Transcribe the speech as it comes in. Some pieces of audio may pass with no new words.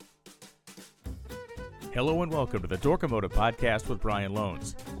Hello and welcome to the Dorkomotive Podcast with Brian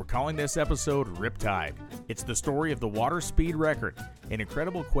Loans. We're calling this episode Riptide. It's the story of the water speed record, an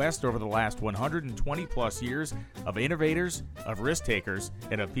incredible quest over the last 120 plus years of innovators, of risk takers,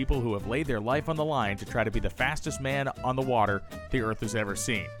 and of people who have laid their life on the line to try to be the fastest man on the water the earth has ever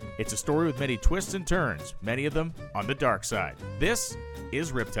seen. It's a story with many twists and turns, many of them on the dark side. This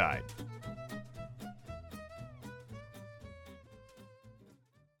is Riptide.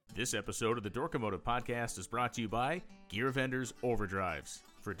 This episode of the Dorkomotive Podcast is brought to you by Gear Vendors Overdrives.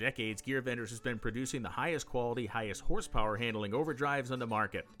 For decades, Gear Vendors has been producing the highest quality, highest horsepower handling overdrives on the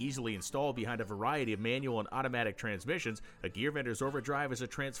market. Easily installed behind a variety of manual and automatic transmissions, a Gear Vendors Overdrive is a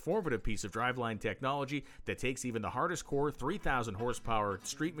transformative piece of driveline technology that takes even the hardest core 3,000 horsepower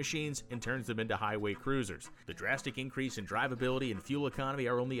street machines and turns them into highway cruisers. The drastic increase in drivability and fuel economy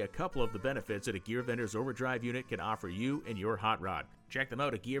are only a couple of the benefits that a Gear Vendors Overdrive unit can offer you and your hot rod. Check them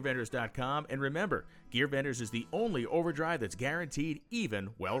out at gearvendors.com, and remember, Gear Vendors is the only overdrive that's guaranteed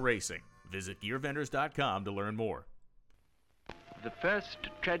even while racing. Visit gearvendors.com to learn more. The first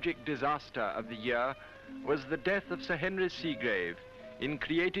tragic disaster of the year was the death of Sir Henry Seagrave in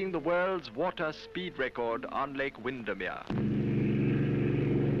creating the world's water speed record on Lake Windermere.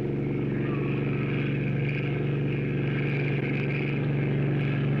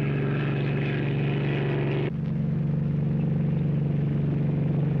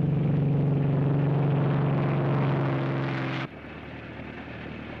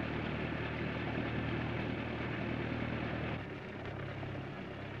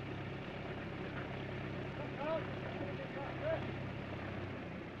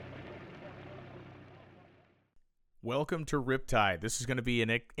 Welcome to Riptide. This is going to be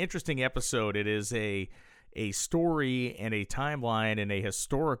an interesting episode. It is a story and a timeline and a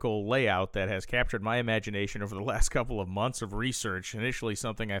historical layout that has captured my imagination over the last couple of months of research. Initially,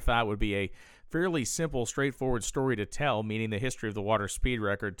 something I thought would be a fairly simple, straightforward story to tell, meaning the history of the water speed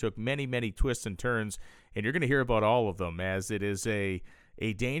record took many, many twists and turns, and you're going to hear about all of them, as it is a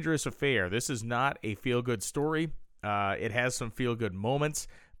dangerous affair. This is not a feel-good story. It has some feel-good moments,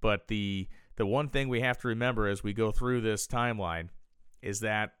 but the one thing we have to remember as we go through this timeline is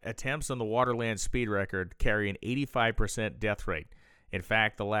that attempts on the waterland speed record carry an 85% death rate. In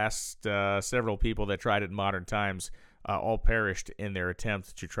fact, the last several people that tried it in modern times all perished in their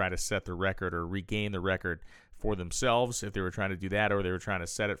attempt to try to set the record or regain the record for themselves, if they were trying to do that or they were trying to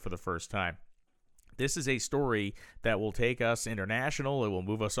set it for the first time. This is a story that will take us international. It will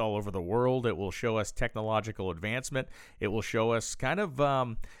move us all over the world. It will show us technological advancement. It will show us kind of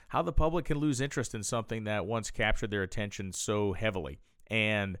how the public can lose interest in something that once captured their attention so heavily.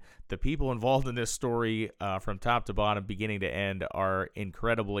 And the people involved in this story from top to bottom, beginning to end, are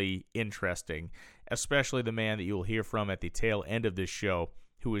incredibly interesting, especially the man that you'll hear from at the tail end of this show,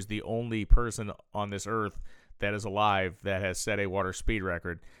 who is the only person on this earth that is alive that has set a water speed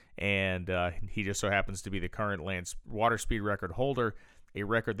record. And he just so happens to be the current land water speed record holder, a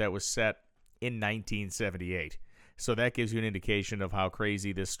record that was set in 1978. So that gives you an indication of how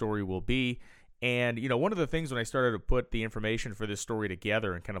crazy this story will be. And, you know, one of the things when I started to put the information for this story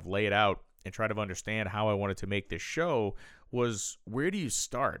together and kind of lay it out and try to understand how I wanted to make this show was, where do you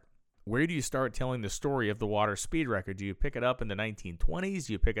start? Where do you start telling the story of the water speed record? Do you pick it up in the 1920s?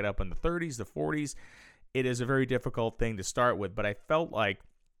 Do you pick it up in the 30s, the 40s? It is a very difficult thing to start with, but I felt like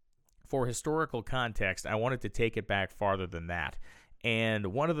for historical context, I wanted to take it back farther than that.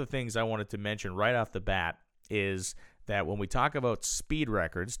 And one of the things I wanted to mention right off the bat is that when we talk about speed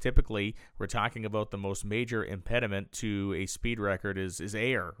records, typically we're talking about the most major impediment to a speed record is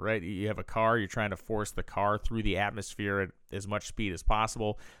air, right? You have a car, you're trying to force the car through the atmosphere at as much speed as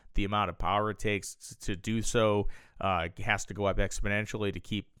possible. The amount of power it takes to do so has to go up exponentially to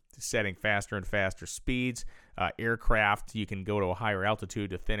keep setting faster and faster speeds. Aircraft, you can go to a higher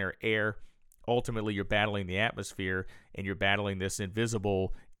altitude to thinner air. Ultimately, you're battling the atmosphere, and you're battling this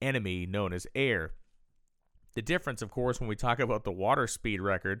invisible enemy known as air. The difference, of course, when we talk about the water speed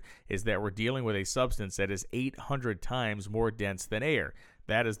record is that we're dealing with a substance that is 800 times more dense than air.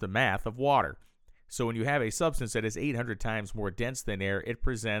 That is the math of water. So when you have a substance that is 800 times more dense than air, it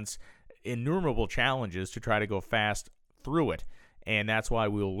presents innumerable challenges to try to go fast through it. And that's why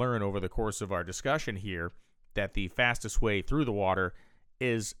we'll learn over the course of our discussion here that the fastest way through the water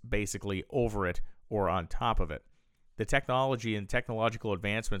is basically over it or on top of it. The technology and technological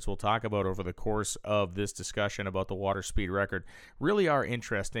advancements we'll talk about over the course of this discussion about the water speed record really are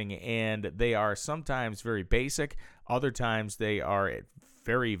interesting, and they are sometimes very basic, other times they are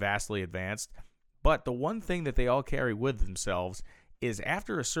very vastly advanced. But the one thing that they all carry with themselves is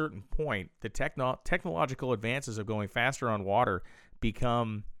after a certain point, the technological advances of going faster on water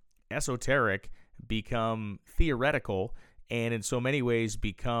become esoteric, become theoretical and in so many ways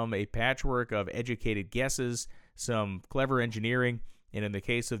become a patchwork of educated guesses, some clever engineering, and in the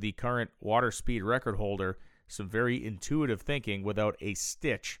case of the current water speed record holder, some very intuitive thinking without a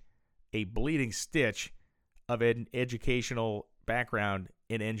bleeding stitch of an educational background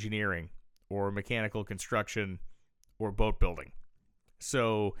in engineering or mechanical construction or boat building.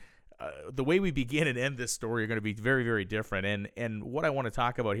 So the way we begin and end this story are going to be very, very different. And what I want to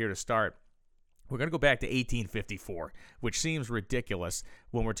talk about here to start, we're going to go back to 1854, which seems ridiculous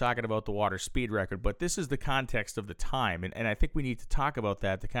when we're talking about the water speed record, but this is the context of the time, and I think we need to talk about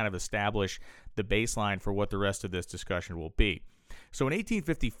that to kind of establish the baseline for what the rest of this discussion will be. So in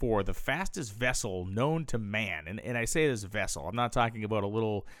 1854, the fastest vessel known to man, and I say this vessel, I'm not talking about a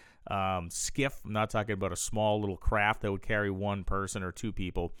little skiff, I'm not talking about a small little craft that would carry one person or two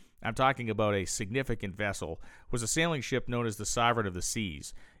people, I'm talking about a significant vessel, was a sailing ship known as the Sovereign of the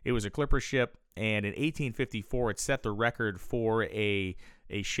Seas. It was a clipper ship, and in 1854, it set the record for a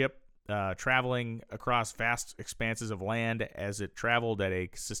ship traveling across vast expanses of land as it traveled at a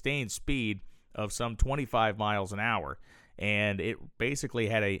sustained speed of some 25 miles an hour. And it basically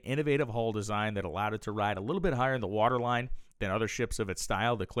had an innovative hull design that allowed it to ride a little bit higher in the waterline than other ships of its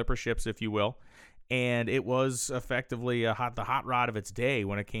style, the clipper ships, if you will. And it was effectively the hot rod of its day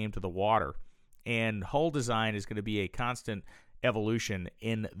when it came to the water. And hull design is going to be a constant evolution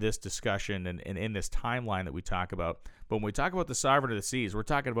in this discussion and in this timeline that we talk about. But when we talk about the Sovereign of the Seas, we're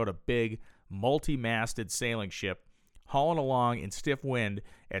talking about a big, multi-masted sailing ship hauling along in stiff wind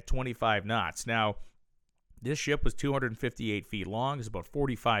at 25 knots. Now, this ship was 258 feet long, is about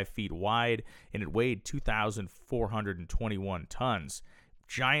 45 feet wide, and it weighed 2,421 tons.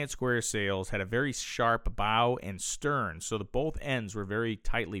 Giant square sails, had a very sharp bow and stern, so that both ends were very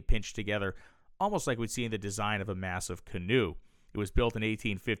tightly pinched together, almost like we'd see in the design of a massive canoe. It was built in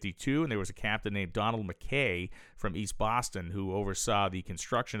 1852, and there was a captain named Donald McKay from East Boston who oversaw the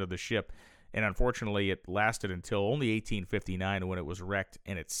construction of the ship, and unfortunately it lasted until only 1859 when it was wrecked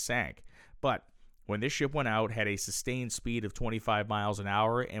and it sank. But when this ship went out, had a sustained speed of 25 miles an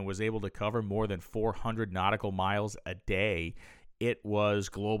hour and was able to cover more than 400 nautical miles a day, it was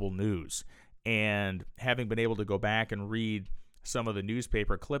global news. And having been able to go back and read some of the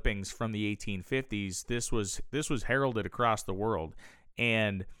newspaper clippings from the 1850s, this was heralded across the world.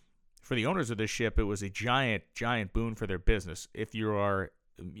 And for the owners of this ship, it was a giant boon for their business. If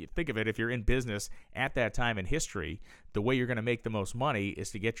think of it, if you're in business at that time in history, the way you're going to make the most money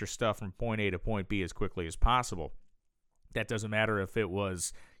is to get your stuff from point A to point B as quickly as possible. That doesn't matter if it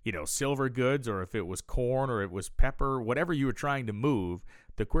was, silver goods or if it was corn or it was pepper, whatever you were trying to move,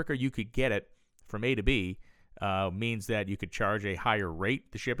 the quicker you could get it from A to B means that you could charge a higher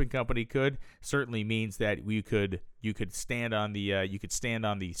rate. The shipping company could certainly means that you could stand on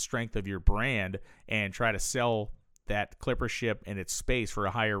the strength of your brand and try to sell that clipper ship and its space for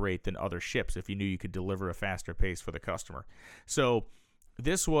a higher rate than other ships if you knew you could deliver a faster pace for the customer. So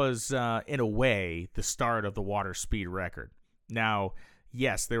this was, in a way, the start of the water speed record. Now,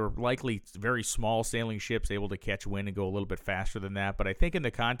 yes, there were likely very small sailing ships able to catch wind and go a little bit faster than that, but I think in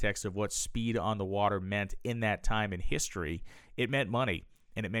the context of what speed on the water meant in that time in history, it meant money,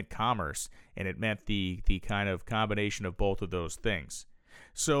 and it meant commerce, and it meant the kind of combination of both of those things.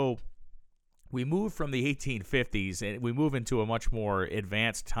 So we move from the 1850s, and we move into a much more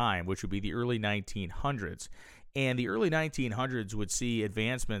advanced time, which would be the early 1900s. And the early 1900s would see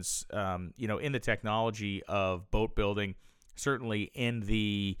advancements, in the technology of boat building, certainly in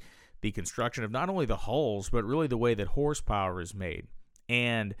the construction of not only the hulls, but really the way that horsepower is made.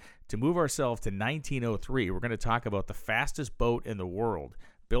 And to move ourselves to 1903, we're going to talk about the fastest boat in the world,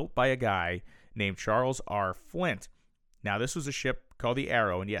 built by a guy named Charles R. Flint. Now, this was a ship called the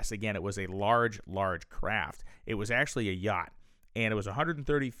Arrow, and yes, again, it was a large craft. It was actually a yacht, and it was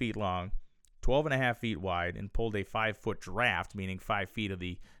 130 feet long, 12 and a half feet wide, and pulled a 5-foot draft, meaning 5 feet of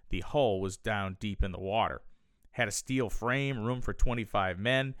the hull was down deep in the water. Had a steel frame, room for 25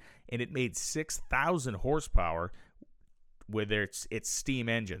 men, and it made 6,000 horsepower with its steam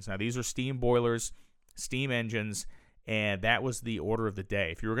engines. Now, these are steam boilers, steam engines, and that was the order of the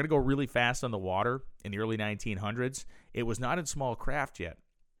day. If you were going to go really fast on the water in the early 1900s, it was not in small craft yet.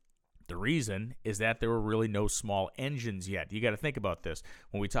 The reason is that there were really no small engines yet. You got to think about this.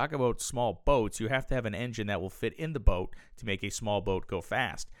 When we talk about small boats, you have to have an engine that will fit in the boat to make a small boat go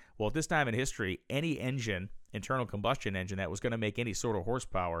fast. Well, at this time in history, any engine, internal combustion engine, that was going to make any sort of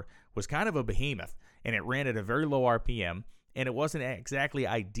horsepower was kind of a behemoth, and it ran at a very low RPM, and it wasn't exactly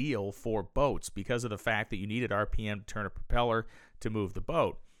ideal for boats because of the fact that you needed RPM to turn a propeller to move the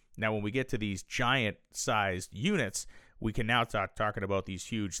boat. Now, when we get to these giant-sized units, We can now talking about these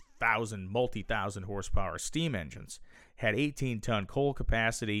huge multi-thousand horsepower steam engines. Had 18-ton coal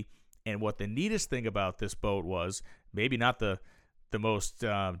capacity, and what the neatest thing about this boat was, maybe not the most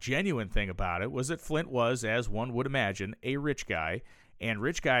genuine thing about it, was that Flint was, as one would imagine, a rich guy. And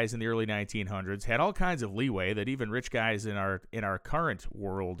rich guys in the early 1900s had all kinds of leeway that even rich guys in our current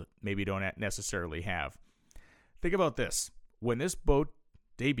world maybe don't necessarily have. Think about this. When this boat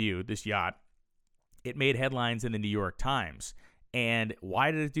debuted, this yacht, it made headlines in the New York Times. And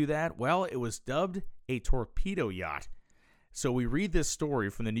why did it do that? Well, it was dubbed a torpedo yacht. So we read this story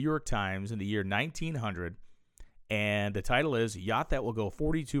from the New York Times in the year 1900, and the title is Yacht That Will Go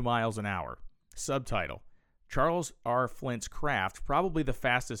 42 Miles an Hour. Subtitle, Charles R. Flint's craft, probably the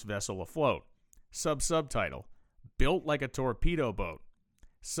fastest vessel afloat. Subtitle, built like a torpedo boat.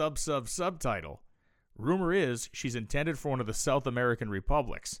 Subtitle, rumor is she's intended for one of the South American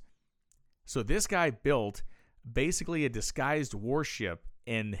republics. So this guy built basically a disguised warship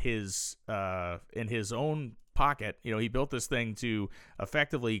in his own pocket. You know, he built this thing to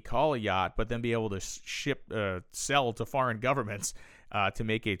effectively call a yacht, but then be able to sell to foreign governments to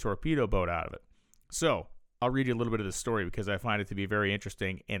make a torpedo boat out of it. So I'll read you a little bit of the story because I find it to be very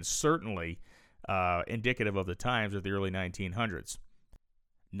interesting and certainly indicative of the times of the early 1900s.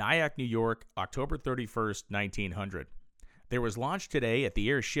 Nyack, New York, October 31st, 1900. There was launched today at the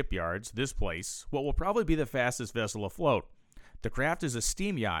Air Shipyards, this place, what will probably be the fastest vessel afloat. The craft is a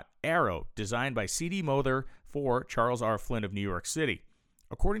steam yacht, Arrow, designed by C.D. Mother for Charles R. Flint of New York City.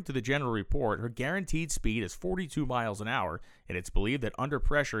 According to the general report, her guaranteed speed is 42 miles an hour, and it's believed that under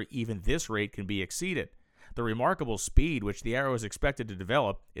pressure, even this rate can be exceeded. The remarkable speed which the Arrow is expected to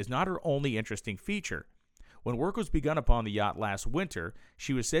develop is not her only interesting feature. When work was begun upon the yacht last winter,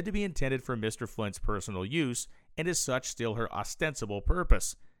 she was said to be intended for Mr. Flint's personal use, and is such still her ostensible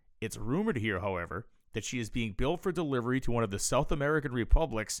purpose. It's rumored here, however, that she is being built for delivery to one of the South American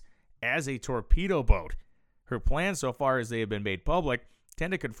republics as a torpedo boat. Her plans, so far as they have been made public,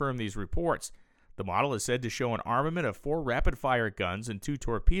 tend to confirm these reports. The model is said to show an armament of 4 rapid-fire guns and 2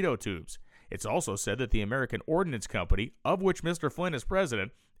 torpedo tubes. It's also said that the American Ordnance Company, of which Mr. Flint is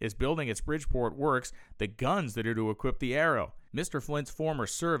president, is building its Bridgeport works the guns that are to equip the Arrow. Mr. Flint's former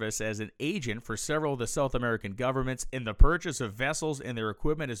service as an agent for several of the South American governments in the purchase of vessels and their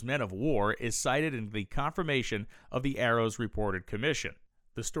equipment as men of war is cited in the confirmation of the Arrow's reported commission.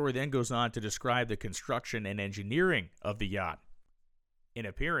 The story then goes on to describe the construction and engineering of the yacht. In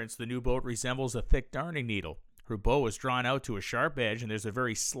appearance, the new boat resembles a thick darning needle. Her bow is drawn out to a sharp edge, and there's a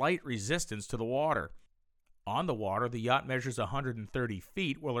very slight resistance to the water. On the water, the yacht measures 130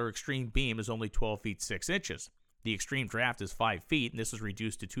 feet, while her extreme beam is only 12 feet 6 inches. The extreme draft is 5 feet, and this is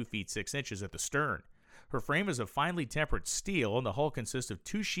reduced to 2 feet 6 inches at the stern. Her frame is of finely tempered steel, and the hull consists of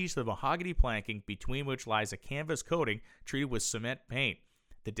 2 sheets of mahogany planking, between which lies a canvas coating treated with cement paint.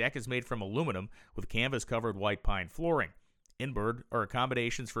 The deck is made from aluminum, with canvas-covered white pine flooring. Inboard are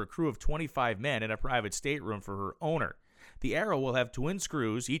accommodations for a crew of 25 men and a private stateroom for her owner. The Arrow will have twin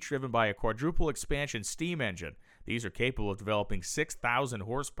screws, each driven by a quadruple expansion steam engine. These are capable of developing 6,000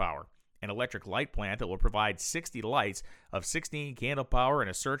 horsepower. An electric light plant that will provide 60 lights of 16 candle power and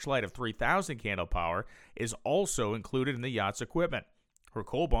a searchlight of 3,000 candle power is also included in the yacht's equipment. Her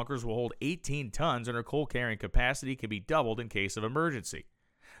coal bunkers will hold 18 tons, and her coal carrying capacity can be doubled in case of emergency.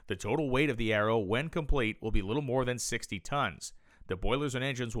 The total weight of the Arrow, when complete, will be little more than 60 tons. The boilers and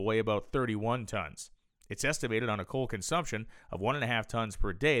engines will weigh about 31 tons. It's estimated on a coal consumption of 1.5 tons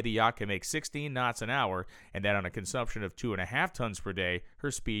per day, the yacht can make 16 knots an hour, and that on a consumption of 2.5 tons per day,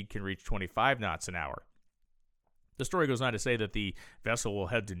 her speed can reach 25 knots an hour. The story goes on to say that the vessel will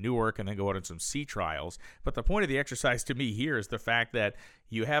head to Newark and then go out on some sea trials. But the point of the exercise to me here is the fact that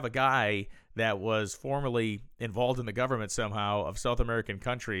you have a guy that was formerly involved in the government somehow of South American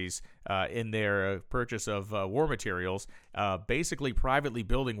countries in their purchase of war materials, basically privately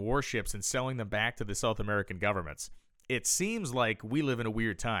building warships and selling them back to the South American governments. It seems like we live in a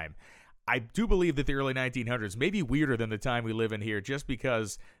weird time. I do believe that the early 1900s may be weirder than the time we live in here, just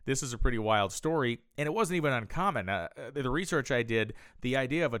because this is a pretty wild story, and it wasn't even uncommon. The research I did, the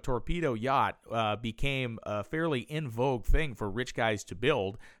idea of a torpedo yacht became a fairly in vogue thing for rich guys to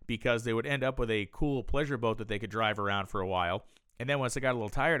build, because they would end up with a cool pleasure boat that they could drive around for a while. And then once they got a little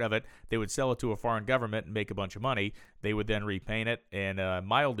tired of it, they would sell it to a foreign government and make a bunch of money. They would then repaint it and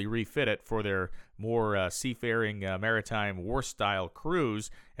mildly refit it for their more seafaring maritime war-style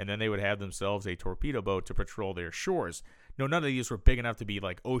crews, and then they would have themselves a torpedo boat to patrol their shores. No, none of these were big enough to be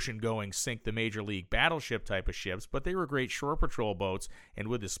like ocean-going, sink the major league battleship type of ships, but they were great shore patrol boats, and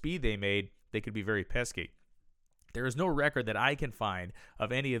with the speed they made, they could be very pesky. There is no record that I can find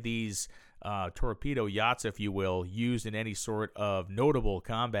of any of these torpedo yachts, if you will, used in any sort of notable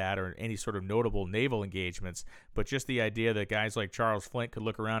combat or any sort of notable naval engagements, but just the idea that guys like Charles Flint could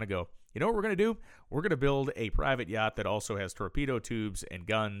look around and go, you know what we're going to do? We're going to build a private yacht that also has torpedo tubes and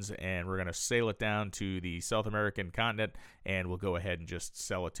guns, and we're going to sail it down to the South American continent, and we'll go ahead and just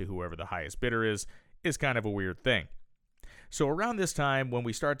sell it to whoever the highest bidder is kind of a weird thing. So around this time, when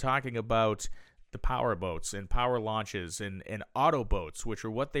we start talking about the power boats and power launches and auto boats, which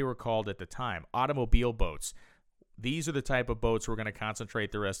are what they were called at the time, automobile boats. These are the type of boats we're going to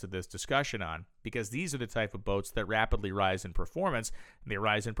concentrate the rest of this discussion on, because these are the type of boats that rapidly rise in performance, and they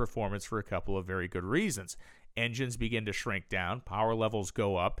rise in performance for a couple of very good reasons. Engines begin to shrink down, power levels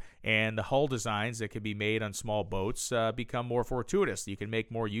go up, and the hull designs that can be made on small boats become more fortuitous. You can make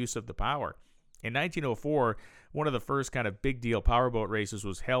more use of the power. In 1904, one of the first kind of big deal powerboat races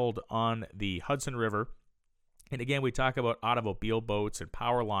was held on the Hudson River. And again, we talk about automobile boats, and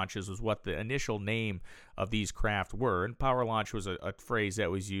power launches was what the initial name of these craft were. And power launch was a phrase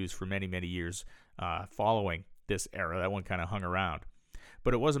that was used for many, many years following this era. That one kind of hung around.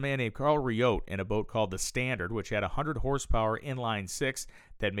 But it was a man named Carl Riot in a boat called the Standard, which had 100 horsepower inline six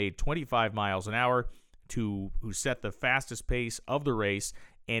that made 25 miles an hour, who set the fastest pace of the race.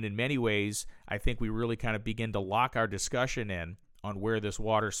 And in many ways, I think we really kind of begin to lock our discussion in on where this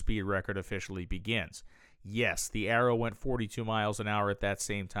water speed record officially begins. Yes, the Arrow went 42 miles an hour at that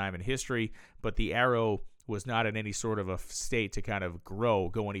same time in history, but the Arrow was not in any sort of a state to kind of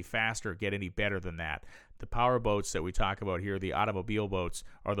go any faster, get any better than that. The power boats that we talk about here, the automobile boats,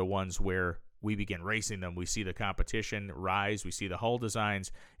 are the ones where we begin racing them. We see the competition rise, we see the hull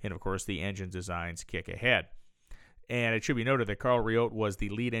designs, and of course the engine designs kick ahead. And it should be noted that Carl Riot was the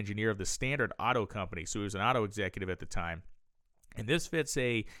lead engineer of the Standard Auto Company, so he was an auto executive at the time. And this fits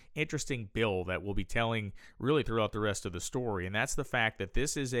a interesting bill that we'll be telling really throughout the rest of the story, and that's the fact that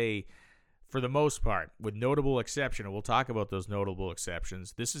this is for the most part, with notable exception, and we'll talk about those notable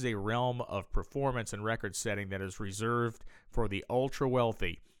exceptions, this is a realm of performance and record setting that is reserved for the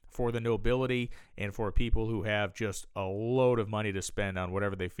ultra-wealthy, for the nobility, and for people who have just a load of money to spend on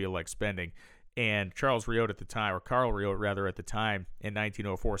whatever they feel like spending. And Carl Riot at the time in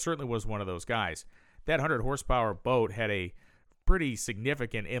 1904 certainly was one of those guys. That 100 horsepower boat had a pretty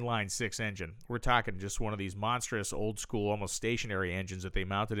significant inline six engine. We're talking just one of these monstrous old school, almost stationary engines that they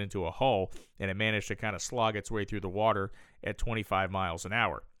mounted into a hull, and it managed to kind of slog its way through the water at 25 miles an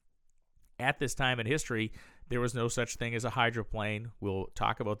hour. At this time in history, there was no such thing as a hydroplane. We'll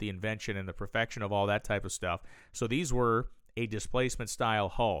talk about the invention and the perfection of all that type of stuff. So these were a displacement style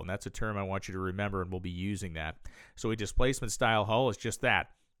hull, and that's a term I want you to remember, and we'll be using that. So a displacement style hull is just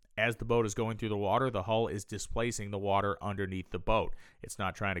that. As the boat is going through the water, the hull is displacing the water underneath the boat. It's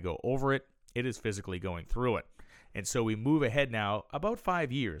not trying to go over it, it is physically going through it. And so we move ahead now about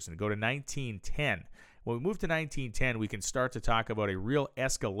 5 years and go to 1910. When we move to 1910, we can start to talk about a real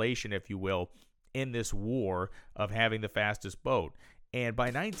escalation, if you will, in this war of having the fastest boat. And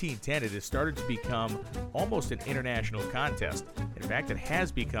by 1910, it has started to become almost an international contest. In fact, it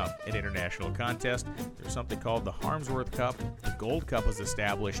has become an international contest. There's something called the Harmsworth Cup. The Gold Cup is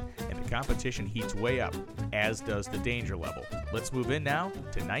established, and the competition heats way up, as does the danger level. Let's move in now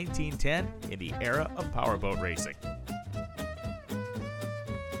to 1910 in the era of powerboat racing.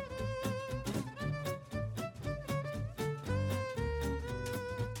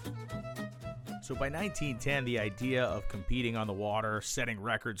 So by 1910, the idea of competing on the water, setting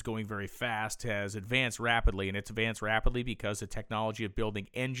records, going very fast has advanced rapidly, and it's advanced rapidly because the technology of building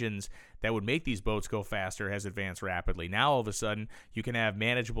engines that would make these boats go faster has advanced rapidly. Now, all of a sudden, you can have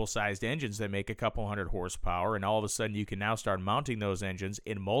manageable-sized engines that make a couple hundred horsepower, and all of a sudden, you can now start mounting those engines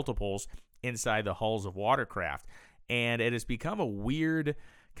in multiples inside the hulls of watercraft. And it has become a weird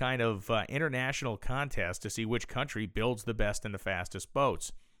kind of international contest to see which country builds the best and the fastest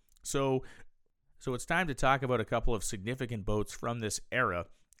boats. So it's time to talk about a couple of significant boats from this era,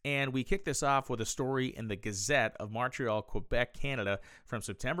 and we kick this off with a story in the Gazette of Montreal, Quebec, Canada from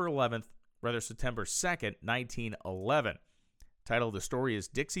September 2nd, 1911. Title of the story is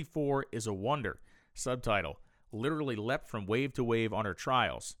Dixie 4 is a Wonder. Subtitle, Literally Leapt from Wave to Wave on Her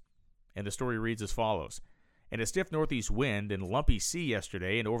Trials. And the story reads as follows. In a stiff northeast wind and lumpy sea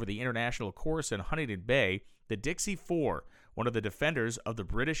yesterday and over the international course in Huntington Bay, the Dixie 4, one of the defenders of the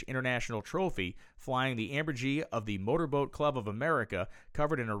British International Trophy, flying the Ambergee of the Motorboat Club of America,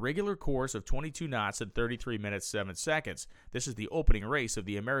 covered an irregular course of 22 knots in 33 minutes 7 seconds. This is the opening race of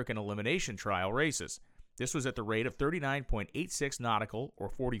the American Elimination Trial races. This was at the rate of 39.86 nautical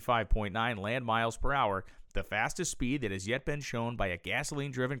or 45.9 land miles per hour, the fastest speed that has yet been shown by a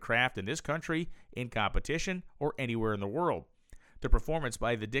gasoline-driven craft in this country, in competition, or anywhere in the world. The performance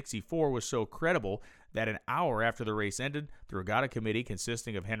by the Dixie 4 was so credible that an hour after the race ended, the regatta committee,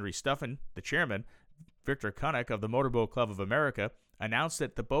 consisting of Henry Stuffen, the chairman, Victor Kunnick of the Motorboat Club of America, announced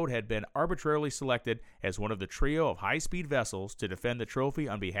that the boat had been arbitrarily selected as one of the trio of high-speed vessels to defend the trophy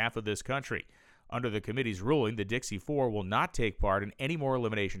on behalf of this country. Under the committee's ruling, the Dixie 4 will not take part in any more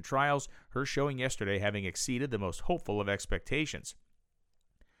elimination trials, her showing yesterday having exceeded the most hopeful of expectations.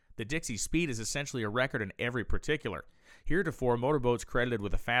 The Dixie's speed is essentially a record in every particular. Heretofore, motorboats credited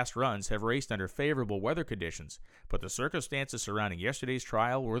with the fast runs have raced under favorable weather conditions, but the circumstances surrounding yesterday's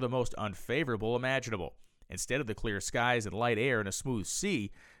trial were the most unfavorable imaginable. Instead of the clear skies and light air and a smooth sea,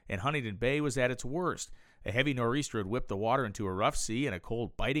 and Huntington Bay was at its worst. A heavy nor'easter had whipped the water into a rough sea, and a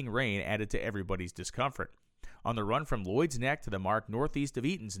cold, biting rain added to everybody's discomfort. On the run from Lloyd's Neck to the mark northeast of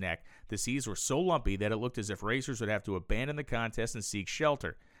Eaton's Neck, the seas were so lumpy that it looked as if racers would have to abandon the contest and seek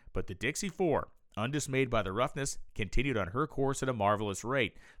shelter. But the Dixie 4, undismayed by the roughness, continued on her course at a marvelous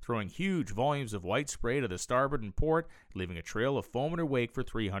rate, throwing huge volumes of white spray to the starboard and port, leaving a trail of foam in her wake for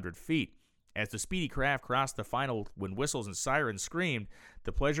 300 feet. As the speedy craft crossed the final when whistles and sirens screamed,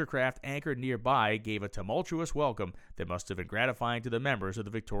 the pleasure craft anchored nearby gave a tumultuous welcome that must have been gratifying to the members of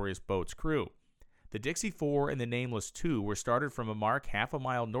the victorious boat's crew. The Dixie 4 and the Nameless 2 were started from a mark half a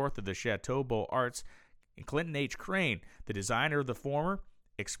mile north of the Chateau Beaux Arts, and Clinton H. Crane, the designer of the former,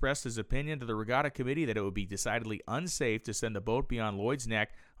 expressed his opinion to the regatta committee that it would be decidedly unsafe to send the boat beyond Lloyd's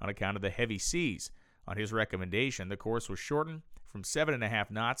Neck on account of the heavy seas. On his recommendation, the course was shortened from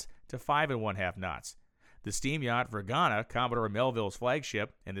 7.5 knots to 5.5 knots. The steam yacht Vergana, Commodore Melville's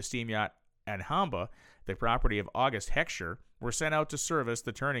flagship, and the steam yacht Alhambra, the property of August Heckscher, were sent out to service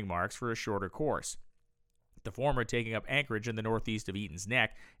the turning marks for a shorter course, the former taking up anchorage in the northeast of Eaton's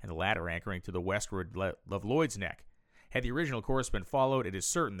Neck, and the latter anchoring to the westward of Lloyd's Neck. Had the original course been followed, it is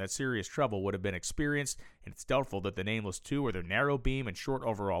certain that serious trouble would have been experienced, and it's doubtful that the Nameless 2, with their narrow beam and short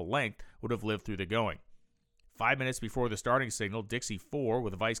overall length, would have lived through the going. 5 minutes before the starting signal, Dixie 4,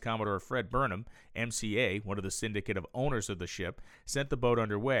 with Vice Commodore Fred Burnham, MCA, one of the syndicate of owners of the ship, sent the boat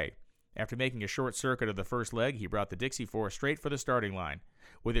underway. After making a short circuit of the first leg, he brought the Dixie 4 straight for the starting line.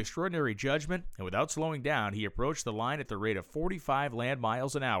 With extraordinary judgment and without slowing down, he approached the line at the rate of 45 land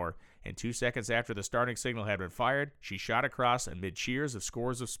miles an hour, and 2 seconds after the starting signal had been fired, she shot across amid cheers of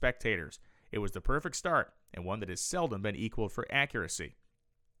scores of spectators. It was the perfect start, and one that has seldom been equaled for accuracy.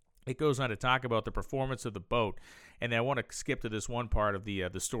 It goes on to talk about the performance of the boat, and I want to skip to this one part of the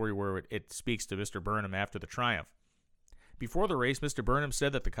story where it speaks to Mr. Burnham after the triumph. Before the race, Mr. Burnham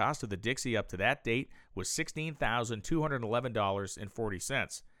said that the cost of the Dixie up to that date was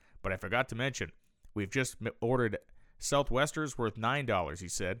 $16,211.40. But I forgot to mention, we've just ordered Southwesters worth $9, he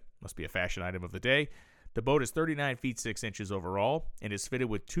said. Must be a fashion item of the day. The boat is 39 feet 6 inches overall and is fitted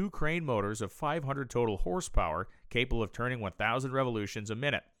with 2 crane motors of 500 total horsepower, capable of turning 1,000 revolutions a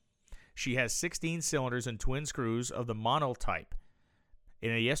minute. She has 16 cylinders and twin screws of the mono type.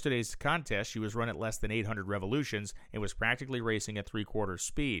 In yesterday's contest, she was run at less than 800 revolutions and was practically racing at 3/4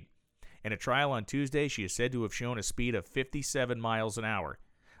 speed. In a trial on Tuesday, she is said to have shown a speed of 57 miles an hour.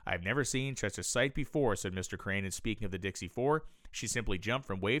 "I've never seen such a sight before," said Mr. Crane in speaking of the Dixie 4. "She simply jumped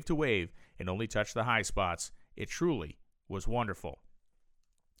from wave to wave and only touched the high spots. It truly was wonderful."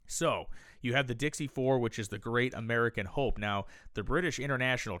 So, you have the Dixie 4, which is the great American hope. Now, the British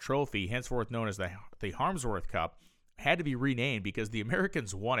International Trophy, henceforth known as the Harmsworth Cup, had to be renamed because the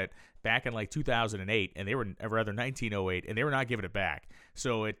Americans won it back in 2008, and they were, rather 1908, and they were not giving it back.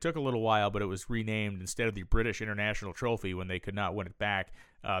 So it took a little while, but it was renamed. Instead of the British International Trophy, when they could not win it back,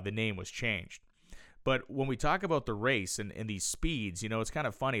 the name was changed. But when we talk about the race and these speeds, it's kind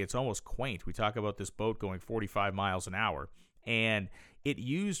of funny. It's almost quaint. We talk about this boat going 45 miles an hour, and it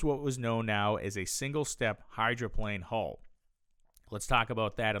used what was known now as a single-step hydroplane hull. Let's talk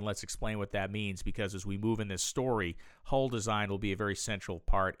about that, and let's explain what that means, because as we move in this story, hull design will be a very central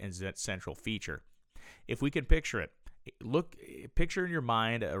part and central feature. If we can picture it, picture in your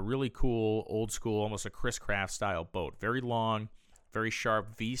mind a really cool, old-school, almost a Chris Craft style boat. Very long, very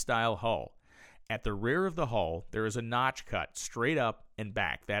sharp V-style hull. At the rear of the hull, there is a notch cut straight up and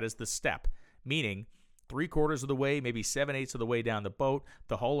back. That is the step, meaning 3/4 of the way, maybe 7/8 of the way down the boat,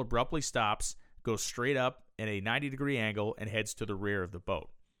 the hull abruptly stops, goes straight up at a 90-degree angle, and heads to the rear of the boat.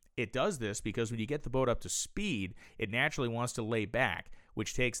 It does this because when you get the boat up to speed, it naturally wants to lay back,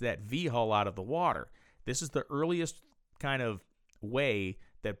 which takes that V-hull out of the water. This is the earliest kind of way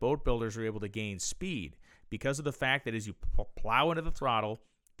that boat builders are able to gain speed, because of the fact that as you plow into the throttle,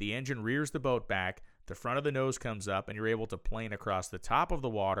 the engine rears the boat back, The front of the nose comes up, and you're able to plane across the top of the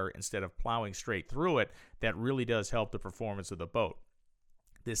water instead of plowing straight through it. That really does help the performance of the boat.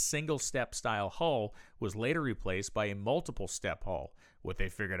 This single-step style hull was later replaced by a multiple-step hull. What they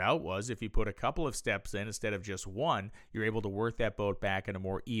figured out was if you put a couple of steps in instead of just one, you're able to work that boat back in a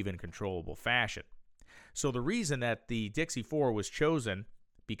more even, controllable fashion. So the reason that the Dixie 4 was chosen,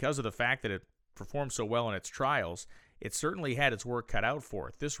 because of the fact that it performed so well in its trials, it certainly had its work cut out for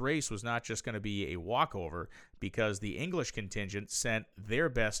it. This race was not just going to be a walkover, because the English contingent sent their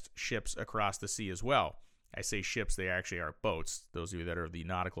best ships across the sea as well. I say ships, they actually are boats, those of you that are of the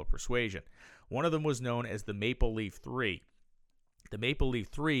nautical persuasion. One of them was known as the Maple Leaf 3. The Maple Leaf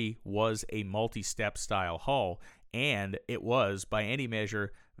 3 was a multi-step style hull, and it was, by any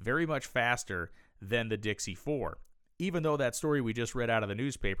measure, very much faster than the Dixie 4. Even though that story we just read out of the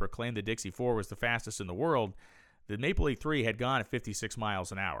newspaper claimed the Dixie 4 was the fastest in the world, the Maple Leaf 3 had gone at 56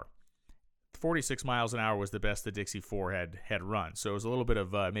 miles an hour. 46 miles an hour was the best the Dixie 4 had run. So it was a little bit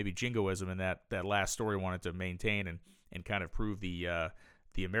of maybe jingoism in that last story wanted to maintain and kind of prove the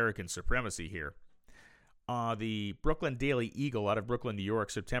American supremacy here. The Brooklyn Daily Eagle out of Brooklyn, New York,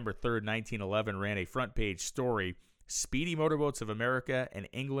 September 3rd, 1911, ran a front page story, Speedy Motorboats of America and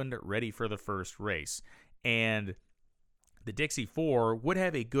England Ready for the First Race. And the Dixie 4 would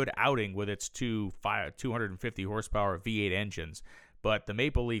have a good outing with its two 250 horsepower V8 engines, but the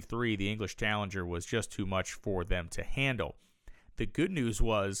Maple Leaf 3, the English Challenger, was just too much for them to handle. The good news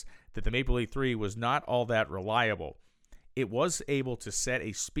was that the Maple Leaf 3 was not all that reliable. It was able to set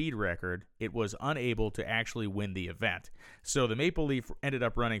a speed record. It was unable to actually win the event. So the Maple Leaf ended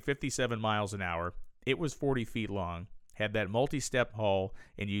up running 57 miles an hour. It was 40 feet long, had that multi-step hull,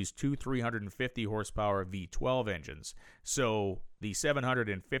 and used two 350 horsepower V12 engines. So the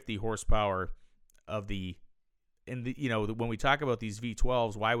 750 horsepower of when we talk about these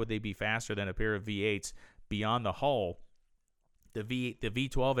V12s, why would they be faster than a pair of V8s beyond the hull? The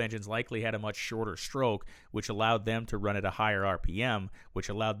V12 engines likely had a much shorter stroke, which allowed them to run at a higher RPM, which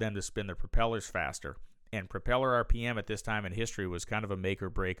allowed them to spin their propellers faster. And propeller RPM at this time in history was kind of a make or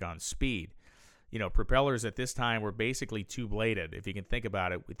break on speed. Propellers at this time were basically two-bladed. If you can think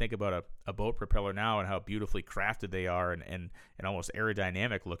about it, we think about a boat propeller now and how beautifully crafted they are and almost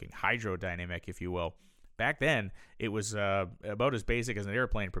aerodynamic looking, hydrodynamic, if you will. Back then, it was about as basic as an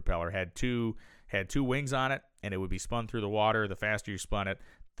airplane propeller. Had two wings on it, and it would be spun through the water. The faster you spun it,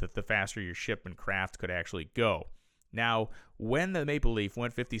 the faster your ship and craft could actually go. Now, when the Maple Leaf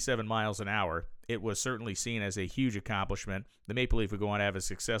went 57 miles an hour, it was certainly seen as a huge accomplishment. The Maple Leaf would go on to have a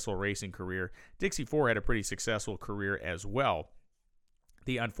successful racing career. Dixie 4 had a pretty successful career as well.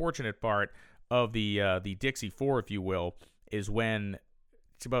 The unfortunate part of the Dixie 4, if you will, is when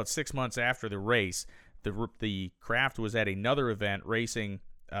it's about 6 months after the race, the craft was at another event racing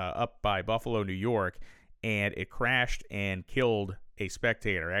up by Buffalo, New York, and it crashed and killed a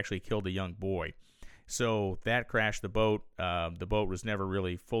spectator, actually killed a young boy. So that crashed the boat. The boat was never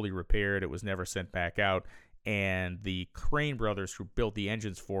really fully repaired. It was never sent back out. And the Crane brothers, who built the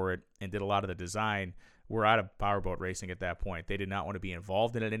engines for it and did a lot of the design, were out of powerboat racing at that point. They did not want to be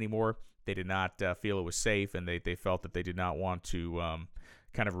involved in it anymore. They did not feel it was safe, and they felt that they did not want to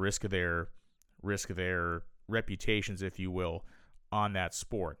kind of risk their reputations, if you will, on that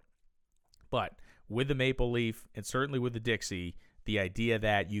sport. But with the Maple Leaf, and certainly with the Dixie, the idea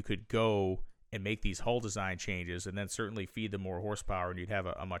that you could go and make these hull design changes and then certainly feed them more horsepower and you'd have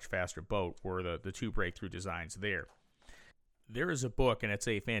a much faster boat were the two breakthrough designs there. There is a book, and it's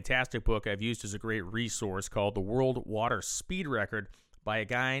a fantastic book I've used as a great resource, called The World Water Speed Record by a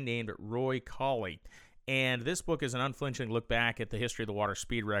guy named Roy Colley. And this book is an unflinching look back at the history of the water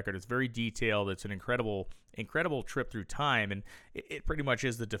speed record. It's very detailed. It's an incredible trip through time, and it pretty much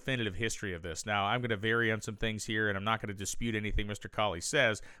is the definitive history of this. Now, I'm going to vary on some things here, and I'm not going to dispute anything Mr. Colley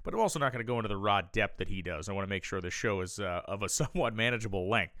says, but I'm also not going to go into the raw depth that he does. I want to make sure the show is of a somewhat manageable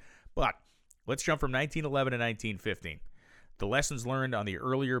length. But let's jump from 1911 to 1915. The lessons learned on the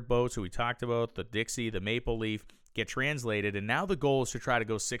earlier boats that we talked about, the Dixie, the Maple Leaf, get translated, and now the goal is to try to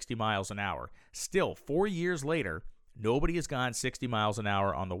go 60 miles an hour. Still, 4 years later, nobody has gone 60 miles an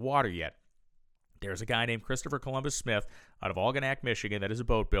hour on the water yet. There's a guy named Christopher Columbus Smith out of Algonac, Michigan, that is a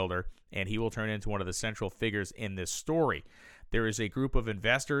boat builder, and he will turn into one of the central figures in this story. There is a group of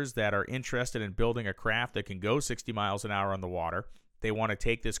investors that are interested in building a craft that can go 60 miles an hour on the water. They want to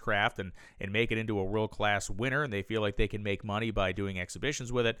take this craft and make it into a world-class winner, and they feel like they can make money by doing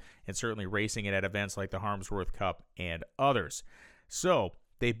exhibitions with it and certainly racing it at events like the Harmsworth Cup and others. So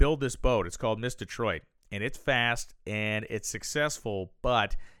they build this boat. It's called Miss Detroit, and it's fast and it's successful,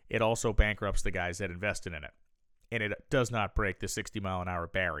 but it also bankrupts the guys that invested in it, and it does not break the 60-mile-an-hour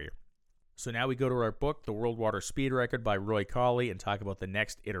barrier. So now we go to our book, The World Water Speed Record by Roy Cawley, and talk about the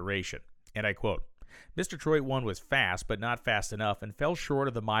next iteration. And I quote, Mr. Detroit 1 was fast, but not fast enough, and fell short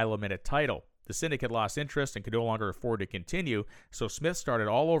of the mile-a-minute title. The syndicate lost interest and could no longer afford to continue, so Smith started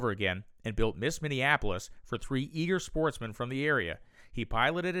all over again and built Miss Minneapolis for 3 eager sportsmen from the area. He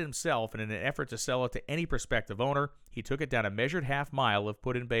piloted it himself, and in an effort to sell it to any prospective owner, he took it down a measured half-mile of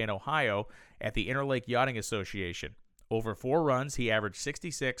Put-in Bay in Ohio at the Interlake Yachting Association. Over 4 runs, he averaged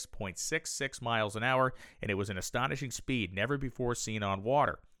 66.66 miles an hour, and it was an astonishing speed never before seen on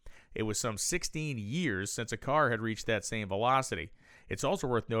water. It was some 16 years since a car had reached that same velocity. It's also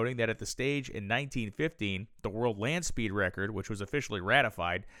worth noting that at the stage in 1915, the world land speed record, which was officially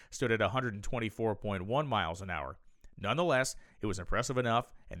ratified, stood at 124.1 miles an hour. Nonetheless, it was impressive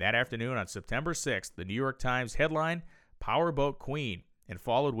enough, and that afternoon on September 6th, the New York Times headline, Powerboat Queen, and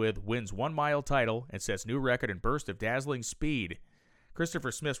followed with wins 1-mile title and sets new record in burst of dazzling speed.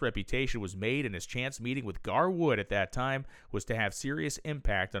 Christopher Smith's reputation was made, and his chance meeting with Gar Wood at that time was to have serious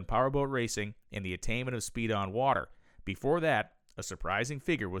impact on powerboat racing and the attainment of speed on water. Before that, a surprising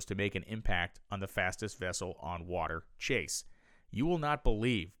figure was to make an impact on the fastest vessel on water, Chase. You will not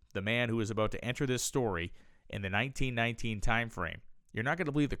believe the man who is about to enter this story in the 1919 time frame. You're not going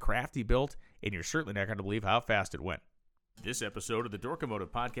to believe the craft he built, and you're certainly not going to believe how fast it went. This episode of the Dorkomotive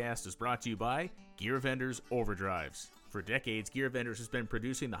Podcast is brought to you by Gear Vendors Overdrives. For decades, Gear Vendors has been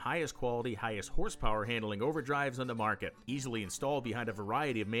producing the highest quality, highest horsepower handling overdrives on the market. Easily installed behind a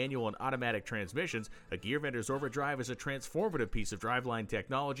variety of manual and automatic transmissions, a Gear Vendors Overdrive is a transformative piece of driveline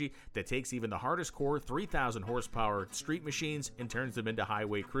technology that takes even the hardest core 3,000 horsepower street machines and turns them into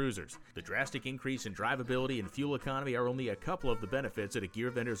highway cruisers. The drastic increase in drivability and fuel economy are only a couple of the benefits that a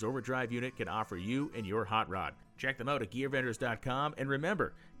Gear Vendors Overdrive unit can offer you and your hot rod. Check them out at gearvendors.com, and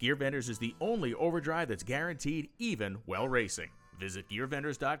remember, Gear Vendors is the only overdrive that's guaranteed even while racing. Visit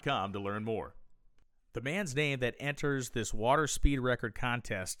gearvendors.com to learn more. The man's name that enters this water speed record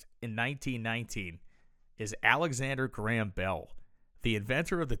contest in 1919 is Alexander Graham Bell, the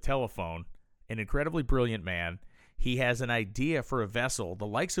inventor of the telephone, an incredibly brilliant man. He has an idea for a vessel, the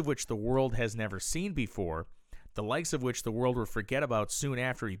likes of which the world has never seen before, the likes of which the world will forget about soon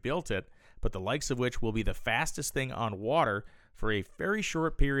after he built it, but the likes of which will be the fastest thing on water for a very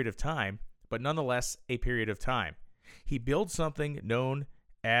short period of time, but nonetheless a period of time. He builds something known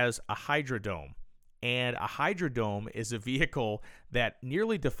as a hydrodome, and a hydrodome is a vehicle that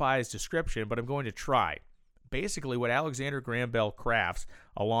nearly defies description, but I'm going to try. Basically, what Alexander Graham Bell crafts,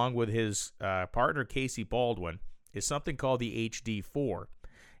 along with his partner Casey Baldwin, is something called the HD4.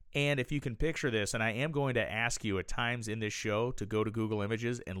 And if you can picture this, and I am going to ask you at times in this show to go to Google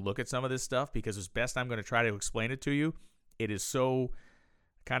Images and look at some of this stuff, because as best I'm going to try to explain it to you, it is so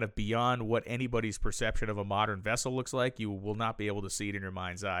kind of beyond what anybody's perception of a modern vessel looks like. You will not be able to see it in your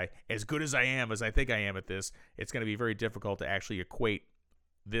mind's eye. As good as I think I am at this, it's going to be very difficult to actually equate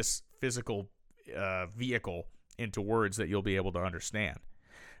this physical vehicle into words that you'll be able to understand.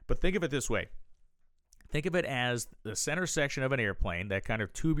 But think of it this way. Think of it as the center section of an airplane, that kind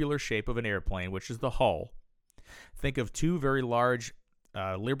of tubular shape of an airplane, which is the hull. Think of 2 very large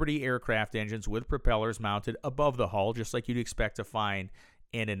Liberty aircraft engines with propellers mounted above the hull, just like you'd expect to find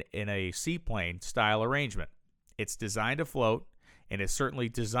in a seaplane style arrangement. It's designed to float, and it's certainly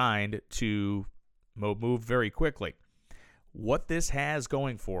designed to move very quickly. What this has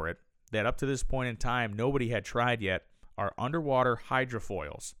going for it, that up to this point in time nobody had tried yet, are underwater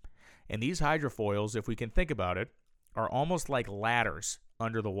hydrofoils. And these hydrofoils, if we can think about it, are almost like ladders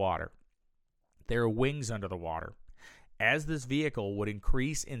under the water. They're wings under the water. As this vehicle would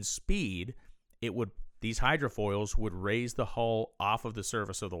increase in speed, these hydrofoils would raise the hull off of the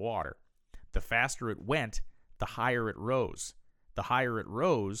surface of the water. The faster it went, the higher it rose. The higher it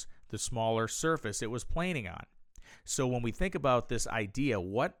rose, the smaller surface it was planing on. So when we think about this idea,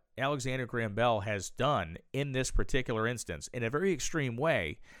 what Alexander Graham Bell has done in this particular instance, in a very extreme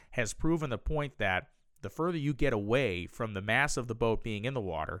way, has proven the point that the further you get away from the mass of the boat being in the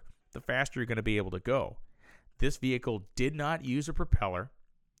water, the faster you're going to be able to go. This vehicle did not use a propeller.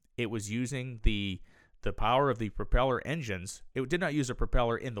 It was using the power of the propeller engines. It did not use a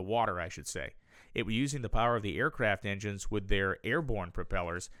propeller in the water, I should say. It was using the power of the aircraft engines with their airborne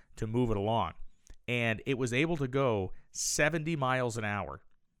propellers to move it along. And it was able to go 70 miles an hour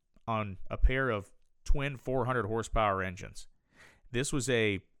on a pair of twin 400 horsepower engines. This was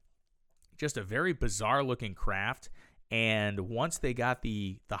just a very bizarre looking craft, and once they got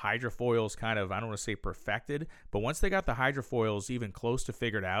the hydrofoils kind of, I don't want to say perfected, but once they got the hydrofoils even close to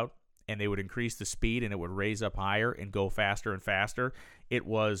figured out, and they would increase the speed and it would raise up higher and go faster and faster, it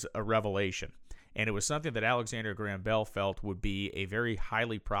was a revelation. And it was something that Alexander Graham Bell felt would be a very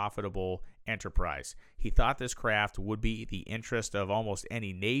highly profitable enterprise. He thought this craft would be the interest of almost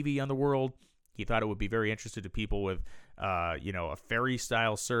any navy on the world. He thought it would be very interested to people with, a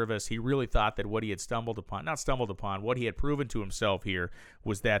ferry-style service. He really thought that what he had what he had proven to himself here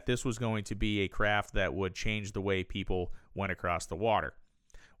was that this was going to be a craft that would change the way people went across the water.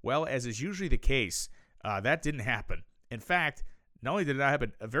 Well, as is usually the case, that didn't happen. In fact, not only did it not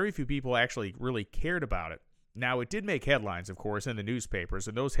happen, very few people actually really cared about it. Now, it did make headlines, of course, in the newspapers,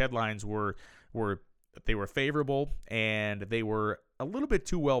 and those headlines were favorable, and they were a little bit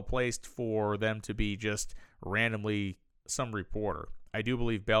too well placed for them to be just randomly some reporter. I do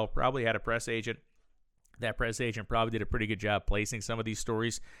believe Bell probably had a press agent. That press agent probably did a pretty good job placing some of these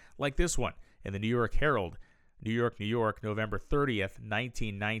stories, like this one in the New York Herald, New York, November 30th,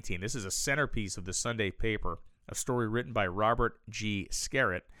 1919. This is a centerpiece of the Sunday paper, a story written by Robert G.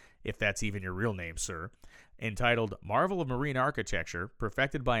 Scarrett, if that's even your real name, sir, entitled Marvel of Marine Architecture,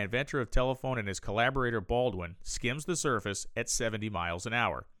 perfected by inventor of telephone and his collaborator Baldwin, skims the surface at 70 miles an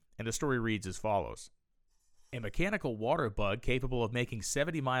hour. And the story reads as follows. A mechanical water bug capable of making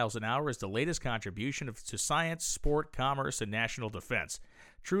 70 miles an hour is the latest contribution to science, sport, commerce, and national defense.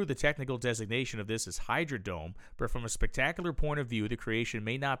 True, the technical designation of this is hydrodome, but from a spectacular point of view, the creation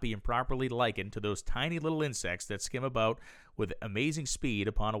may not be improperly likened to those tiny little insects that skim about with amazing speed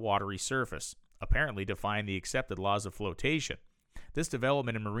upon a watery surface, apparently defying the accepted laws of flotation. This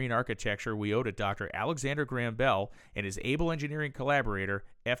development in marine architecture we owe to Dr. Alexander Graham Bell and his able engineering collaborator,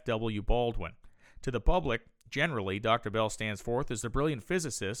 F.W. Baldwin. To the public, generally, Dr. Bell stands forth as the brilliant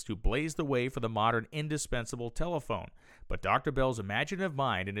physicist who blazed the way for the modern indispensable telephone. But Dr. Bell's imaginative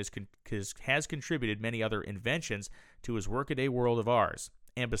mind has contributed many other inventions to his workaday world of ours.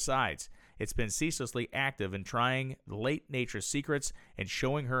 And besides, it's been ceaselessly active in trying late nature's secrets and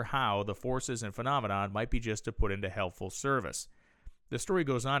showing her how the forces and phenomenon might be just to put into helpful service. The story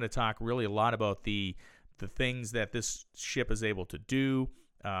goes on to talk really a lot about the things that this ship is able to do,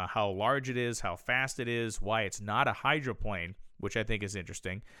 how large it is, how fast it is, why it's not a hydroplane, which I think is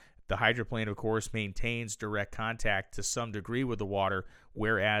interesting. The hydroplane, of course, maintains direct contact to some degree with the water,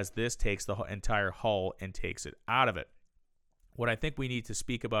 whereas this takes the entire hull and takes it out of it. What I think we need to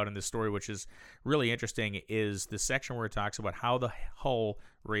speak about in this story, which is really interesting, is the section where it talks about how the hull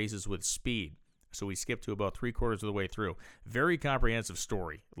raises with speed. So we skip to about 3/4 of the way through. Very comprehensive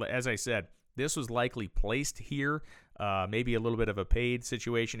story. As I said, this was likely placed here, maybe a little bit of a paid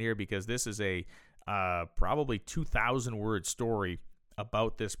situation here, because this is a probably 2,000-word story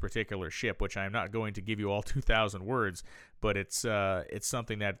about this particular ship, which I'm not going to give you all 2,000 words, but it's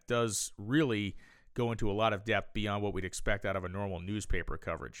something that does really go into a lot of depth beyond what we'd expect out of a normal newspaper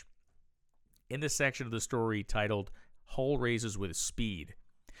coverage. In this section of the story titled Hull Raises with Speed,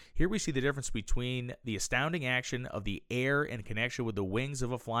 here we see the difference between the astounding action of the air in connection with the wings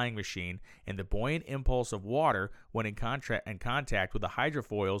of a flying machine and the buoyant impulse of water when in contact with the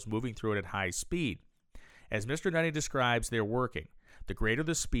hydrofoils moving through it at high speed. As Mr. Nutting describes their working, the greater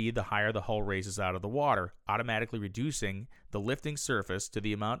the speed, the higher the hull raises out of the water, automatically reducing the lifting surface to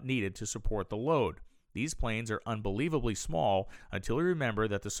the amount needed to support the load. These planes are unbelievably small until you remember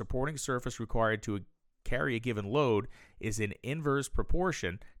that the supporting surface required to carry a given load is in inverse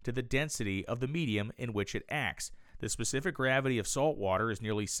proportion to the density of the medium in which it acts. The specific gravity of salt water is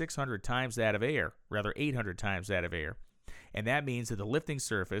nearly 600 times that of air, rather 800 times that of air. And that means that the lifting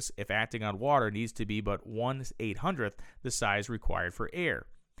surface, if acting on water, needs to be but 1/800th the size required for air.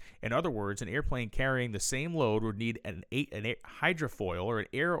 In other words, an airplane carrying the same load would need an hydrofoil or an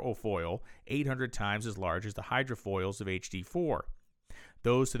aerofoil 800 times as large as the hydrofoils of HD4.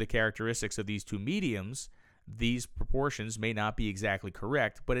 Those to the characteristics of these two mediums, these proportions may not be exactly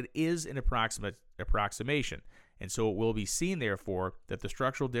correct, but it is an approximation, and so it will be seen, therefore, that the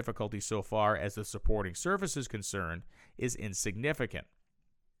structural difficulty so far as the supporting surface is concerned is insignificant.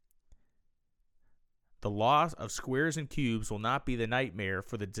 The law of squares and cubes will not be the nightmare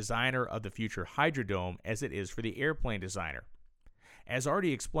for the designer of the future hydrodome as it is for the airplane designer. As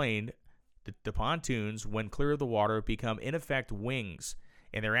already explained, the pontoons, when clear of the water, become in effect wings,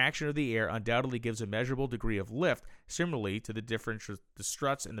 and their action of the air undoubtedly gives a measurable degree of lift, similarly to the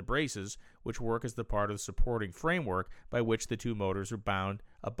struts and the braces, which work as the part of the supporting framework by which the two motors are bound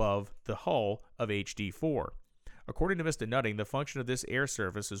above the hull of HD4. According to Mr. Nutting, the function of this air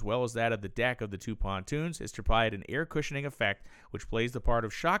surface, as well as that of the deck of the two pontoons, is to provide an air cushioning effect which plays the part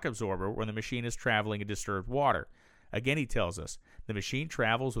of shock absorber when the machine is traveling in disturbed water. Again, he tells us, the machine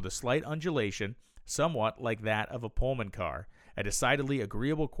travels with a slight undulation, somewhat like that of a Pullman car, a decidedly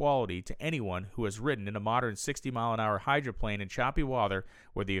agreeable quality to anyone who has ridden in a modern 60-mile-an-hour hydroplane in choppy water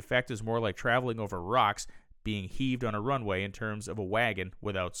where the effect is more like traveling over rocks being heaved on a runway in terms of a wagon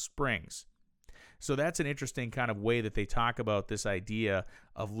without springs. So that's an interesting kind of way that they talk about this idea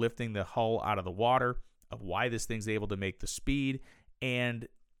of lifting the hull out of the water, of why this thing's able to make the speed, and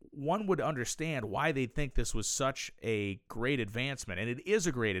one would understand why they think this was such a great advancement, and it is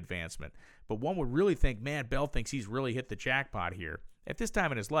a great advancement, but one would really think, man, Bell thinks he's really hit the jackpot here. At this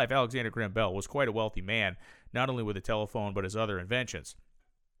time in his life, Alexander Graham Bell was quite a wealthy man, not only with the telephone, but his other inventions.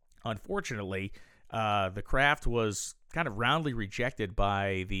 Unfortunately, the craft was kind of roundly rejected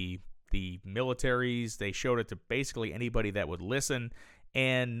by the militaries. They showed it to basically anybody that would listen,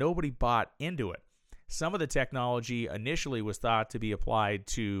 and nobody bought into it. Some of the technology initially was thought to be applied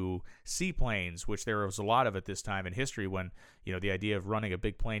to seaplanes, which there was a lot of at this time in history when, the idea of running a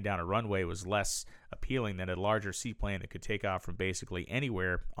big plane down a runway was less appealing than a larger seaplane that could take off from basically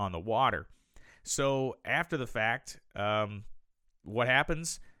anywhere on the water. So after the fact, what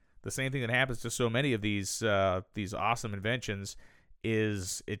happens? The same thing that happens to so many of these awesome inventions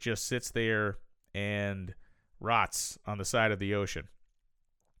is it just sits there and rots on the side of the ocean.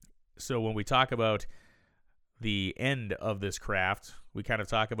 So when we talk about the end of this craft, we kind of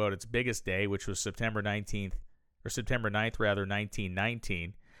talk about its biggest day, which was September 9th,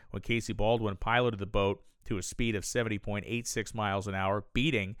 1919, when Casey Baldwin piloted the boat to a speed of 70.86 miles an hour,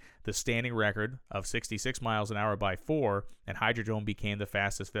 beating the standing record of 66 miles an hour by 4, and Hydrodome became the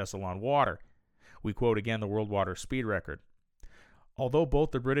fastest vessel on water. We quote again the world water speed record. Although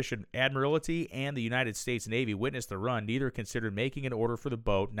both the British Admiralty and the United States Navy witnessed the run, neither considered making an order for the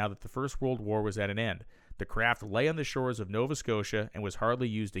boat now that the First World War was at an end. The craft lay on the shores of Nova Scotia and was hardly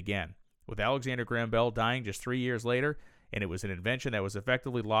used again, with Alexander Graham Bell dying just 3 years later, and it was an invention that was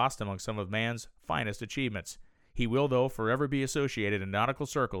effectively lost among some of man's finest achievements. He will, though, forever be associated in nautical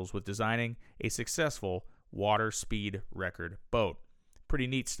circles with designing a successful water speed record boat. Pretty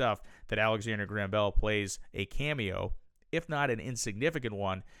neat stuff that Alexander Graham Bell plays a cameo, if not an insignificant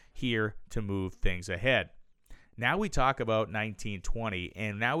one, here to move things ahead. Now we talk about 1920,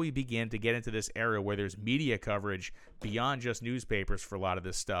 and now we begin to get into this era where there's media coverage beyond just newspapers for a lot of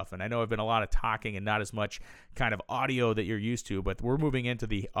this stuff. And I know I've been a lot of talking and not as much kind of audio that you're used to, but we're moving into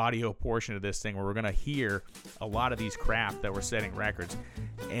the audio portion of this thing where we're going to hear a lot of these craft that were setting records.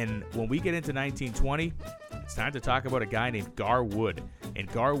 And when we get into 1920, it's time to talk about a guy named Gar Wood. And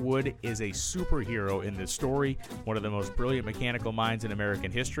Gar Wood is a superhero in this story, one of the most brilliant mechanical minds in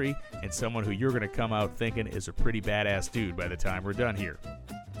American history, and someone who you're going to come out thinking is a pretty badass dude by the time we're done here.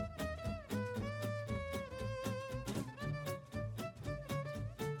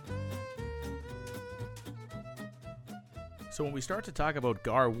 So when we start to talk about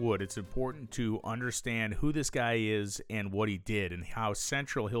Gar Wood, it's important to understand who this guy is and what he did and how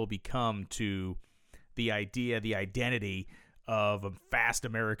central he'll become to the idea, the identity of fast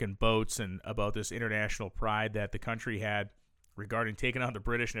American boats and about this international pride that the country had regarding taking on the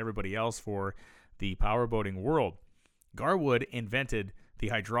British and everybody else for the powerboating world. Gar Wood invented the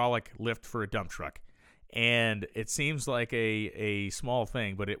hydraulic lift for a dump truck. And it seems like a small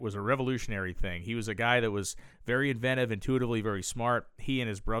thing, but it was a revolutionary thing. He was a guy that was very inventive, intuitively very smart. He and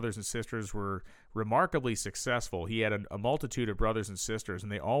his brothers and sisters were remarkably successful. He had a multitude of brothers and sisters,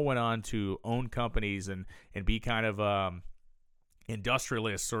 and they all went on to own companies and be kind of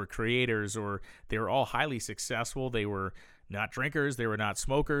industrialists or creators, or they were all highly successful. They were not drinkers. They were not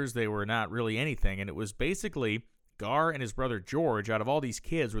smokers. They were not really anything. And it was basically Gar and his brother George, out of all these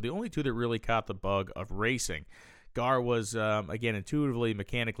kids, were the only two that really caught the bug of racing. Gar was, again, intuitively,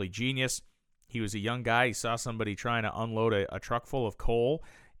 mechanically genius. He was a young guy. He saw somebody trying to unload a truck full of coal.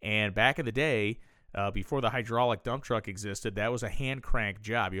 And back in the day, before the hydraulic dump truck existed, that was a hand crank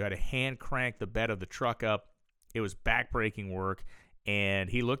job. You had to hand crank the bed of the truck up. It was backbreaking work. And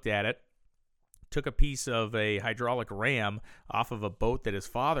he looked at it, took a piece of a hydraulic ram off of a boat that his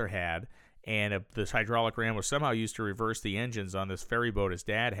father had, and this hydraulic ram was somehow used to reverse the engines on this ferry boat his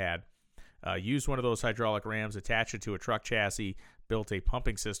dad had. Used one of those hydraulic rams, attached it to a truck chassis, built a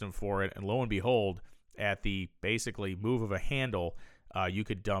pumping system for it, and lo and behold, at the basically move of a handle, you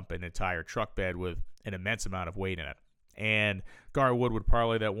could dump an entire truck bed with an immense amount of weight in it. And Gar Wood would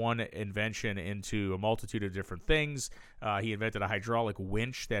parlay that one invention into a multitude of different things. He invented a hydraulic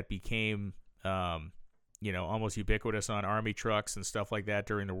winch that became almost ubiquitous on Army trucks and stuff like that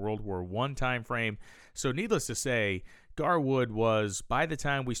during the World War I time frame. So needless to say, Gar Wood was, by the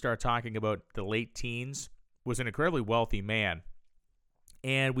time we start talking about the late teens, was an incredibly wealthy man.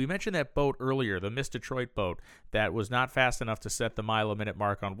 And we mentioned that boat earlier, the Miss Detroit boat, that was not fast enough to set the mile-a-minute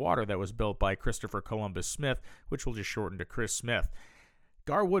mark on water that was built by Christopher Columbus Smith, which we'll just shorten to Chris Smith.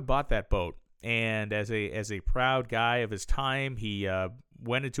 Gar Wood bought that boat, and as a proud guy of his time, he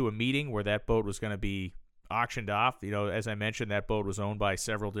went into a meeting where that boat was going to be auctioned off. You know, as I mentioned, that boat was owned by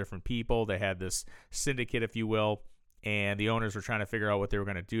several different people. They had this syndicate, if you will, and the owners were trying to figure out what they were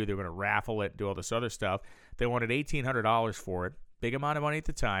going to do. They were going to raffle it, do all this other stuff. They wanted $1,800 for it, big amount of money at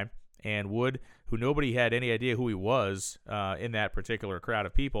the time. And Wood, who nobody had any idea who he was in that particular crowd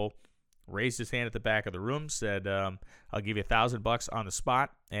of people, raised his hand at the back of the room, said, I'll give you $1,000 on the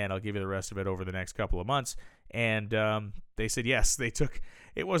spot, and I'll give you the rest of it over the next couple of months. And they said yes.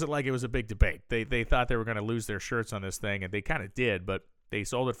 It wasn't like it was a big debate. They thought they were going to lose their shirts on this thing, and they kind of did, but they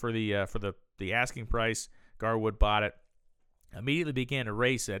sold it for the asking price. Garwood bought it, immediately began to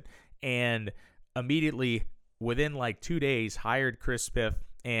race it, and immediately, within like 2 days, hired Chris Smith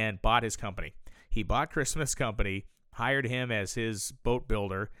and bought his company. He bought Chris Smith's company, hired him as his boat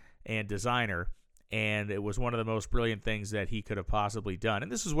builder and designer, and it was one of the most brilliant things that he could have possibly done.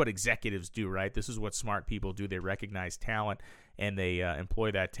 And this is what executives do, right? This is what smart people do. They recognize talent, and they employ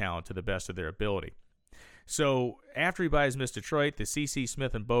that talent to the best of their ability. So after he buys Miss Detroit, the C.C.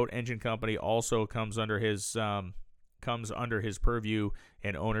 Smith and Boat Engine Company also comes under his purview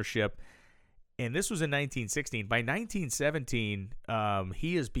and ownership. And this was in 1916. By 1917,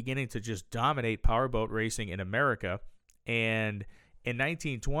 he is beginning to just dominate powerboat racing in America. And in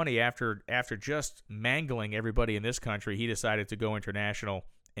 1920, after just mangling everybody in this country, he decided to go international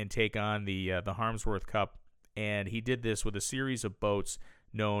and take on the Harmsworth Cup. And he did this with a series of boats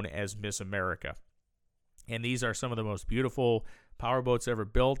known as Miss America. And these are some of the most beautiful powerboats ever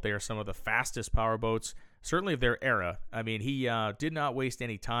built. They are some of the fastest powerboats, certainly of their era. I mean, he did not waste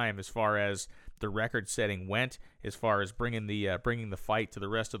any time as far as the record setting went, as far as bringing the fight to the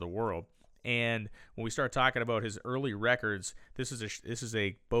rest of the world. And when we start talking about his early records, this is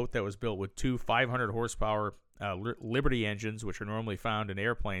a boat that was built with two 500 horsepower Liberty engines, which are normally found in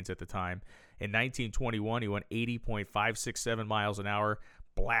airplanes at the time. In 1921, he went 80.567 miles an hour,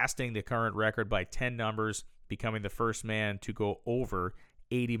 blasting the current record by 10 numbers, becoming the first man to go over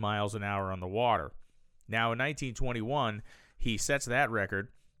 80 miles an hour on the water. Now, in 1921, he sets that record,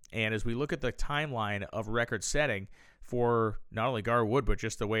 and as we look at the timeline of record setting for not only Garwood, but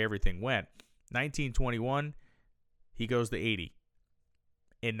just the way everything went, 1921, he goes to 80.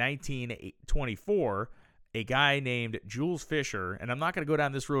 In 1924, a guy named Jules Fisher, and I'm not going to go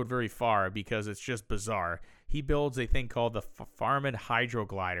down this road very far because it's just bizarre. He builds a thing called the Farman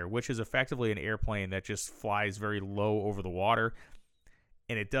Hydroglider, which is effectively an airplane that just flies very low over the water.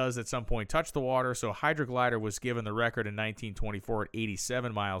 And it does at some point touch the water, so Hydroglider was given the record in 1924 at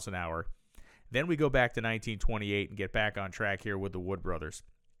 87 miles an hour. Then we go back to 1928 and get back on track here with the Wood brothers.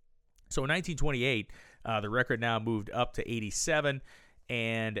 So in 1928, the record now moved up to 87,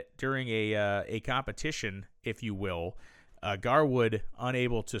 and during a competition, if you will, Garwood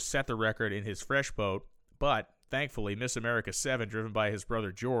unable to set the record in his fresh boat, but thankfully Miss America 7, driven by his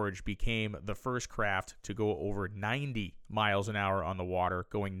brother George, became the first craft to go over 90 miles an hour on the water,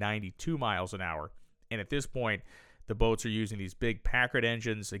 going 92 miles an hour. And at this point, the boats are using these big Packard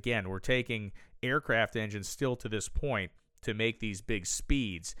engines. Again, we're taking aircraft engines still to this point to make these big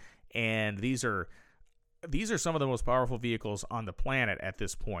speeds. And these are some of the most powerful vehicles on the planet at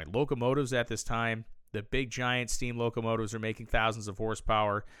this point. Locomotives at this time, the big giant steam locomotives are making thousands of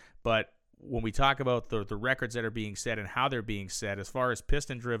horsepower. But when we talk about the records that are being set and how they're being set, as far as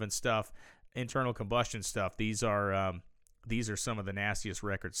piston-driven stuff, internal combustion stuff, these are some of the nastiest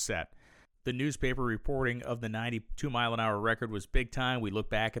records set. The newspaper reporting of the 92-mile-an-hour record was big time. We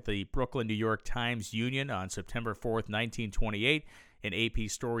look back at the Brooklyn, New York Times Union on September 4th, 1928. An AP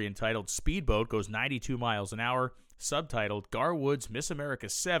story entitled "Speedboat Goes 92 Miles an Hour," subtitled "Garwood's Miss America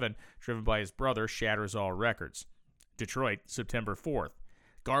 7, driven by his brother, shatters all records." Detroit, September 4th.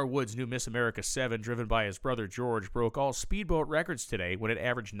 Garwood's new Miss America 7, driven by his brother George, broke all speedboat records today when it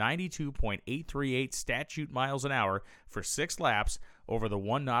averaged 92.838 statute miles an hour for 6 laps over the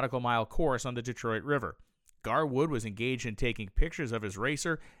 1 nautical mile course on the Detroit River. Garwood was engaged in taking pictures of his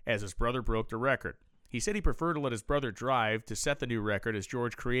racer as his brother broke the record. He said he preferred to let his brother drive to set the new record, as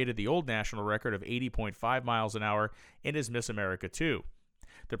George created the old national record of 80.5 miles an hour in his Miss America 2.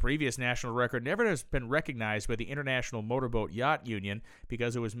 The previous national record never has been recognized by the International Motorboat Yacht Union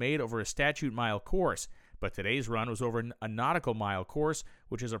because it was made over a statute mile course, but today's run was over a nautical mile course,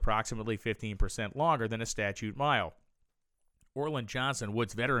 which is approximately 15% longer than a statute mile. Orland Johnson,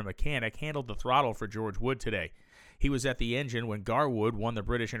 Wood's veteran mechanic, handled the throttle for George Wood today. He was at the engine when Garwood won the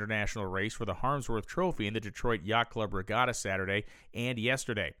British International race for the Harmsworth Trophy in the Detroit Yacht Club Regatta Saturday and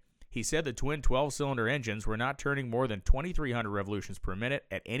yesterday. He said the twin 12-cylinder engines were not turning more than 2,300 revolutions per minute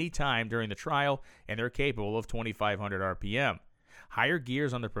at any time during the trial, and they're capable of 2,500 RPM. Higher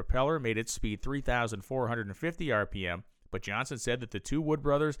gears on the propeller made its speed 3,450 RPM, but Johnson said that the two Wood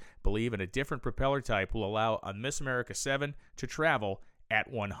brothers believe in a different propeller type will allow a Miss America 7 to travel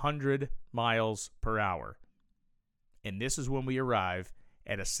at 100 miles per hour. And this is when we arrive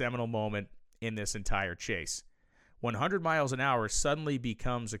at a seminal moment in this entire chase. 100 miles an hour suddenly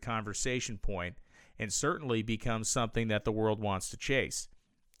becomes a conversation point and certainly becomes something that the world wants to chase.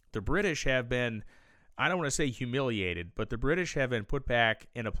 The British have been, I don't want to say humiliated, but the British have been put back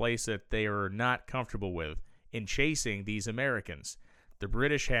in a place that they are not comfortable with in chasing these Americans. The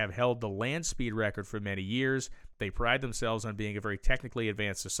British have held the land speed record for many years. They pride themselves on being a very technically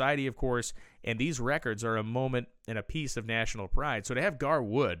advanced society, of course, and these records are a moment and a piece of national pride. So to have Gar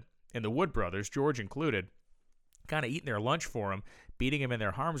Wood and the Wood brothers, George included, kind of eating their lunch for him, beating him in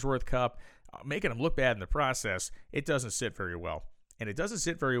their Harmsworth Cup, making him look bad in the process, it doesn't sit very well. And it doesn't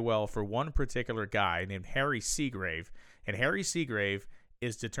sit very well for one particular guy named Harry Seagrave. And Harry Seagrave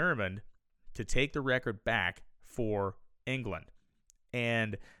is determined to take the record back for England.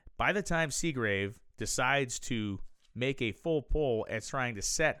 And by the time Seagrave decides to make a full pull at trying to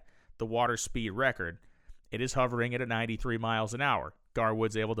set the water speed record, it is hovering at 93 miles an hour.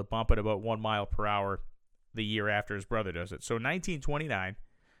 Garwood's able to bump it about 1 mile per hour the year after his brother does it. So 1929,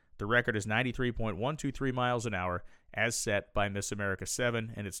 the record is 93.123 miles an hour as set by Miss America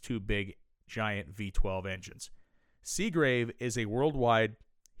 7 and its two big, giant V12 engines. Seagrave is a worldwide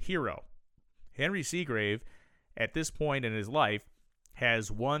hero. Henry Seagrave, at this point in his life,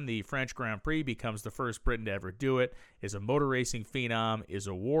 has won the French Grand Prix, becomes the first Briton to ever do it, is a motor racing phenom, is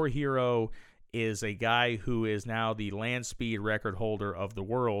a war hero, is a guy who is now the land speed record holder of the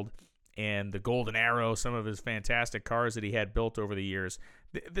world, and the Golden Arrow, some of his fantastic cars that he had built over the years.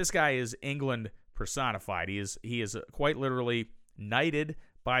 This guy is England personified. He is quite literally knighted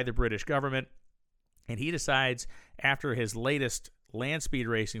by the British government, and he decides after his latest land speed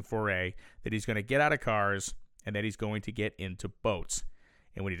racing foray that he's going to get out of cars and that he's going to get into boats.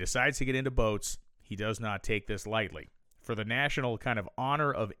 And when he decides to get into boats, he does not take this lightly. For the national kind of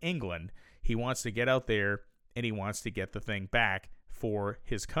honor of England, he wants to get out there and he wants to get the thing back for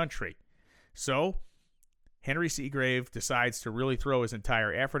his country. So Henry Seagrave decides to really throw his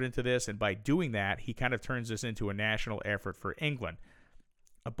entire effort into this, and by doing that, he kind of turns this into a national effort for England.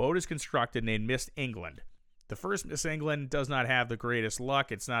 A boat is constructed named Miss England. The first Miss England does not have the greatest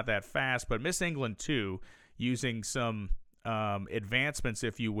luck. It's not that fast, but Miss England 2, using some advancements,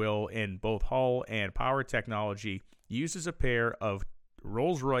 if you will, in both hull and power technology, uses a pair of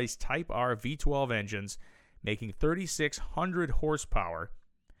Rolls-Royce Type R V12 engines, making 3,600 horsepower,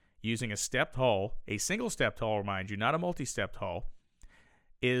 using a stepped hull, a single-stepped hull, mind you, not a multi-stepped hull,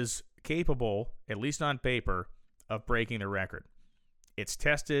 is capable, at least on paper, of breaking the record. It's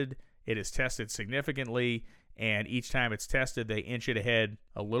tested. It is tested significantly, and each time it's tested, they inch it ahead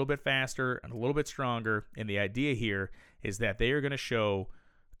a little bit faster and a little bit stronger, and the idea here is that they are going to show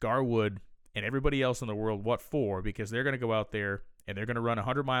Garwood and everybody else in the world what for, because they're going to go out there and they're going to run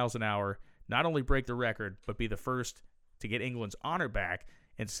 100 miles an hour, not only break the record, but be the first to get England's honor back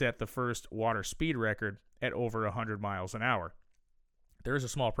and set the first water speed record at over 100 miles an hour. There is a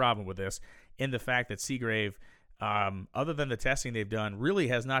small problem with this in the fact that Seagrave, other than the testing they've done, really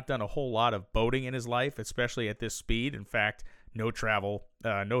has not done a whole lot of boating in his life, especially at this speed. In fact, no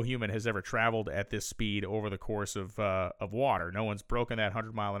human has ever traveled at this speed over the course of water. No one's broken that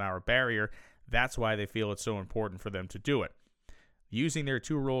 100-mile-an-hour barrier. That's why they feel it's so important for them to do it. Using their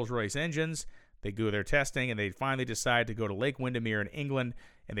two Rolls-Royce engines, they do their testing, and they finally decide to go to Lake Windermere in England,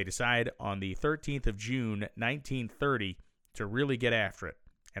 and they decide on the 13th of June, 1930, to really get after it.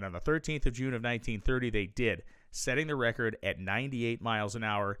 And on the 13th of June of 1930, they did, setting the record at 98 miles an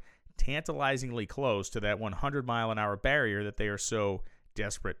hour, tantalizingly close to that 100-mile-an-hour barrier that they are so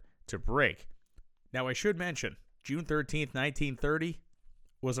desperate to break. Now, I should mention, June 13th, 1930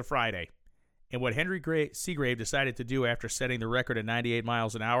 was a Friday. And what Henry Seagrave decided to do after setting the record at 98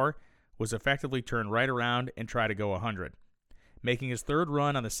 miles an hour was effectively turn right around and try to go 100. Making his third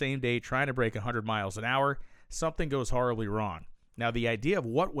run on the same day trying to break 100 miles an hour, something goes horribly wrong. Now, the idea of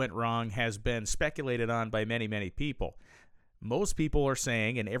what went wrong has been speculated on by many, many people. Most people are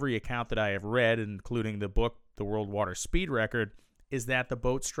saying, in every account that I have read, including the book, The World Water Speed Record, is that the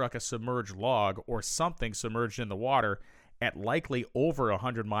boat struck a submerged log or something submerged in the water at likely over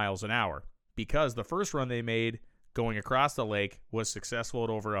 100 miles an hour, because the first run they made going across the lake was successful at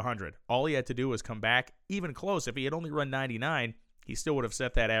over 100. All he had to do was come back even close. If he had only run 99, he still would have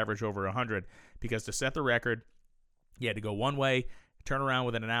set that average over 100, because to set the record, he had to go one way, turn around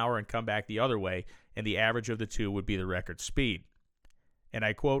within an hour, and come back the other way, and the average of the two would be the record speed. And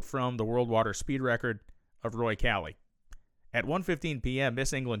I quote from the World Water Speed Record of Roy Calley. At 1:15 p.m.,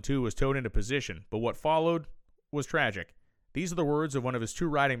 Miss England 2 was towed into position, but what followed was tragic. These are the words of one of his two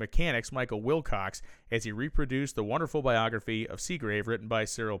riding mechanics, Michael Wilcox, as he reproduced the wonderful biography of Seagrave written by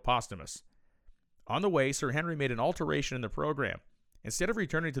Cyril Posthumus. On the way, Sir Henry made an alteration in the program. Instead of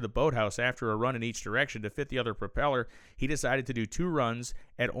returning to the boathouse after a run in each direction to fit the other propeller, he decided to do 2 runs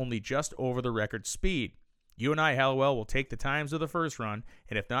at only just over the record speed. You and I, Hallowell, will take the times of the first run,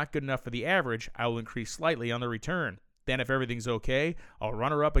 and if not good enough for the average, I will increase slightly on the return. Then if everything's okay, I'll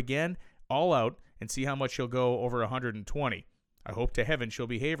run her up again, all out, and see how much she'll go over 120. I hope to heaven she'll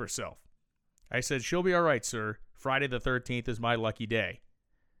behave herself. I said, she'll be all right, sir. Friday the 13th is my lucky day.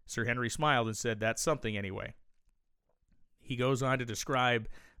 Sir Henry smiled and said, that's something anyway. He goes on to describe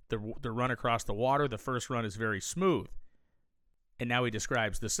the run across the water. The first run is very smooth. And now he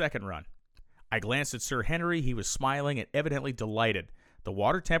describes the second run. I glanced at Sir Henry. He was smiling and evidently delighted. The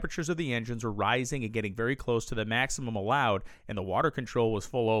water temperatures of the engines were rising and getting very close to the maximum allowed, and the water control was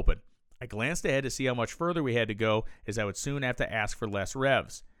full open. I glanced ahead to see how much further we had to go, as I would soon have to ask for less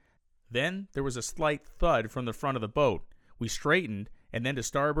revs. Then there was a slight thud from the front of the boat. We straightened, and then to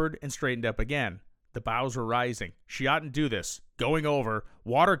starboard and straightened up again. The bows were rising. She oughtn't do this. Going over.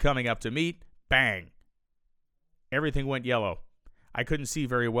 Water coming up to meet. Bang. Everything went yellow. I couldn't see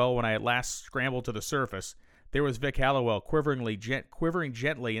very well when I at last scrambled to the surface. There was Vic Hallowell quivering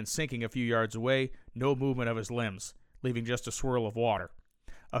gently and sinking a few yards away, no movement of his limbs, leaving just a swirl of water.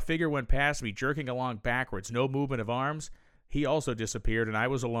 A figure went past me, jerking along backwards, no movement of arms. He also disappeared, and I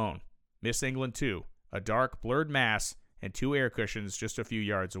was alone. Miss England, too, a dark, blurred mass, and 2 air cushions just a few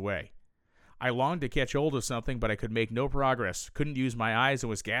yards away. I longed to catch hold of something, but I could make no progress, couldn't use my eyes, and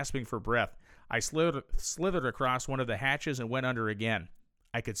was gasping for breath. I slithered across one of the hatches and went under again.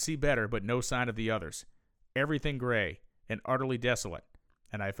 I could see better, but no sign of the others. Everything gray and utterly desolate,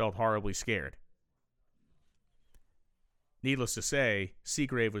 and I felt horribly scared. Needless to say,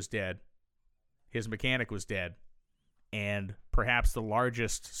 Seagrave was dead. His mechanic was dead. And perhaps the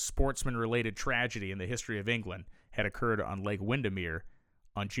largest sportsman-related tragedy in the history of England had occurred on Lake Windermere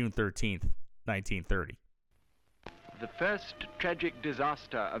on June 13th, 1930. The first tragic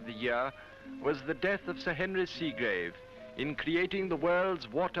disaster of the year was the death of Sir Henry Seagrave in creating the world's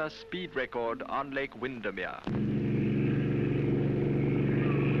water speed record on Lake Windermere.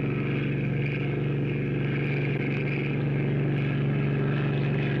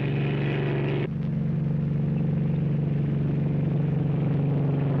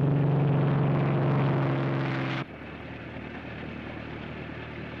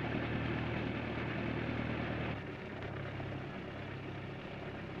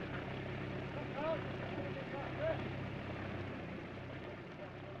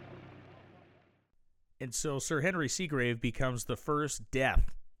 And so Sir Henry Seagrave becomes the first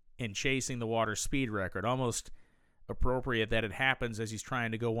death in chasing the water speed record. Almost appropriate that it happens as he's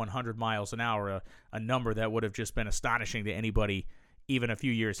trying to go 100 miles an hour, a number that would have just been astonishing to anybody even a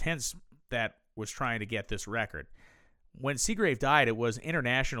few years hence that was trying to get this record. When Seagrave died, it was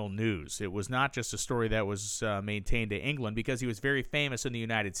international news. It was not just a story that was maintained to England, because he was very famous in the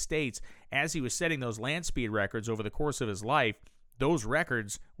United States. As he was setting those land speed records over the course of his life, those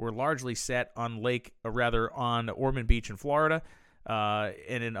records were largely set on on Ormond Beach in Florida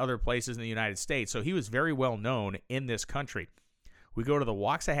and in other places in the United States. So he was very well known in this country. We go to the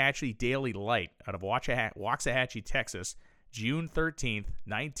Waxahachie Daily Light out of Waxahachie, Texas, June 13th,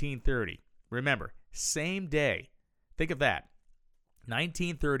 1930. Remember, same day. Think of that.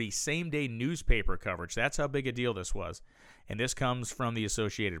 1930, same day newspaper coverage. That's how big a deal this was. And this comes from the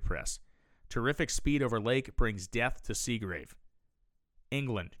Associated Press. Terrific speed over lake brings death to Seagrave.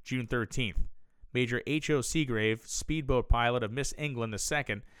 England, June 13th. Major H.O. Seagrave, speedboat pilot of Miss England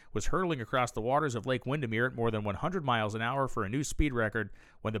II, was hurtling across the waters of Lake Windermere at more than 100 miles an hour for a new speed record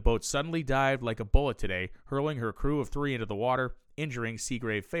when the boat suddenly dived like a bullet today, hurling her crew of 3 into the water, injuring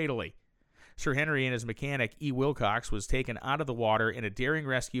Seagrave fatally. Sir Henry and his mechanic, E. Wilcox, was taken out of the water in a daring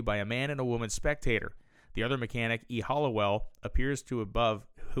rescue by a man and a woman spectator. The other mechanic, E. Hallowell, appears to have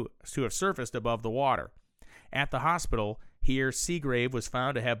surfaced above the water. At the hospital, here, Seagrave was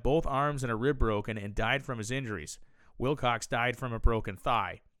found to have both arms and a rib broken and died from his injuries. Wilcox died from a broken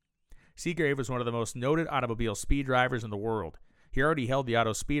thigh. Seagrave was one of the most noted automobile speed drivers in the world. He already held the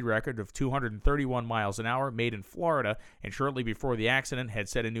auto speed record of 231 miles an hour made in Florida, and shortly before the accident had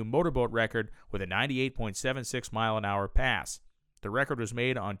set a new motorboat record with a 98.76 mile an hour pass. The record was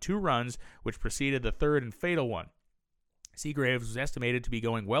made on 2 runs, which preceded the third and fatal one. Seagrave was estimated to be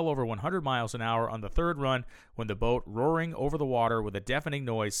going well over 100 miles an hour on the third run when the boat, roaring over the water with a deafening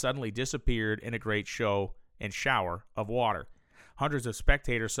noise, suddenly disappeared in a great shower of water. Hundreds of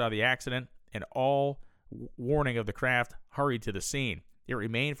spectators saw the accident, and all warning of the craft hurried to the scene. It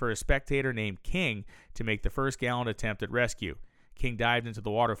remained for a spectator named King to make the first gallant attempt at rescue. King dived into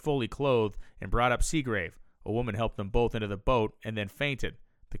the water fully clothed and brought up Seagrave. A woman helped them both into the boat and then fainted.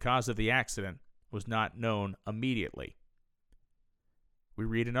 The cause of the accident was not known immediately. We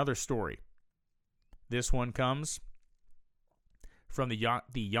read another story. This one comes from the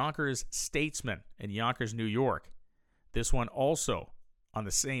Yonkers Statesman in Yonkers, New York. This one also on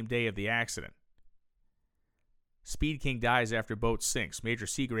the same day of the accident. Speed King dies after boat sinks. Major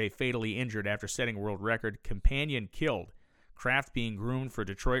Seagrave fatally injured after setting world record. Companion killed. Craft being groomed for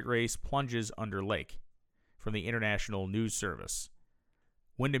Detroit race plunges under lake. From the International News Service.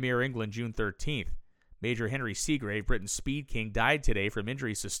 Windermere, England, June 13th. Major Henry Seagrave, Britain's Speed King, died today from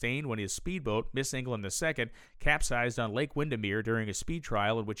injuries sustained when his speedboat, Miss England II, capsized on Lake Windermere during a speed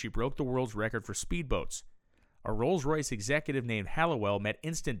trial in which he broke the world's record for speedboats. A Rolls-Royce executive named Hallowell met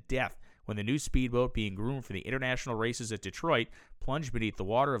instant death when the new speedboat being groomed for the international races at Detroit plunged beneath the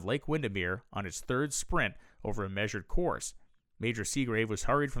water of Lake Windermere on its third sprint over a measured course. Major Seagrave was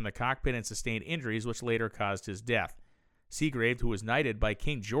hurried from the cockpit and sustained injuries which later caused his death. Seagrave, who was knighted by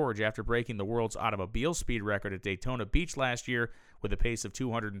King George after breaking the world's automobile speed record at Daytona Beach last year with a pace of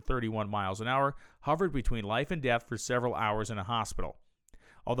 231 miles an hour, hovered between life and death for several hours in a hospital.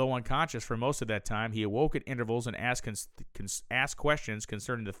 Although unconscious for most of that time, he awoke at intervals and asked questions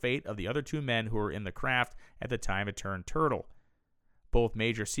concerning the fate of the other two men who were in the craft at the time it turned turtle. Both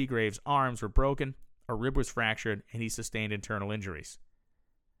Major Seagrave's arms were broken, a rib was fractured, and he sustained internal injuries.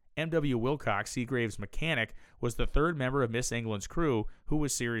 M.W. Wilcox, Seagrave's mechanic, was the third member of Miss England's crew who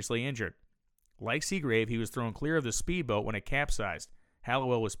was seriously injured. Like Seagrave, he was thrown clear of the speedboat when it capsized.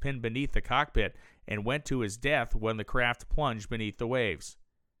 Hallowell was pinned beneath the cockpit and went to his death when the craft plunged beneath the waves.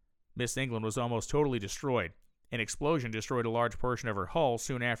 Miss England was almost totally destroyed. An explosion destroyed a large portion of her hull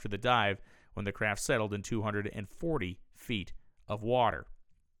soon after the dive when the craft settled in 240 feet of water.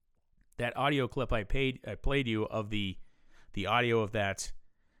 That audio clip I played you of the audio of that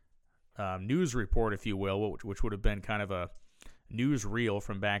news report, if you will, which would have been kind of a newsreel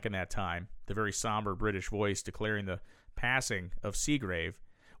from back in that time, the very somber British voice declaring the passing of Seagrave.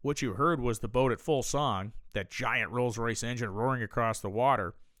 What you heard was the boat at full song, that giant Rolls-Royce engine roaring across the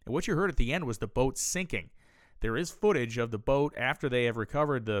water, and what you heard at the end was the boat sinking. There is footage of the boat after they have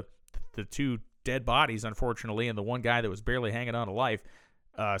recovered the two dead bodies, unfortunately, and the one guy that was barely hanging on to life,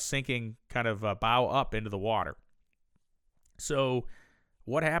 sinking kind of bow up into the water. So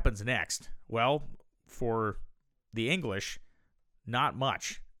what happens next? Well, for the English, not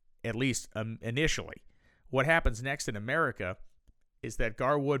much, at least initially. What happens next in America is that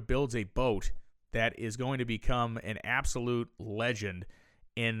Garwood builds a boat that is going to become an absolute legend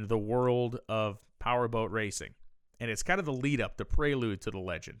in the world of powerboat racing. And it's kind of the lead-up, the prelude to the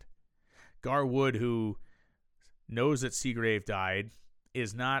legend. Garwood, who knows that Seagrave died,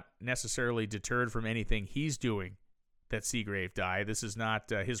 is not necessarily deterred from anything he's doing that Seagrave died. This is not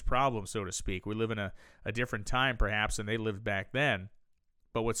his problem, so to speak. We live in a different time, perhaps, than they lived back then.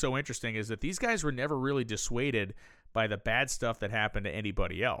 But what's so interesting is that these guys were never really dissuaded by the bad stuff that happened to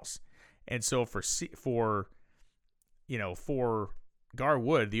anybody else. And so for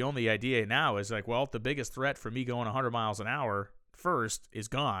Garwood, the only idea now is like, well, the biggest threat for me going 100 miles an hour first is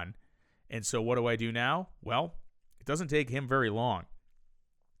gone. And so what do I do now? Well, it doesn't take him very long.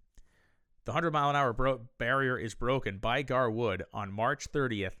 The 100-mile-an-hour barrier is broken by Garwood on March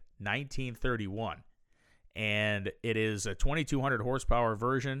 30th, 1931. And it is a 2,200 horsepower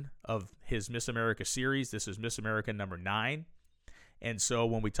version of his Miss America series. This is Miss America number 9. And so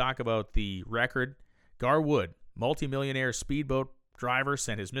when we talk about the record, Garwood, multimillionaire speedboat driver,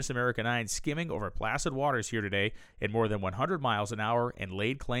 sent his Miss America 9 skimming over placid waters here today at more than 100 miles an hour and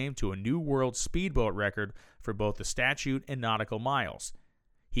laid claim to a new world speedboat record for both the statute and nautical miles.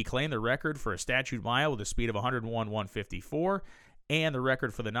 He claimed the record for a statute mile with a speed of 101.154 and the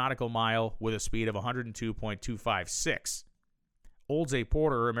record for the nautical mile with a speed of 102.256. Olds A.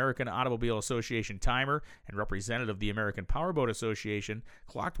 Porter, American Automobile Association timer and representative of the American Powerboat Association,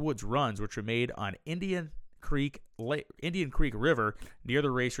 clocked Wood's runs, which were made on Indian Creek River near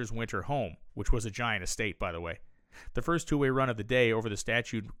the racer's winter home, which was a giant estate, by the way. The first two-way run of the day over the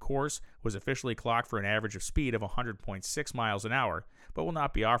statute course was officially clocked for an average of speed of 100.6 miles an hour, but will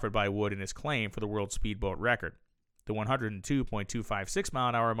not be offered by Wood in his claim for the world speedboat record. The 102.256 mile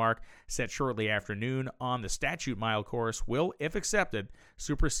an hour mark set shortly after noon on the statute mile course will, if accepted,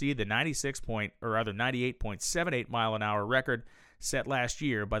 supersede the 98.78 mile an hour record set last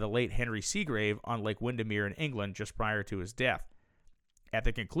year by the late Henry Seagrave on Lake Windermere in England just prior to his death. At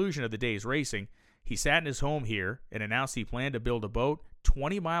the conclusion of the day's racing, he sat in his home here and announced he planned to build a boat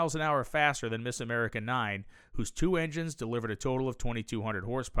 20 miles an hour faster than Miss America 9, whose 2 engines delivered a total of 2,200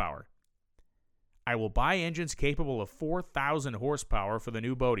 horsepower. I will buy engines capable of 4,000 horsepower for the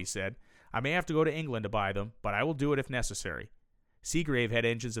new boat, he said. I may have to go to England to buy them, but I will do it if necessary. Seagrave had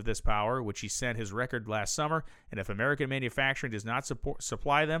engines of this power, which he sent his record last summer, and if American manufacturing does not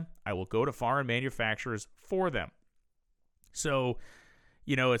supply them, I will go to foreign manufacturers for them. So,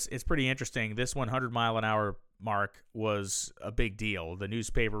 it's pretty interesting. This 100-mile-an-hour mark was a big deal. The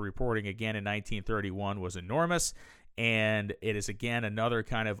newspaper reporting again in 1931 was enormous, and it is again another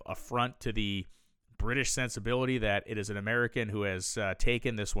kind of affront to the British sensibility that it is an American who has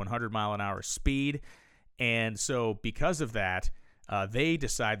taken this 100-mile-an-hour speed. And so because of that, they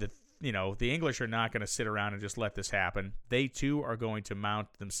decide that, the English are not going to sit around and just let this happen. They, too, are going to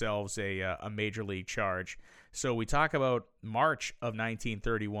mount themselves a major league charge. So we talk about March of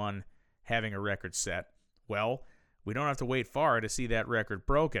 1931 having a record set. Well, we don't have to wait far to see that record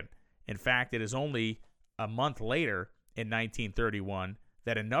broken. In fact, it is only a month later in 1931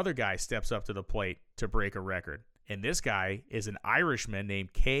 that another guy steps up to the plate to break a record. And this guy is an Irishman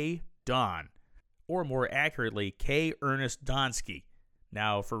named K. Don, or more accurately, K. Ernest Donsky.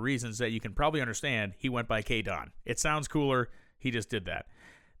 Now, for reasons that you can probably understand, he went by K. Don. It sounds cooler. He just did that.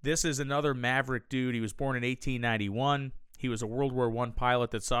 This is another maverick dude. He was born in 1891. He was a World War I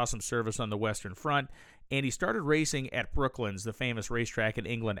pilot that saw some service on the Western Front, and he started racing at Brooklands, the famous racetrack in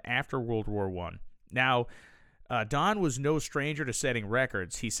England, after World War I. Now, Don was no stranger to setting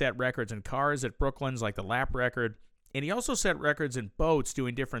records. He set records in cars at Brooklands, like the lap record, and he also set records in boats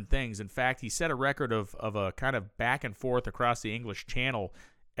doing different things. In fact, he set a record of a kind of back and forth across the English Channel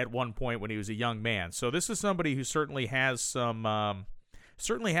at one point when he was a young man. So this is somebody who certainly has some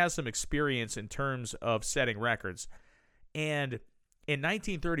experience in terms of setting records. And in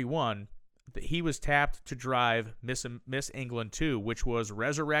 1931, he was tapped to drive Miss England 2, which was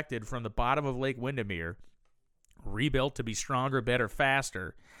resurrected from the bottom of Lake Windermere, rebuilt to be stronger, better,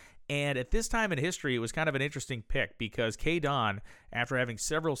 faster. And at this time in history, it was kind of an interesting pick because K. Don, after having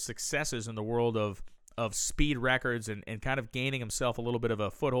several successes in the world of speed records and kind of gaining himself a little bit of a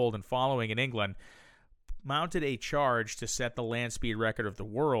foothold and following in England, mounted a charge to set the land speed record of the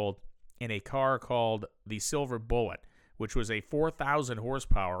world in a car called the Silver Bullet, which was a 4,000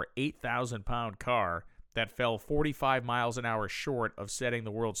 horsepower, 8,000-pound car that fell 45 miles an hour short of setting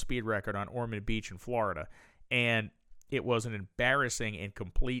the world speed record on Ormond Beach in Florida. And it was an embarrassing and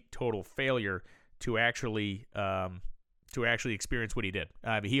complete total failure to actually experience what he did.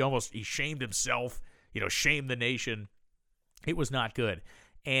 He shamed himself, shamed the nation. It was not good.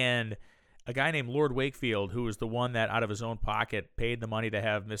 And a guy named Lord Wakefield, who was the one that out of his own pocket paid the money to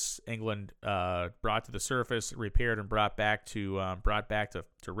have Miss England brought to the surface, repaired, and brought back to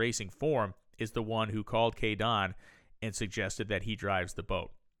racing form, is the one who called K. Don and suggested that he drives the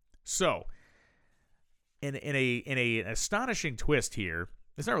boat. So, in an astonishing twist here,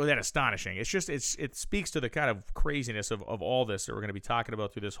 it's not really that astonishing. It's just it speaks to the kind of craziness of all this that we're going to be talking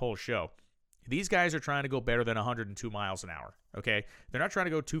about through this whole show. These guys are trying to go better than 102 miles an hour, okay? They're not trying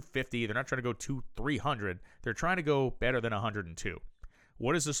to go 250. They're not trying to go 300. They're trying to go better than 102.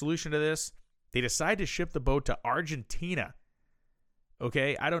 What is the solution to this? They decide to ship the boat to Argentina,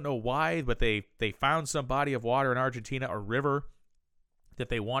 okay? I don't know why, but they found some body of water in Argentina, a river that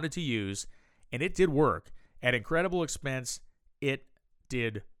they wanted to use, and it did work. At incredible expense, it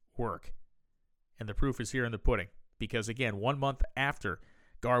did work. And the proof is here in the pudding. Because, again, 1 month after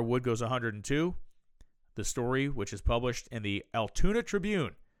Gar Wood goes 102, the story, which is published in the Altoona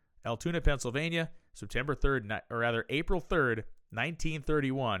Tribune, Altoona, Pennsylvania, April 3rd,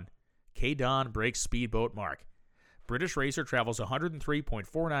 1931, K. Don breaks speedboat mark. British racer travels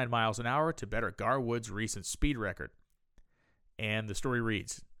 103.49 miles an hour to better Gar Wood's recent speed record. And the story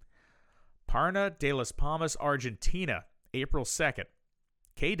reads, Parna de las Palmas, Argentina, April 2nd.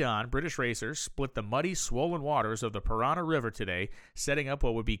 K. Don, British racer, split the muddy, swollen waters of the Parana River today, setting up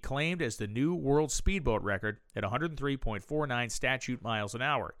what would be claimed as the new world speedboat record at 103.49 statute miles an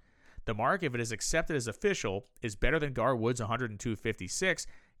hour. The mark, if it is accepted as official, is better than Gar Wood's 102.56,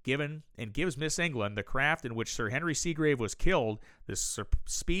 gives Miss England, the craft in which Sir Henry Seagrave was killed, the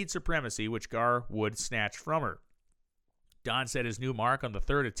speed supremacy which Gar Wood snatched from her. Don set his new mark on the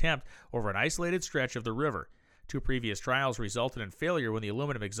third attempt over an isolated stretch of the river. 2 previous trials resulted in failure when the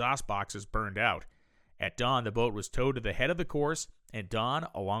aluminum exhaust boxes burned out. At dawn, the boat was towed to the head of the course, and Don,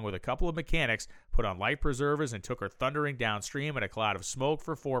 along with a couple of mechanics, put on life preservers and took her thundering downstream in a cloud of smoke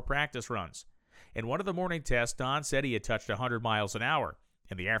for 4 practice runs. In one of the morning tests, Don said he had touched 100 miles an hour.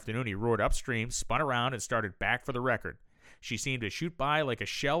 In the afternoon, he roared upstream, spun around, and started back for the record. She seemed to shoot by like a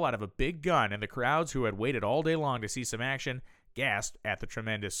shell out of a big gun, and the crowds who had waited all day long to see some action gasped at the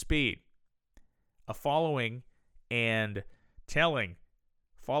tremendous speed. A following and telling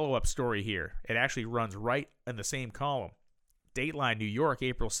follow-up story here. It actually runs right in the same column. Dateline, New York,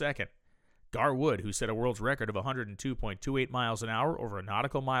 April 2nd. Gar Wood, who set a world's record of 102.28 miles an hour over a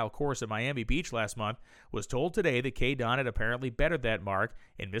nautical mile course at Miami Beach last month, was told today that Kay Don had apparently bettered that mark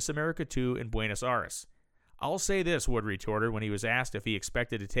in Miss America 2 in Buenos Aires. I'll say this, Wood retorted when he was asked if he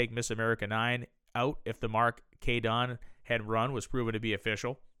expected to take Miss America 9 out if the mark Kay Don had run was proven to be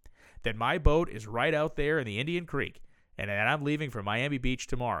official, that my boat is right out there in the Indian Creek, and that I'm leaving for Miami Beach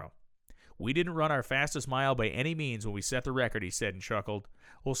tomorrow. We didn't run our fastest mile by any means when we set the record, he said and chuckled.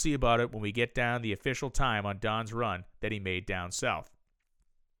 We'll see about it when we get down the official time on Don's run that he made down south.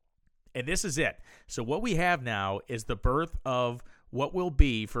 And this is it. So what we have now is the birth of what will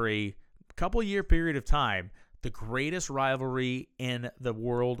be, for a couple-year period of time, the greatest rivalry in the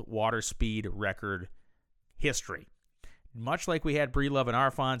world water speed record history. Much like we had Breedlove and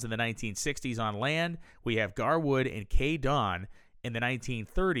Arfons in the 1960s on land, we have Gar Wood and Kay Don in the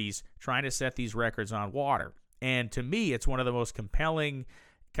 1930s trying to set these records on water. And to me, it's one of the most compelling,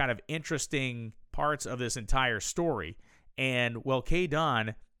 kind of interesting parts of this entire story. And while Kay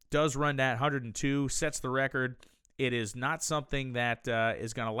Don does run that 102, sets the record, it is not something that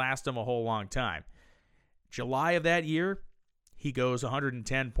is going to last him a whole long time. July of that year, he goes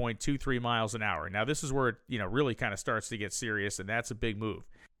 110.23 miles an hour. Now, this is where it really kind of starts to get serious, and that's a big move.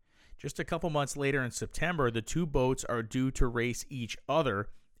 Just a couple months later in September, the two boats are due to race each other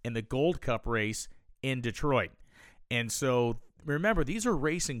in the Gold Cup race in Detroit. And so, remember, these are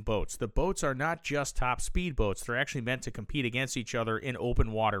racing boats. The boats are not just top speed boats. They're actually meant to compete against each other in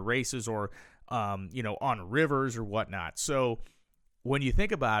open water races or, on rivers or whatnot. So, when you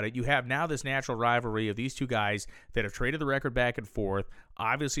think about it, you have now this natural rivalry of these two guys that have traded the record back and forth.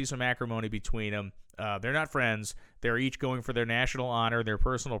 Obviously, some acrimony between them. They're not friends. They're each going for their national honor, their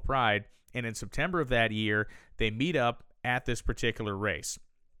personal pride. And in September of that year, they meet up at this particular race.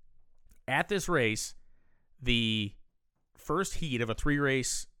 At this race, the first heat of a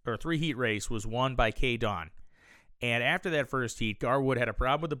three-heat race was won by Kay Don. And after that first heat, Gar Wood had a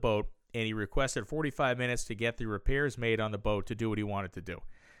problem with the boat, and he requested 45 minutes to get the repairs made on the boat to do what he wanted to do.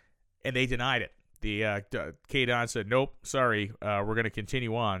 And they denied it. The Kay Don said, nope, sorry, we're going to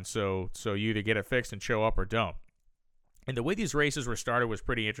continue on, so you either get it fixed and show up or don't. And the way these races were started was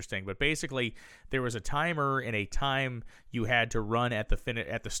pretty interesting, but basically there was a timer and a time you had to run at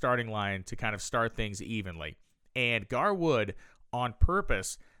the starting line to kind of start things evenly. And Gar Wood, on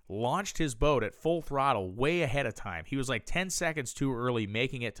purpose, launched his boat at full throttle way ahead of time. He was like 10 seconds too early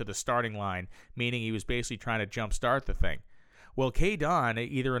making it to the starting line, meaning he was basically trying to jumpstart the thing. Well, Kay Don,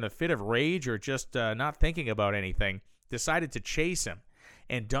 either in a fit of rage or just not thinking about anything, decided to chase him.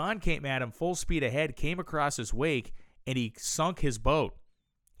 And Don came at him full speed ahead, came across his wake, and he sunk his boat.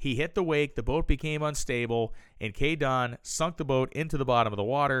 He hit the wake, the boat became unstable, and Kay Don sunk the boat into the bottom of the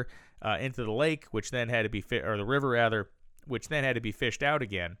water, into the lake, which then had to be or the river rather, which then had to be fished out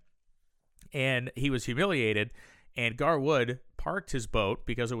again. And he was humiliated, and Gar Wood parked his boat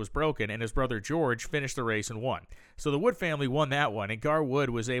because it was broken, and his brother George finished the race and won. So the Wood family won that one, and Gar Wood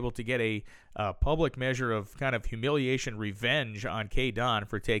was able to get a public measure of kind of humiliation revenge on Kay Don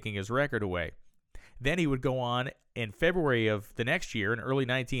for taking his record away. Then he would go on in February of the next year, in early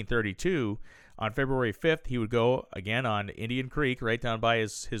 1932. On February 5th, he would go again on Indian Creek, right down by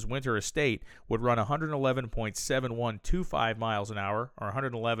his winter estate, would run 111.7125 miles an hour, or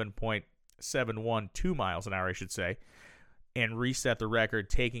 111.712 miles an hour, I should say, and reset the record,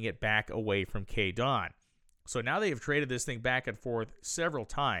 taking it back away from Kay Don. So now they have traded this thing back and forth several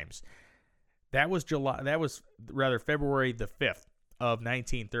times. That was February the 5th of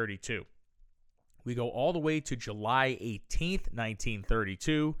 1932. We go all the way to July 18th,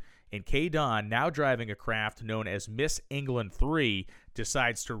 1932, and Kay Don, now driving a craft known as Miss England 3,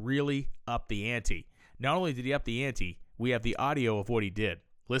 decides to really up the ante. Not only did he up the ante, we have the audio of what he did.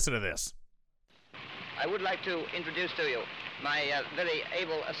 Listen to this. I would like to introduce to you my very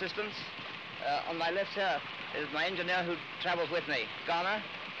able assistants. On my left here is my engineer who travels with me, Garner,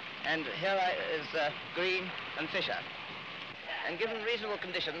 and here is Green and Fisher. And given reasonable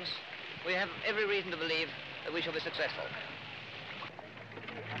conditions, we have every reason to believe that we shall be successful.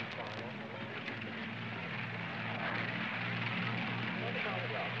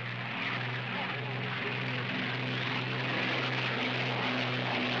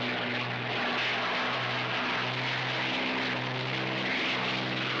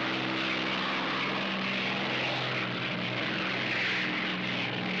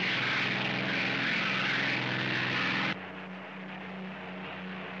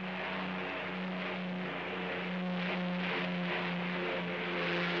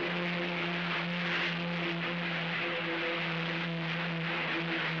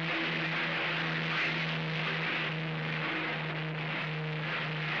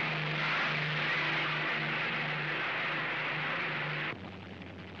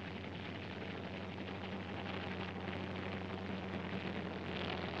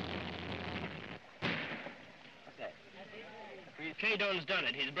 K. Don's done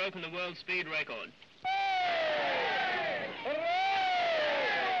it. He's broken the world speed record.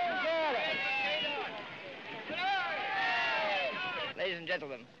 Ladies and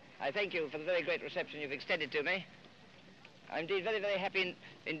gentlemen, I thank you for the very great reception you've extended to me. I'm indeed very, very happy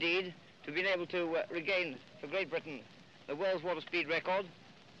indeed to have been able to regain for Great Britain the world's water speed record.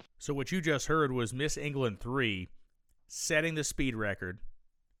 So what you just heard was Miss England 3 setting the speed record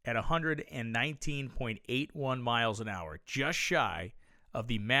at 119.81 miles an hour, just shy of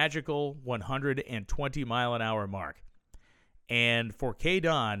the magical 120-mile-an-hour mark. And for K.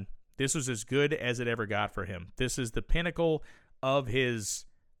 Don, this was as good as it ever got for him. This is the pinnacle of his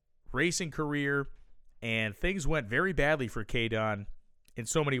racing career, and things went very badly for K. Don in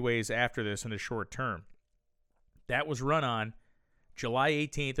so many ways after this in the short term. That was run on July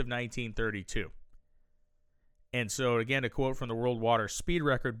 18th of 1932. And so, again, a quote from the World Water Speed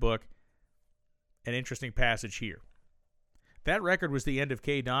Record book, an interesting passage here. That record was the end of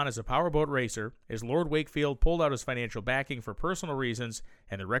K. Don as a powerboat racer, as Lord Wakefield pulled out his financial backing for personal reasons,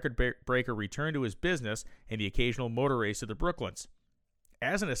 and the record breaker returned to his business and the occasional motor race of the Brooklands.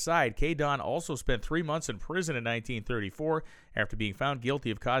 As an aside, K. Don also spent 3 months in prison in 1934 after being found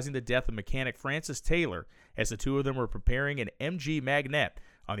guilty of causing the death of mechanic Francis Taylor as the two of them were preparing an MG Magnet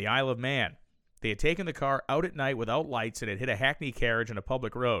on the Isle of Man. They had taken the car out at night without lights and had hit a hackney carriage on a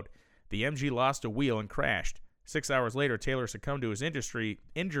public road. The MG lost a wheel and crashed. 6 hours later, Taylor succumbed to his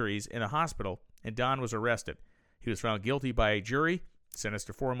injuries in a hospital, and Don was arrested. He was found guilty by a jury, sentenced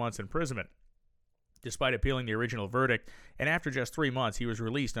to 4 months imprisonment. Despite appealing the original verdict, and after just 3 months, he was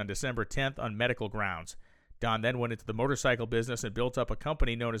released on December 10th on medical grounds. Don then went into the motorcycle business and built up a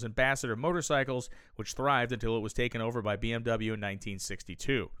company known as Ambassador Motorcycles, which thrived until it was taken over by BMW in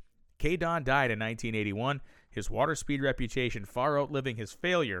 1962. K. Don died in 1981, his water speed reputation far outliving his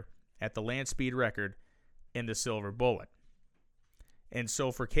failure at the land speed record in the Silver Bullet. And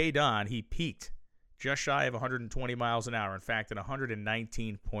so for K. Don, he peaked just shy of 120 miles an hour, in fact, at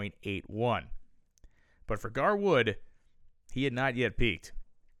 119.81. But for Garwood, he had not yet peaked.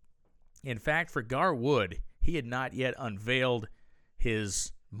 In fact, for Garwood, he had not yet unveiled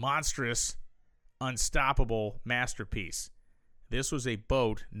his monstrous, unstoppable masterpiece. This was a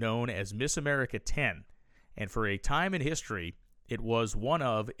boat known as Miss America 10, and for a time in history, it was one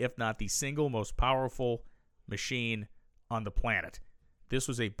of, if not the single most powerful machine on the planet. This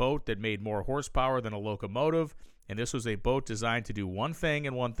was a boat that made more horsepower than a locomotive, and this was a boat designed to do one thing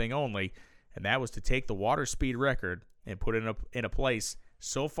and one thing only, and that was to take the water speed record and put it in a place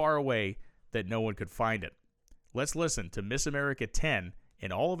so far away that no one could find it. Let's listen to Miss America 10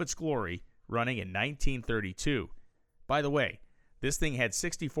 in all of its glory, running in 1932. By the way, this thing had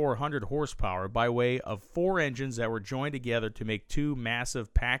 6,400 horsepower by way of 4 engines that were joined together to make 2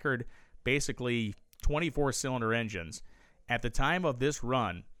 massive Packard, basically 24-cylinder engines. At the time of this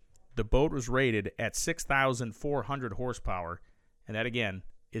run, the boat was rated at 6,400 horsepower, and that, again,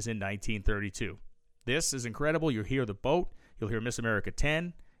 is in 1932. This is incredible. You'll hear the boat, you'll hear Miss America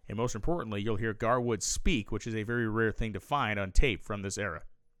 10, and most importantly, you'll hear Garwood speak, which is a very rare thing to find on tape from this era.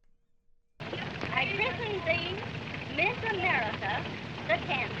 I christened thee Miss America the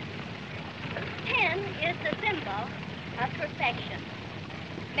 10th. 10 is the symbol of perfection.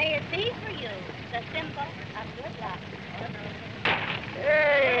 May it be for you the symbol of good luck.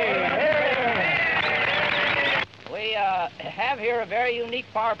 We have here a very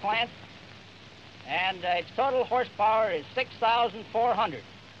unique power plant, and its total horsepower is 6,400.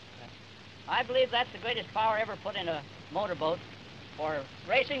 I believe that's the greatest power ever put in a motorboat for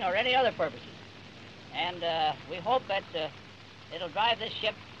racing or any other purposes. And we hope that it'll drive this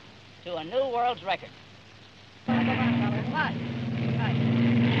ship to a new world's record. Right.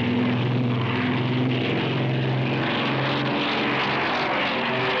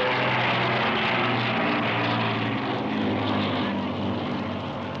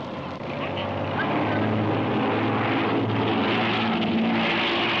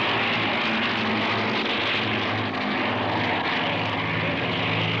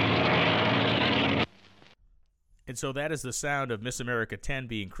 And so that is the sound of Miss America 10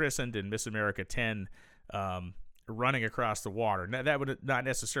 being christened and Miss America 10 running across the water. Now, that would not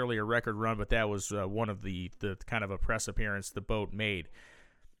necessarily a record run, but that was one of the kind of a press appearance the boat made.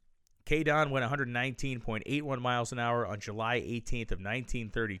 K. Don went 119.81 miles an hour on July 18th of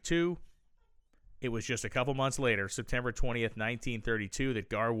 1932. It was just a couple months later, September 20th, 1932, that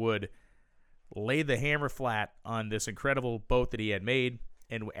Garwood laid the hammer flat on this incredible boat that he had made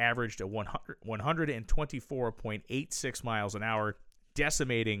and averaged a 124.86 miles an hour,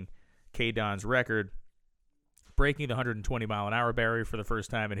 decimating K. Don's record, breaking the 120-mile-an-hour barrier for the first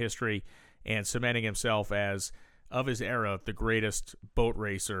time in history, and cementing himself as of his era, the greatest boat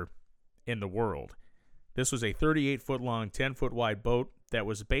racer in the world. This was a 38-foot-long, 10-foot-wide boat that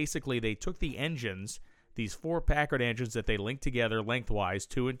was basically, they took the engines, these 4 Packard engines that they linked together lengthwise,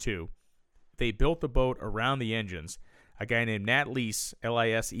 2 and 2. They built the boat around the engines. A guy named Nat Leese,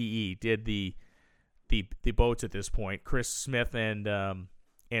 L-I-S-E-E, did the boats at this point. Chris Smith and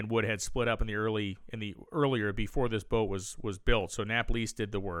Wood had split up earlier before this boat was built. So Nat Leese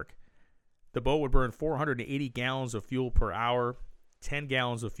did the work. The boat would burn 480 gallons of fuel per hour, 10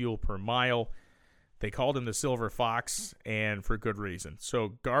 gallons of fuel per mile. They called him the Silver Fox, and for good reason.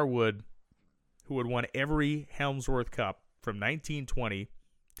 So Garwood, who had won every Helmsworth Cup from 1920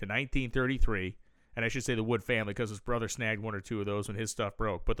 to 1933, and I should say the Wood family because his brother snagged 1 or 2 of those when his stuff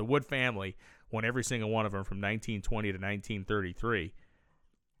broke, but the Wood family won every single one of them from 1920 to 1933.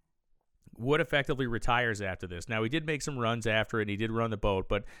 Wood effectively retires after this. Now, he did make some runs after it, and he did run the boat,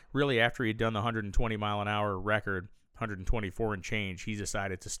 but really after he'd done the 120-mile-an-hour record, 124 and change, he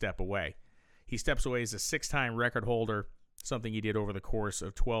decided to step away. He steps away as a 6-time record holder, something he did over the course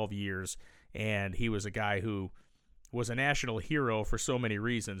of 12 years, and he was a guy who was a national hero for so many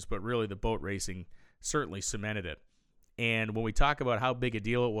reasons, but really the boat racing certainly cemented it. And when we talk about how big a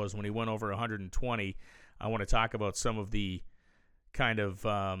deal it was when he went over 120, I want to talk about some of the kind of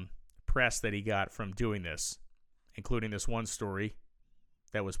press that he got from doing this, including this one story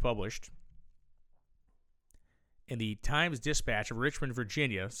that was published in the Times-Dispatch of Richmond,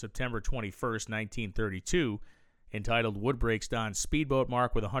 Virginia, September 21st, 1932, entitled "Wood Breaks Don's Speedboat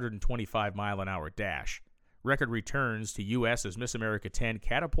Mark with 125-mile-an-hour Dash. Record returns to U.S. as Miss America 10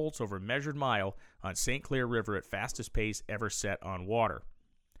 catapults over measured mile on St. Clair River at fastest pace ever set on water."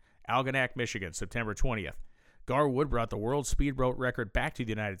 Algonac, Michigan, September 20th. Garwood brought the world speedboat record back to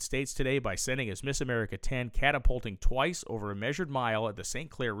the United States today by sending his Miss America 10 catapulting twice over a measured mile at the St.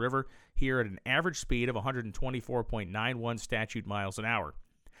 Clair River here at an average speed of 124.91 statute miles an hour.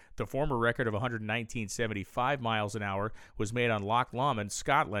 The former record of 119.75 miles an hour was made on Loch Lomond,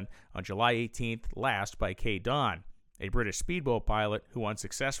 Scotland, on July 18th last by Kay Don, a British speedboat pilot who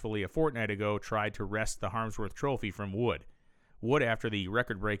unsuccessfully a fortnight ago tried to wrest the Harmsworth Trophy from Wood. Wood, after the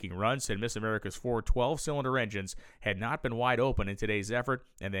record-breaking run, said Miss America's 4 12-cylinder engines had not been wide open in today's effort,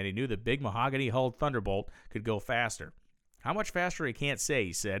 and that he knew the big mahogany-hulled Thunderbolt could go faster. "How much faster, I can't say,"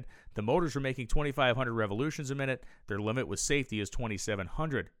 he said. "The motors were making 2,500 revolutions a minute. Their limit with safety is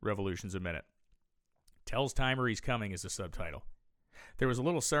 2,700 revolutions a minute." "Tells timer he's coming" is the subtitle. There was a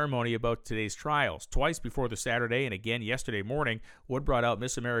little ceremony about today's trials. Twice before the Saturday and again yesterday morning, Wood brought out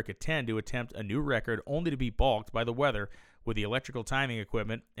Miss America 10 to attempt a new record, only to be balked by the weather with the electrical timing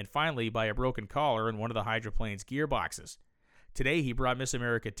equipment, and finally by a broken collar in one of the hydroplane's gearboxes. Today, he brought Miss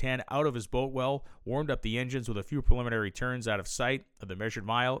America 10 out of his boat well, warmed up the engines with a few preliminary turns out of sight of the measured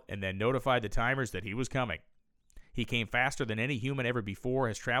mile, and then notified the timers that he was coming. He came faster than any human ever before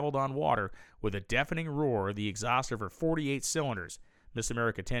has traveled on water with a deafening roar, the exhaust of her 48 cylinders. Miss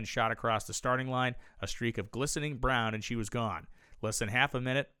America 10 shot across the starting line, a streak of glistening brown, and she was gone. Less than half a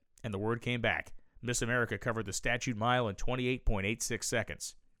minute, and the word came back. Miss America covered the statute mile in 28.86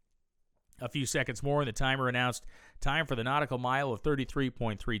 seconds. A few seconds more, and the timer announced time for the nautical mile of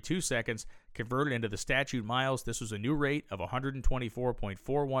 33.32 seconds. Converted into the statute miles, this was a new rate of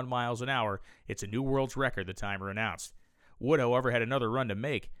 124.41 miles an hour. It's a new world's record, the timer announced. Wood, however, had another run to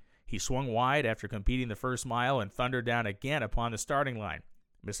make. He swung wide after competing the first mile and thundered down again upon the starting line.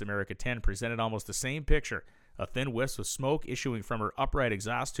 Miss America 10 presented almost the same picture, a thin wisp of smoke issuing from her upright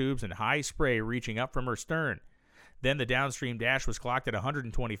exhaust tubes and high spray reaching up from her stern. Then the downstream dash was clocked at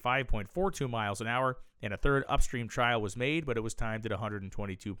 125.42 miles an hour, and a third upstream trial was made, but it was timed at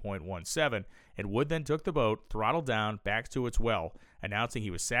 122.17, and Wood then took the boat, throttled down, back to its well, announcing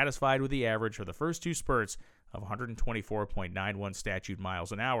he was satisfied with the average for the first 2 spurts of 124.91 statute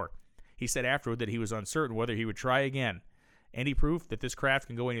miles an hour. He said afterward that he was uncertain whether he would try again. Any proof that this craft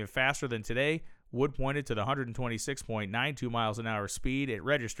can go even faster than today? Wood pointed to the 126.92 miles an hour speed it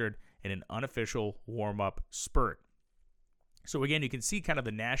registered in an unofficial warm-up spurt. So again, you can see kind of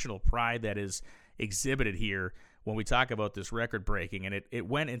the national pride that is exhibited here when we talk about this record breaking, and it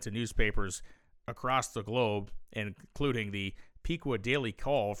went into newspapers across the globe, including the Pequea Daily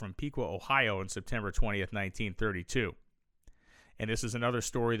Call from Pequea, Ohio on September 20th, 1932. And this is another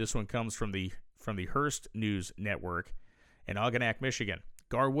story. This one comes from the Hearst News Network in Algonac, Michigan.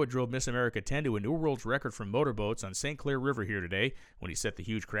 Garwood drove Miss America 10 to a new world's record for motorboats on St. Clair River here today when he set the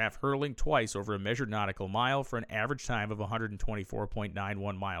huge craft hurtling twice over a measured nautical mile for an average time of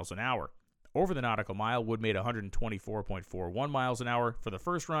 124.91 miles an hour. Over the nautical mile, Wood made 124.41 miles an hour for the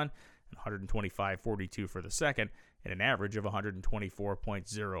first run and 125.42 for the second, and an average of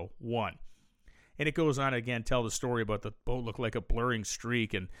 124.01. And it goes on again, tell the story about the boat looked like a blurring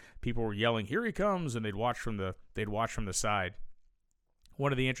streak, and people were yelling, "Here he comes!" and they'd watch from the side.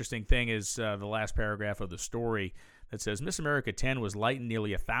 One of the interesting thing is the last paragraph of the story that says Miss America 10 was lightened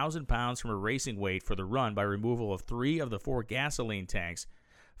nearly 1,000 pounds from her racing weight for the run by removal of 3 of the 4 gasoline tanks.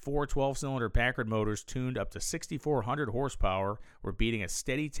 4 12-cylinder Packard motors tuned up to 6,400 horsepower were beating a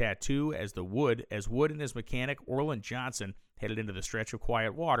steady tattoo as Wood and his mechanic Orland Johnson headed into the stretch of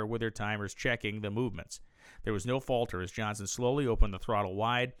quiet water with their timers checking the movements. There was no falter as Johnson slowly opened the throttle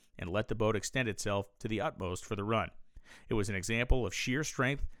wide and let the boat extend itself to the utmost for the run. It was an example of sheer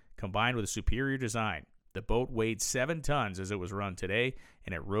strength combined with a superior design. The boat weighed 7 tons as it was run today,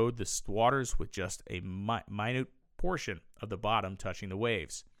 and it rode the waters with just a minute portion of the bottom touching the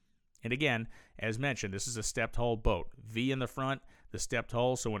waves. And again, as mentioned, this is a stepped hull boat. V in the front, the stepped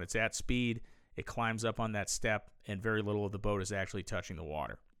hull, so when it's at speed, it climbs up on that step, and very little of the boat is actually touching the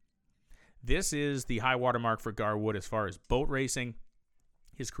water. This is the high water mark for Garwood as far as boat racing.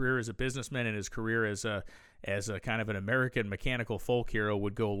 His career as a businessman and his career as a kind of an American mechanical folk hero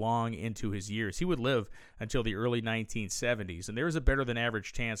would go long into his years. He would live until the early 1970s, and there is a better than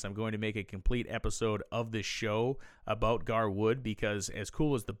average chance I'm going to make a complete episode of this show about Garwood, because as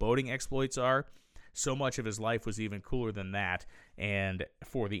cool as the boating exploits are, so much of his life was even cooler than that. And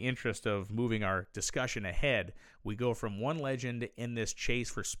for the interest of moving our discussion ahead, we go from one legend in this chase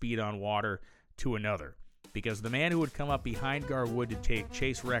for speed on water to another. Because the man who would come up behind Garwood to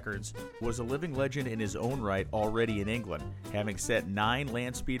chase records was a living legend in his own right already in England, having set 9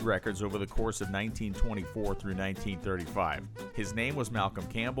 land speed records over the course of 1924 through 1935. His name was Malcolm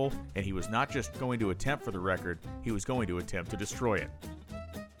Campbell, and he was not just going to attempt for the record, he was going to attempt to destroy it.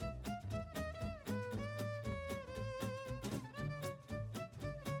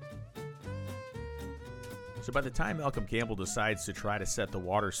 So by the time Malcolm Campbell decides to try to set the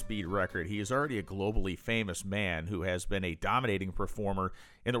water speed record, he is already a globally famous man who has been a dominating performer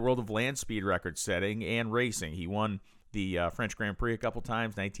in the world of land speed record setting and racing. He won the French Grand Prix a couple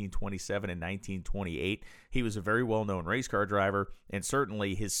times, 1927 and 1928. He was a very well-known race car driver, and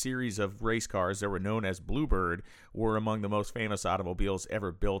certainly his series of race cars that were known as Bluebird were among the most famous automobiles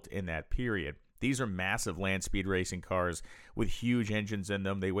ever built in that period. These are massive land speed racing cars with huge engines in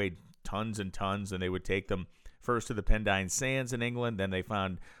them. They weighed tons and tons, and they would take them first to the Pendine Sands in England, then they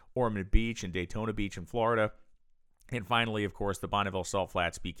found Ormond Beach and Daytona Beach in Florida, and finally, of course, the Bonneville Salt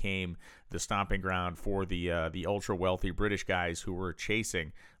Flats became the stomping ground for the ultra-wealthy British guys who were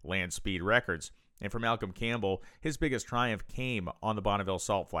chasing land speed records. And for Malcolm Campbell, his biggest triumph came on the Bonneville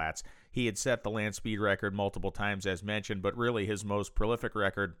Salt Flats. He had set the land speed record multiple times, as mentioned, but really his most prolific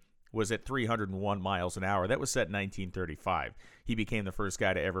record was at 301 miles an hour. That was set in 1935. He became the first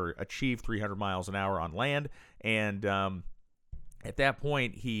guy to ever achieve 300 miles an hour on land, and at that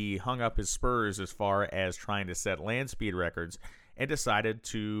point, he hung up his spurs as far as trying to set land speed records and decided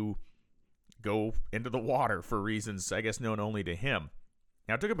to go into the water for reasons, I guess, known only to him.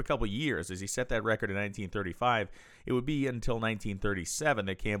 Now, it took him a couple years. As he set that record in 1935, it would be until 1937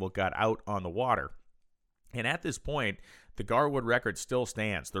 that Campbell got out on the water. And at this point, the Garwood record still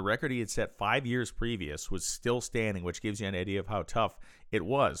stands. The record he had set 5 years previous was still standing, which gives you an idea of how tough it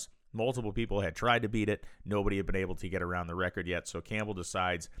was. Multiple people had tried to beat it. Nobody had been able to get around the record yet. So Campbell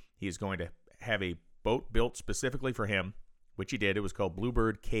decides he's going to have a boat built specifically for him, which he did. It was called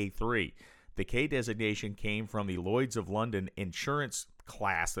Bluebird K3. The K designation came from the Lloyd's of London insurance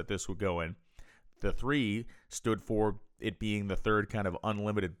class that this would go in. The 3 stood for it being the third kind of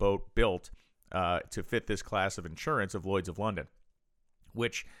unlimited boat built to fit this class of insurance of Lloyd's of London,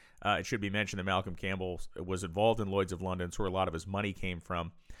 which it should be mentioned that Malcolm Campbell was involved in Lloyd's of London, so where a lot of his money came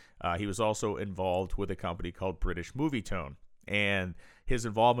from. He was also involved with a company called British Movie Tone, and his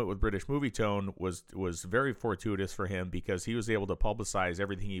involvement with British Movie Tone was very fortuitous for him because he was able to publicize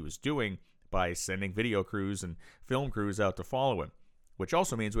everything he was doing by sending video crews and film crews out to follow him, which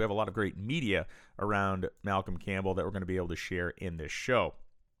also means we have a lot of great media around Malcolm Campbell that we're going to be able to share in this show.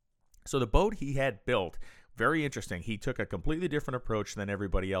 So the boat he had built, very interesting. He took a completely different approach than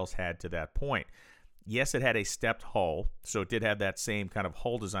everybody else had to that point. Yes, it had a stepped hull, so it did have that same kind of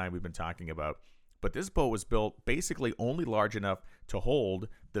hull design we've been talking about. But this boat was built basically only large enough to hold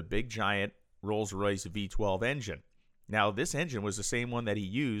the big giant Rolls-Royce V12 engine. Now, this engine was the same one that he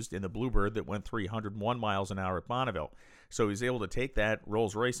used in the Bluebird that went 301 miles an hour at Bonneville. So he was able to take that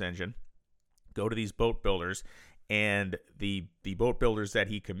Rolls-Royce engine, go to these boat builders, and the boat builders that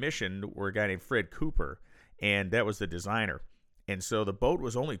he commissioned were a guy named Fred Cooper, and that was the designer. And so the boat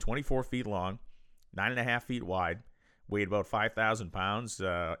was only 24 feet long, 9.5 feet wide, weighed about 5,000 pounds,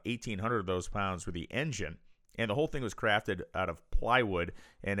 1,800 of those pounds were the engine, And the whole thing was crafted out of plywood,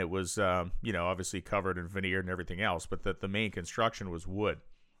 and it was, obviously covered and veneered and everything else, but the main construction was wood.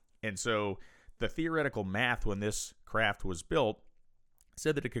 And so the theoretical math when this craft was built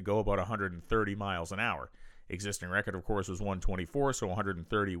said that it could go about 130 miles an hour. Existing record, of course, was 124, so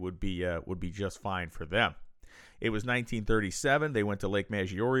 130 would be just fine for them. It was 1937. They went to Lake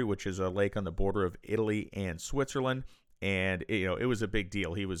Maggiore, which is a lake on the border of Italy and Switzerland, and it was a big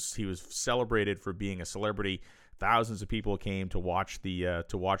deal. He was celebrated for being a celebrity. Thousands of people came to watch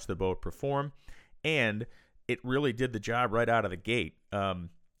the boat perform, and it really did the job right out of the gate.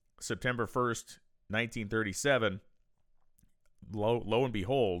 September 1st, 1937. Lo and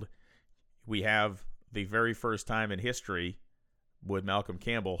behold, we have the very first time in history with Malcolm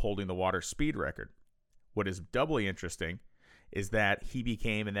Campbell holding the water speed record. What is doubly interesting is that he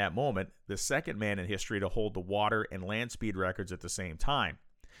became, in that moment, the second man in history to hold the water and land speed records at the same time.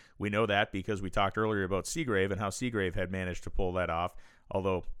 We know that because we talked earlier about Seagrave and how Seagrave had managed to pull that off,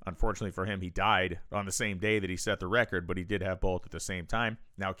 although, unfortunately for him, he died on the same day that he set the record, but he did have both at the same time.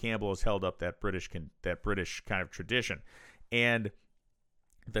 Now Campbell has held up that British kind of tradition. And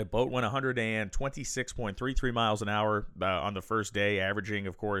the boat went 126.33 miles an hour on the first day, averaging,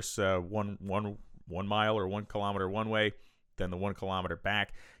 of course, 1 mile or 1 kilometer one way, then the 1 kilometer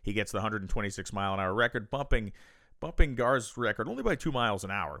back. He gets the 126 mile an hour record, bumping Gar's record only by 2 miles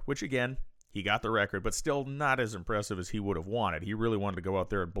an hour, which again, he got the record, but still not as impressive as he would have wanted. He really wanted to go out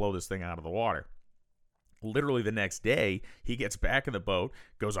there and blow this thing out of the water. Literally the next day, he gets back in the boat,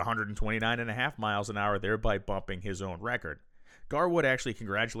 goes 129.5 miles an hour, thereby bumping his own record. Garwood actually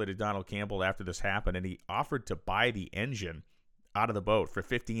congratulated Donald Campbell after this happened, and he offered to buy the engine out of the boat for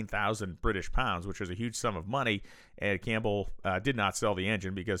 15,000 British pounds, which was a huge sum of money. And Campbell did not sell the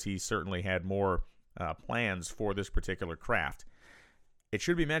engine because he certainly had more plans for this particular craft. It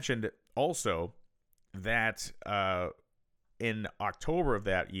should be mentioned also that in October of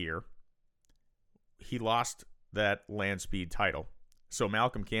that year, he lost that land speed title. So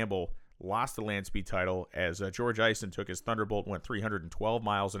Malcolm Campbell lost the land speed title as George Eisen took his Thunderbolt and went 312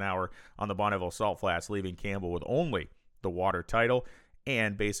 miles an hour on the Bonneville Salt Flats, leaving Campbell with only the water title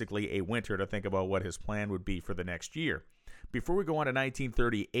and basically a winter to think about what his plan would be for the next year. Before we go on to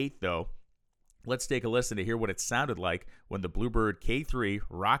 1938, though, let's take a listen to hear what it sounded like when the Bluebird K3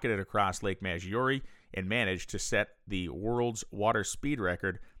 rocketed across Lake Maggiore and managed to set the world's water speed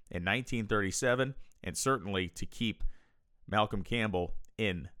record in 1937, and certainly to keep Malcolm Campbell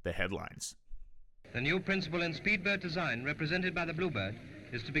in the headlines. The new principle in speedboat design, represented by the Bluebird,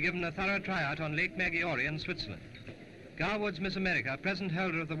 is to be given a thorough tryout on Lake Maggiore in Switzerland. Garwood's Miss America, present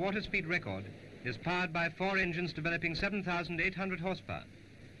holder of the water speed record, is powered by 4 engines developing 7,800 horsepower.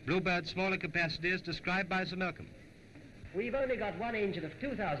 Bluebird's smaller capacity is described by Sir Malcolm. We've only got one engine of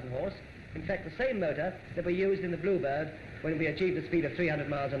 2,000 horse, in fact the same motor that we used in the Bluebird when we achieved a speed of 300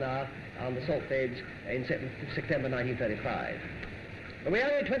 miles an hour on the salt beds in September 1935. We're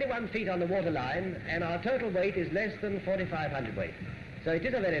only 21 feet on the water line, and our total weight is less than 4,500 weight. So it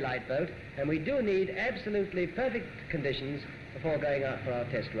is a very light boat, and we do need absolutely perfect conditions before going out for our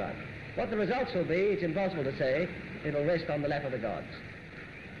test run. What the results will be, it's impossible to say. It'll rest on the lap of the gods.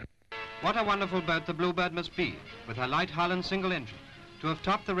 What a wonderful boat the Bluebird must be, with her light hull and single engine, to have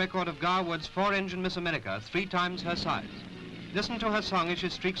topped the record of Garwood's 4-engine Miss America 3 times her size. Listen to her song as she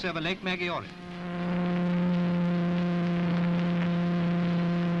streaks over Lake Maggiore.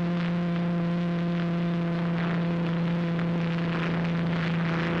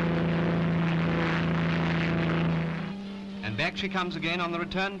 And back she comes again on the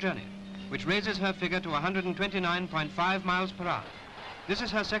return journey, which raises her figure to 129.5 miles per hour. This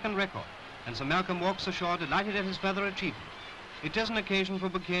is her second record, and Sir Malcolm walks ashore delighted at his further achievement. It is an occasion for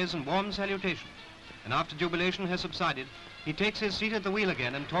bouquets and warm salutations, and after jubilation has subsided, he takes his seat at the wheel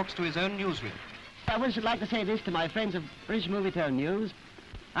again and talks to his own newsreel. I would like to say this to my friends of British Movie Tone News.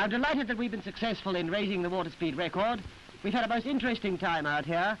 I'm delighted that we've been successful in raising the water speed record. We've had a most interesting time out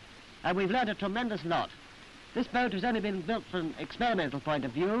here, and we've learned a tremendous lot. This boat has only been built from an experimental point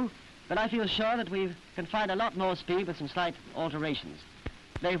of view, but I feel sure that we can find a lot more speed with some slight alterations.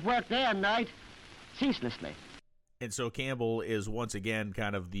 They've worked day and night ceaselessly. And so Campbell is once again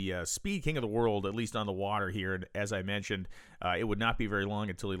kind of the speed king of the world, at least on the water here. And as I mentioned, it would not be very long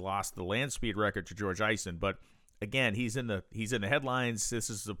until he lost the land speed record to George Eisen. But again, he's in the headlines. This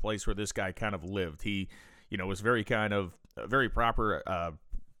is the place where this guy kind of lived. He, was very proper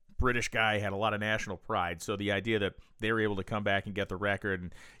British guy, had a lot of national pride. So the idea that they were able to come back and get the record,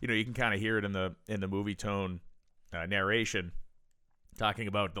 and you can kind of hear it in the movie tone narration, talking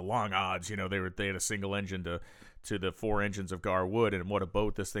about the long odds. They had a single engine to the four engines of Gar Wood and what a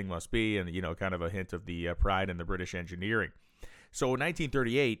boat this thing must be, and, kind of a hint of the pride in the British engineering. So in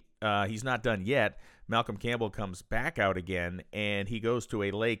 1938, he's not done yet. Malcolm Campbell comes back out again, and he goes to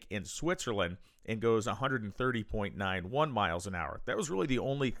a lake in Switzerland and goes 130.91 miles an hour. That was really the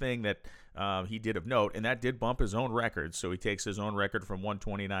only thing that he did of note, and that did bump his own record. So he takes his own record from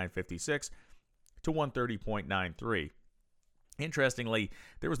 129.56 to 130.93. Interestingly,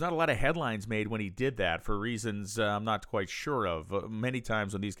 there was not a lot of headlines made when he did that for reasons I'm not quite sure of. Many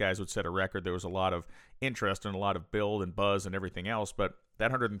times when these guys would set a record, there was a lot of interest and a lot of build and buzz and everything else, but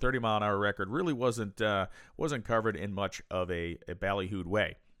that 130-mile-an-hour record really wasn't covered in much of a ballyhooed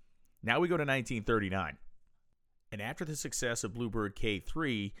way. Now we go to 1939. And after the success of Bluebird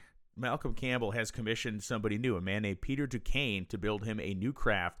K3, Malcolm Campbell has commissioned somebody new, a man named Peter Duquesne, to build him a new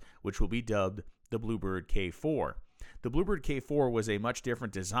craft, which will be dubbed the Bluebird K4. The Bluebird K4 was a much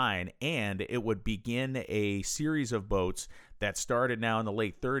different design, and it would begin a series of boats that started now in the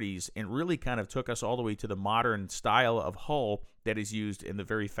late 30s and really kind of took us all the way to the modern style of hull that is used in the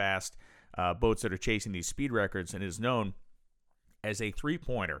very fast boats that are chasing these speed records, and is known as a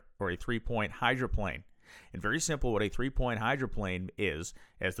three-pointer or a three-point hydroplane. And very simple, what a three-point hydroplane is,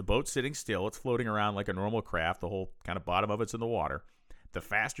 as the boat's sitting still, it's floating around like a normal craft, the whole kind of bottom of it's in the water. The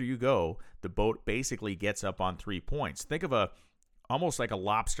faster you go, the boat basically gets up on 3 points. Think of almost like a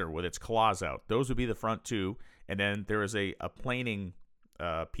lobster with its claws out. Those would be the front two, and then there is a planing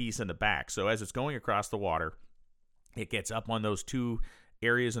piece in the back. So as it's going across the water, it gets up on those two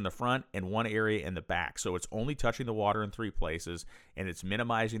areas in the front and one area in the back. So it's only touching the water in 3 places, and it's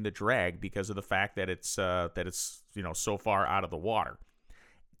minimizing the drag because of the fact that it's so far out of the water.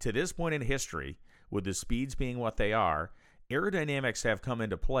 To this point in history, with the speeds being what they are, aerodynamics have come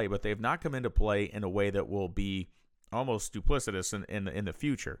into play, but they've not come into play in a way that will be almost duplicitous in the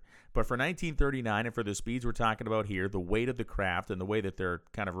future. But for 1939 and for the speeds we're talking about here, the weight of the craft and the way that they're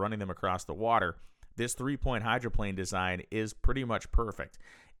kind of running them across the water, this three-point hydroplane design is pretty much perfect.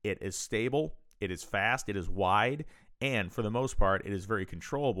 It is stable, it is fast, it is wide, and for the most part, it is very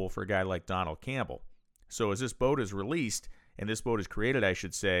controllable for a guy like Donald Campbell. So as this boat is released, and this boat is created, I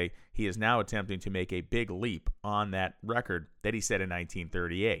should say, he is now attempting to make a big leap on that record that he set in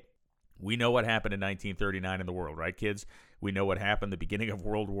 1938. We know what happened in 1939 in the world, right, kids? We know what happened at the beginning of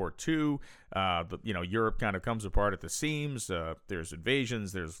World War II. Europe kind of comes apart at the seams. There's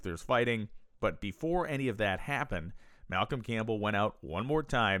invasions, there's fighting. But before any of that happened, Malcolm Campbell went out one more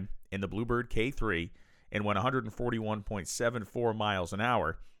time in the Bluebird K3 and went 141.74 miles an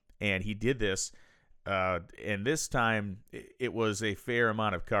hour. And he did this, and this time it was a fair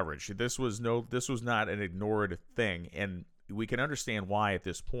amount of coverage. This was not an ignored thing, and we can understand why at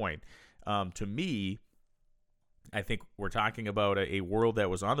this point. To me, I think we're talking about a world that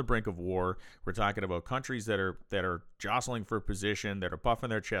was on the brink of war. We're talking about countries that are jostling for position, that are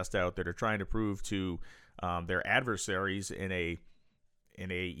puffing their chest out, that are trying to prove to their adversaries in a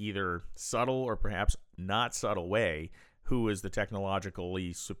either subtle or perhaps not subtle way who is the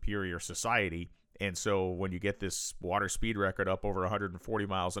technologically superior society. And so when you get this water speed record up over 140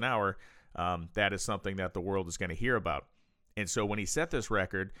 miles an hour, that is something that the world is going to hear about. And so when he set this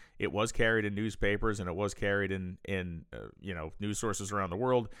record, it was carried in newspapers and it was carried in news sources around the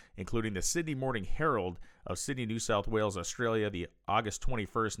world, including the Sydney Morning Herald of Sydney, New South Wales, Australia, the August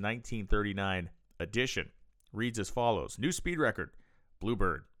 21st, 1939 edition. Reads as follows: new speed record,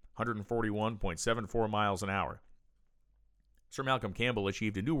 Bluebird, 141.74 miles an hour. Sir Malcolm Campbell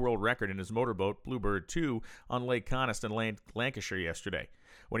achieved a new world record in his motorboat, Bluebird 2, on Lake Coniston, Lancashire yesterday,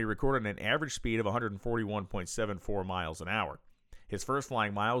 when he recorded an average speed of 141.74 miles an hour. His first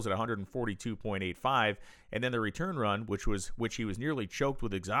flying mile was at 142.85, and then the return run, which he was nearly choked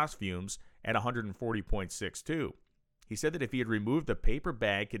with exhaust fumes, at 140.62. He said that if he had removed the paper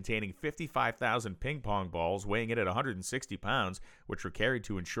bag containing 55,000 ping pong balls weighing in at 160 pounds, which were carried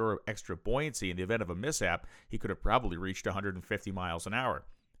to ensure extra buoyancy in the event of a mishap, he could have probably reached 150 miles an hour.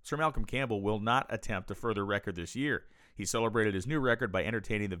 Sir Malcolm Campbell will not attempt a further record this year. He celebrated his new record by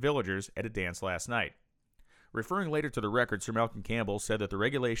entertaining the villagers at a dance last night. Referring later to the record, Sir Malcolm Campbell said that the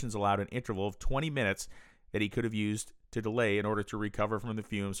regulations allowed an interval of 20 minutes that he could have used to delay in order to recover from the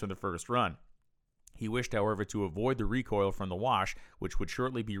fumes from the first run. He wished, however, to avoid the recoil from the wash, which would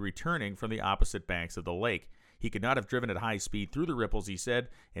shortly be returning from the opposite banks of the lake. He could not have driven at high speed through the ripples, he said,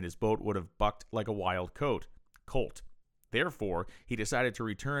 and his boat would have bucked like a wild colt. Therefore, he decided to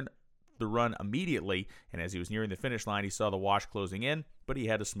return the run immediately, and as he was nearing the finish line, he saw the wash closing in, but he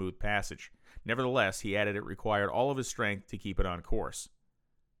had a smooth passage. Nevertheless, he added it required all of his strength to keep it on course.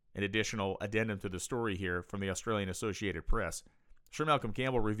 An additional addendum to the story here from the Australian Associated Press. Sir Malcolm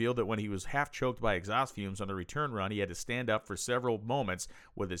Campbell revealed that when he was half choked by exhaust fumes on the return run, he had to stand up for several moments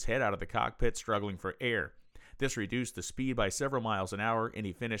with his head out of the cockpit struggling for air. This reduced the speed by several miles an hour, and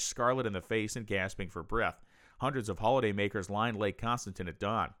he finished scarlet in the face and gasping for breath. Hundreds of holidaymakers lined Lake Constantine at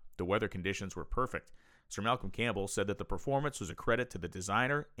dawn. The weather conditions were perfect. Sir Malcolm Campbell said that the performance was a credit to the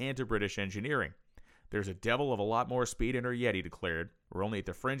designer and to British engineering. "There's a devil of a lot more speed in her yet," he declared. "We're only at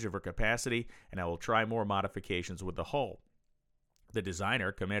the fringe of her capacity, and I will try more modifications with the hull." The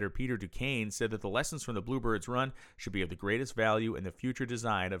designer, Commander Peter Duquesne, said that the lessons from the Bluebird's run should be of the greatest value in the future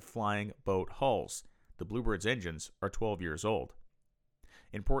design of flying boat hulls. The Bluebird's engines are 12 years old.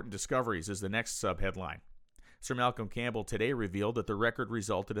 Important discoveries is the next subheadline. Sir Malcolm Campbell today revealed that the record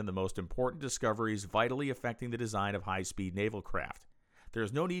resulted in the most important discoveries vitally affecting the design of high-speed naval craft. "There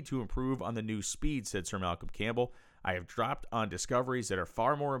is no need to improve on the new speed," said Sir Malcolm Campbell. "I have dropped on discoveries that are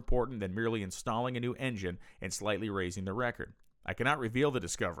far more important than merely installing a new engine and slightly raising the record. I cannot reveal the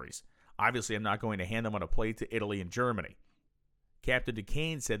discoveries. Obviously, I'm not going to hand them on a plate to Italy and Germany." Captain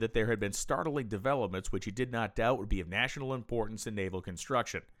Duquesne said that there had been startling developments which he did not doubt would be of national importance in naval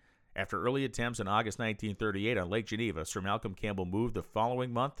construction. After early attempts in August 1938 on Lake Geneva, Sir Malcolm Campbell moved the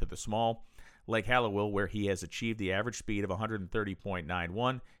following month to the small Lake Hallowell, where he has achieved the average speed of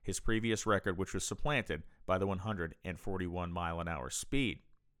 130.91, his previous record, which was supplanted by the 141-mile-an-hour speed.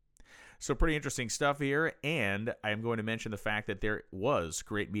 So pretty interesting stuff here, and I'm going to mention the fact that there was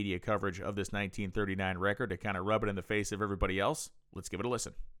great media coverage of this 1939 record to kind of rub it in the face of everybody else. Let's give it a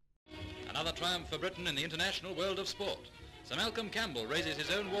listen. Another triumph for Britain in the international world of sport. Sir Malcolm Campbell raises his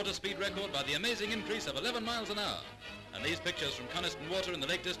own water speed record by the amazing increase of 11 miles an hour. And these pictures from Coniston Water in the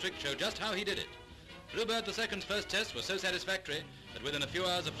Lake District show just how he did it. Bluebird II's first tests were so satisfactory that within a few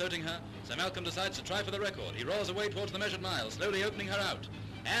hours of floating her, Sir Malcolm decides to try for the record. He roars away towards the measured miles, slowly opening her out.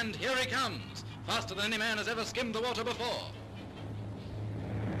 And here he comes, faster than any man has ever skimmed the water before.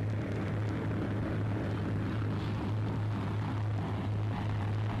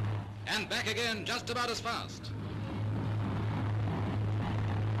 And back again, just about as fast.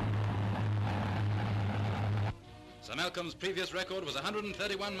 Sir Malcolm's previous record was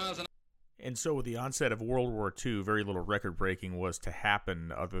 131 miles an hour. And so with the onset of World War II, very little record-breaking was to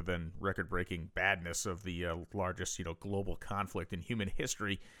happen other than record-breaking badness of the largest, global conflict in human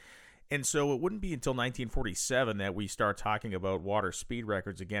history. And so it wouldn't be until 1947 that we start talking about water speed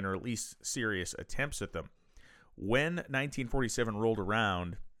records again, or at least serious attempts at them. When 1947 rolled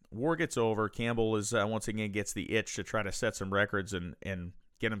around, war gets over. Campbell is once again gets the itch to try to set some records and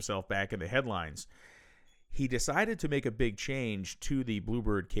get himself back in the headlines. He decided to make a big change to the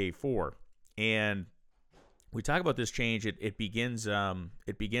Bluebird K4. And we talk about this change. It begins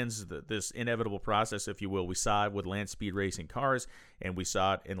this inevitable process, if you will. We saw it with land speed racing cars, and we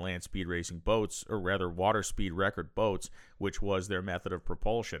saw it in land speed racing boats, or rather water speed record boats, which was their method of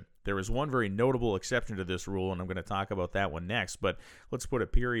propulsion. There is one very notable exception to this rule, and I'm going to talk about that one next. But let's put a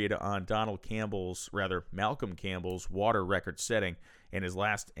period on Malcolm Campbell's water record setting and his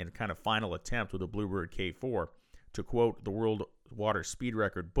last and kind of final attempt with the Bluebird K4. To quote the World Water Speed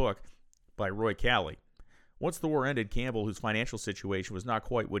Record book by Roy Calley, "Once the war ended, Campbell, whose financial situation was not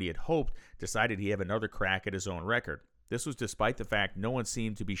quite what he had hoped, decided he'd have another crack at his own record. This was despite the fact no one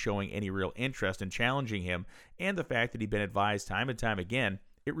seemed to be showing any real interest in challenging him, and the fact that he'd been advised time and time again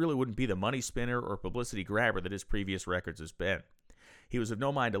it really wouldn't be the money spinner or publicity grabber that his previous records has been. He was of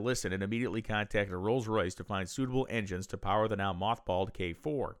no mind to listen and immediately contacted Rolls-Royce to find suitable engines to power the now mothballed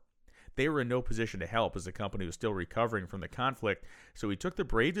K4. They were in no position to help as the company was still recovering from the conflict, so he took the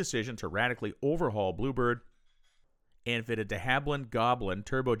brave decision to radically overhaul Bluebird and fitted de Havilland Goblin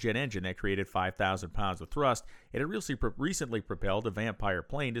turbojet engine that created 5,000 pounds of thrust. It had recently propelled a Vampire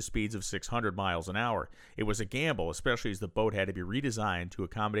plane to speeds of 600 miles an hour. It was a gamble, especially as the boat had to be redesigned to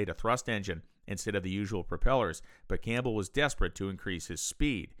accommodate a thrust engine instead of the usual propellers, but Campbell was desperate to increase his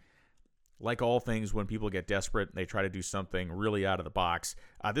speed. Like all things, when people get desperate, they try to do something really out of the box.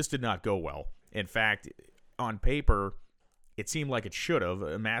 This did not go well. In fact, on paper, it seemed like it should have.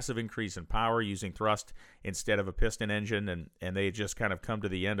 A massive increase in power using thrust instead of a piston engine, and they had just kind of come to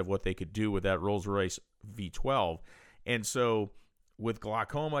the end of what they could do with that Rolls-Royce V12. And so with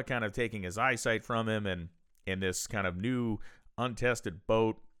glaucoma kind of taking his eyesight from him and this kind of new untested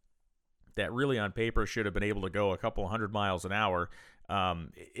boat that really on paper should have been able to go a couple hundred miles an hour,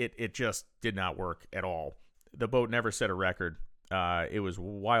 it just did not work at all. The boat never set a record. It was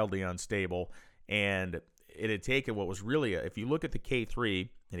wildly unstable, and it had taken what was really, if you look at the K3,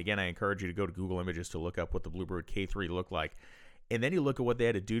 and again, I encourage you to go to Google Images to look up what the Bluebird K3 looked like, and then you look at what they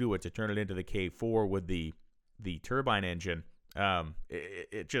had to do to it to turn it into the K4 with the turbine engine.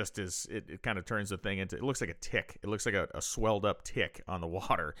 It just is. It kind of turns the thing into. It looks like a tick. It looks like a swelled up tick on the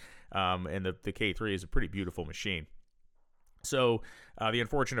water. And the K3 is a pretty beautiful machine. So the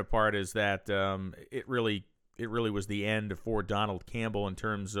unfortunate part is that it really was the end for Donald Campbell in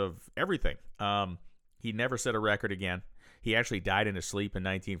terms of everything. He never set a record again. He actually died in his sleep in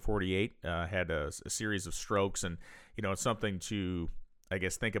 1948. Had a series of strokes, and it's something to, I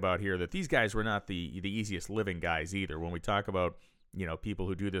guess, think about here, that these guys were not the easiest living guys either. When we talk about people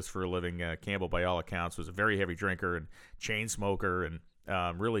who do this for a living, Campbell, by all accounts, was a very heavy drinker and chain smoker, and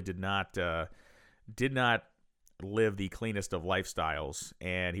really did not live the cleanest of lifestyles.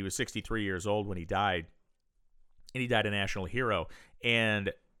 And he was 63 years old when he died, and he died a national hero.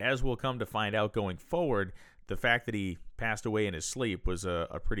 And as we'll come to find out going forward, the fact that he passed away in his sleep was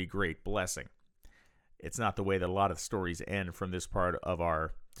a pretty great blessing. It's not the way that a lot of stories end from this part of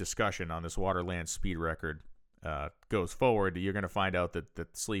our discussion on this Waterland speed record goes forward. You're going to find out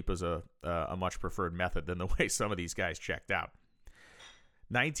that sleep is a much preferred method than the way some of these guys checked out.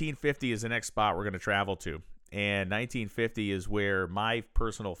 1950 is the next spot we're going to travel to. And 1950 is where my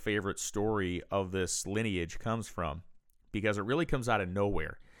personal favorite story of this lineage comes from, because it really comes out of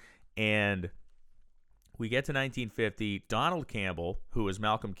nowhere. And we get to 1950. Donald Campbell, who is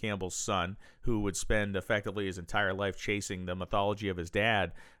Malcolm Campbell's son, who would spend effectively his entire life chasing the mythology of his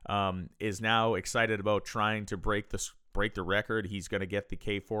dad, is now excited about trying to break the record. He's going to get the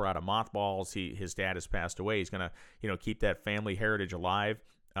K4 out of mothballs. His dad has passed away. He's going to keep that family heritage alive.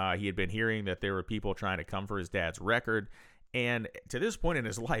 He had been hearing that there were people trying to come for his dad's record. And to this point in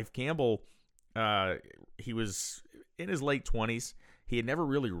his life, Campbell, he was in his late 20s. He had never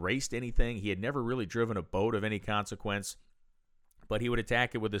really raced anything. He had never really driven a boat of any consequence. But he would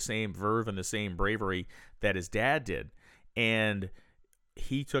attack it with the same verve and the same bravery that his dad did. And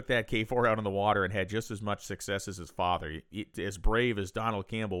he took that K4 out on the water and had just as much success as his father. As brave as Donald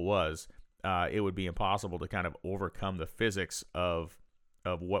Campbell was, it would be impossible to kind of overcome the physics of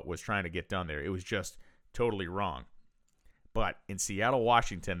what was trying to get done there. It was just totally wrong. But in Seattle,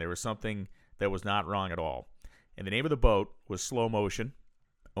 Washington, there was something that was not wrong at all. And the name of the boat was Slow Motion,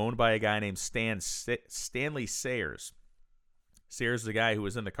 owned by a guy named Stanley Sayers. Sayers is a guy who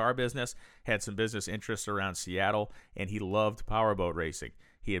was in the car business, had some business interests around Seattle, and he loved powerboat racing.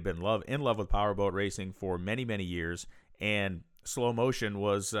 He had been in love with powerboat racing for many, many years, and Slow Motion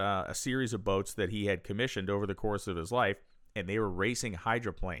was a series of boats that he had commissioned over the course of his life, and they were racing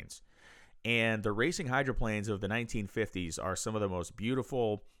hydroplanes. And the racing hydroplanes of the 1950s are some of the most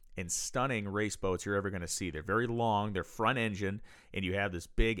beautiful and stunning race boats you're ever going to see. They're very long, they're front engine, and you have this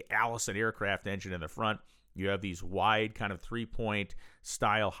big Allison aircraft engine in the front. You have these wide kind of 3-point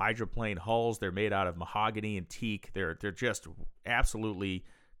style hydroplane hulls. They're made out of mahogany and teak. They're just absolutely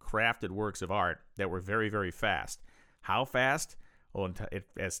crafted works of art that were very, very fast. How fast? Well,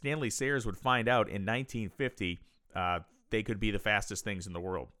 as Stanley Sayers would find out in 1950, they could be the fastest things in the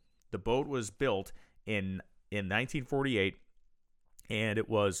world. The boat was built in 1948, and it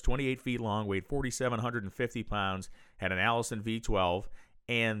was 28 feet long, weighed 4,750 pounds, had an Allison V12,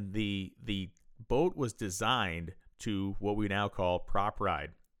 and the boat was designed to what we now call prop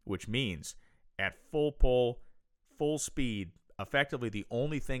ride, which means at full pull, full speed, effectively the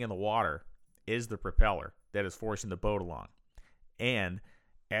only thing in the water is the propeller that is forcing the boat along. And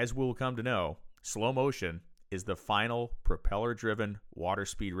as we'll come to know, Slow Motion is the final propeller-driven water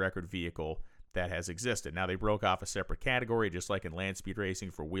speed record vehicle that has existed. Now, they broke off a separate category, just like in land speed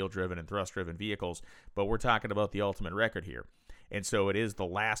racing for wheel-driven and thrust-driven vehicles, but we're talking about the ultimate record here. And so it is the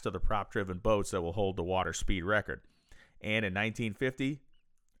last of the prop-driven boats that will hold the water speed record. And in 1950,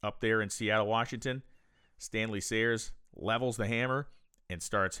 up there in Seattle, Washington, Stanley Sayers levels the hammer and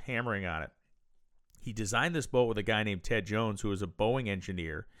starts hammering on it. He designed this boat with a guy named Ted Jones, who was a Boeing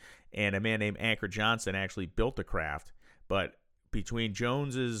engineer, and a man named Anchor Johnson actually built the craft. But between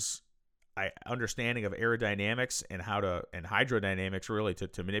Jones's understanding of aerodynamics and hydrodynamics, really,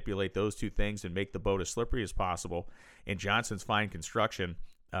 to manipulate those two things and make the boat as slippery as possible, and Johnson's fine construction,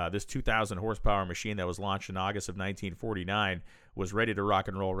 this 2,000 horsepower machine that was launched in August of 1949 was ready to rock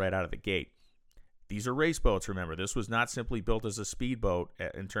and roll right out of the gate. These are race boats, remember. This was not simply built as a speedboat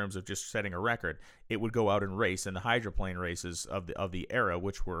in terms of just setting a record. It would go out and race in the hydroplane races of the era,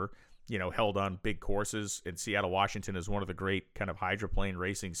 which were, held on big courses. And Seattle, Washington is one of the great kind of hydroplane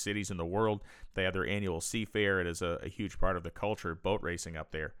racing cities in the world. They have their annual Sea Fair. It is a huge part of the culture of boat racing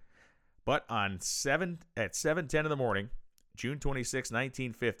up there. But at 7:10 in the morning, June 26,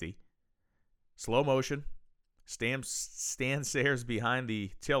 1950, Slow Motion, Stan Sayers behind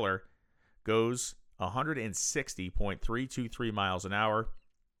the tiller, goes 160.323 miles an hour,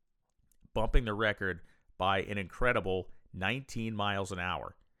 bumping the record by an incredible 19 miles an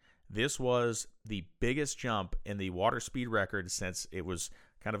hour. This was the biggest jump in the water speed record since it was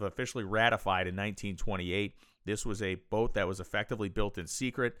kind of officially ratified in 1928. This was a boat that was effectively built in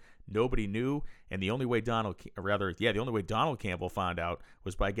secret. Nobody knew, and the only way Donald Campbell found out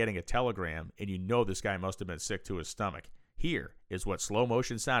was by getting a telegram, and you know this guy must have been sick to his stomach. Here is what slow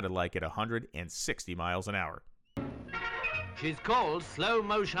motion sounded like at 160 miles an hour. She's called Slow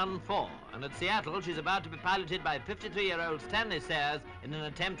Motion 4, and at Seattle she's about to be piloted by 53-year-old Stanley Sayers in an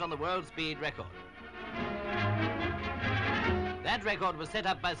attempt on the world speed record. That record was set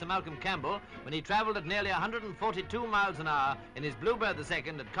up by Sir Malcolm Campbell when he travelled at nearly 142 miles an hour in his Bluebird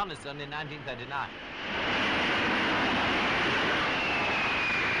II at Coniston in 1939.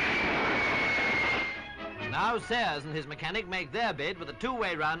 Now Sayers and his mechanic make their bid with a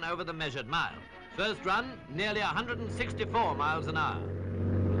two-way run over the measured mile. First run, nearly 164 miles an hour.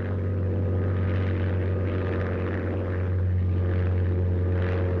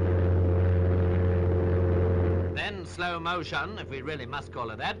 Then slow motion, if we really must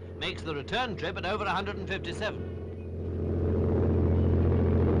call it that, makes the return trip at over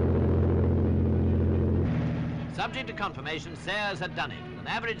 157. Subject to confirmation, Sayers had done it, an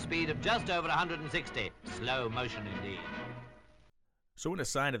average speed of just over 160. Slow motion indeed. So in a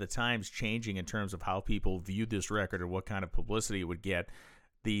sign of the times changing in terms of how people viewed this record or what kind of publicity it would get,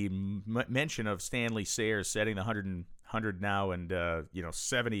 the mention of Stanley Sayers setting the 100 now and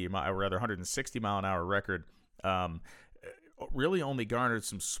 70 or rather 160 mile an hour record really only garnered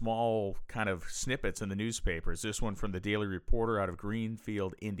some small kind of snippets in the newspapers. This one from the Daily Reporter out of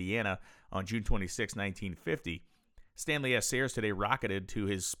Greenfield, Indiana, on June 26, 1950. Stanley S. Sayers today rocketed to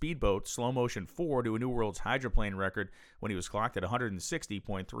his speedboat Slow Motion 4 to a new world's hydroplane record when he was clocked at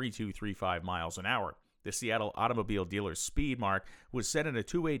 160.3235 miles an hour. The Seattle automobile dealer's speed mark was set in a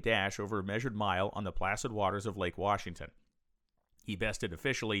two-way dash over a measured mile on the placid waters of Lake Washington. He bested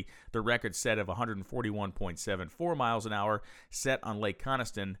officially the record set of 141.74 miles an hour set on Lake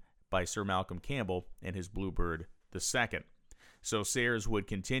Coniston by Sir Malcolm Campbell and his Bluebird II. So Sayers would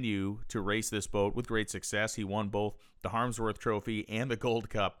continue to race this boat with great success. He won both the Harmsworth Trophy and the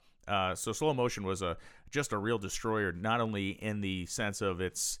Gold Cup. So Slow Motion was just a real destroyer, not only in the sense of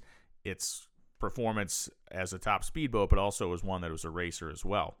its performance as a top speedboat, but also as one that was a racer as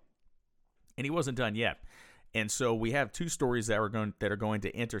well. And he wasn't done yet. And so we have two stories that are going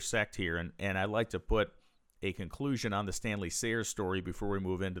to intersect here, and I'd like to put a conclusion on the Stanley Sayers story before we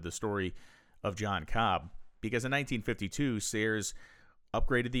move into the story of John Cobb. Because in 1952, Sayers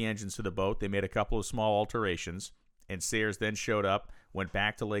upgraded the engines to the boat. They made a couple of small alterations, and Sayers then showed up, went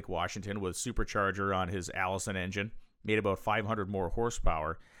back to Lake Washington with supercharger on his Allison engine, made about 500 more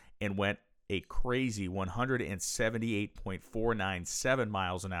horsepower, and went a crazy 178.497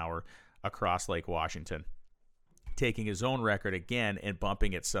 miles an hour across Lake Washington, taking his own record again and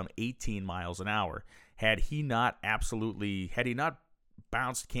bumping it some 18 miles an hour. Had he not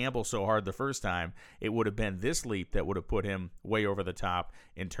bounced Campbell so hard the first time, it would have been this leap that would have put him way over the top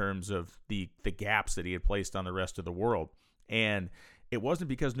in terms of the gaps that he had placed on the rest of the world. And it wasn't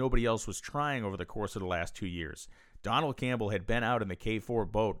because nobody else was trying over the course of the last 2 years. Donald Campbell had been out in the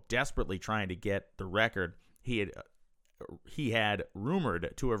K4 boat desperately trying to get the record. He had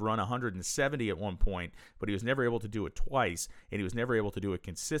rumored to have run 170 at one point, but he was never able to do it twice, and he was never able to do it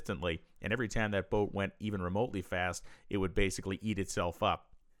consistently. And every time that boat went even remotely fast, it would basically eat itself up.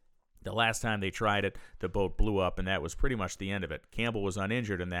 The last time they tried it, the boat blew up, and that was pretty much the end of it. Campbell was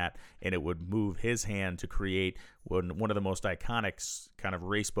uninjured in that, and it would move his hand to create one of the most iconic kind of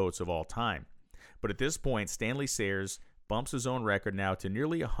race boats of all time. But at this point, Stanley Sayers bumps his own record now to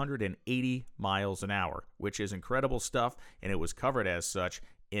nearly 180 miles an hour, which is incredible stuff, and it was covered as such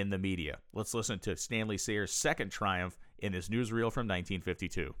in the media. Let's listen to Stanley Sayers' second triumph in this newsreel from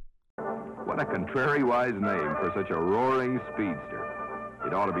 1952. What a contrariwise name for such a roaring speedster.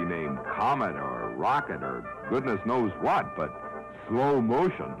 It ought to be named Comet or Rocket or goodness knows what, but Slow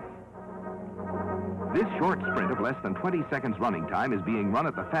Motion. This short sprint of less than 20 seconds running time is being run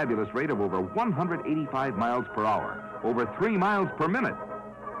at the fabulous rate of over 185 miles per hour, over 3 miles per minute.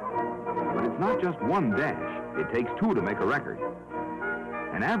 But it's not just one dash. It takes two to make a record.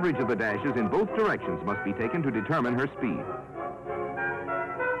 An average of the dashes in both directions must be taken to determine her speed.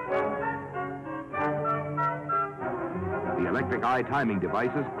 The electric eye timing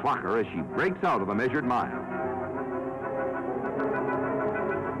devices clock her as she breaks out of the measured mile.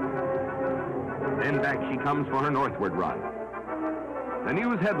 Then back she comes for her northward run. The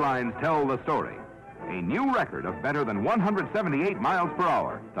news headlines tell the story. A new record of better than 178 miles per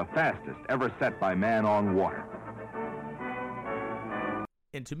hour, the fastest ever set by man on water.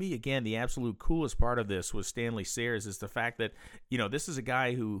 And to me, again, the absolute coolest part of this was Stanley Sayers is the fact that, this is a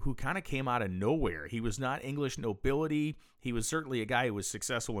guy who kind of came out of nowhere. He was not English nobility. He was certainly a guy who was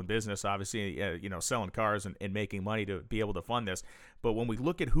successful in business, obviously, selling cars and making money to be able to fund this. But when we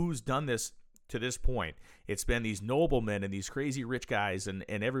look at who's done this to this point, it's been these noblemen and these crazy rich guys, and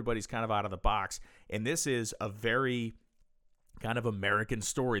everybody's kind of out of the box. And this is a very kind of American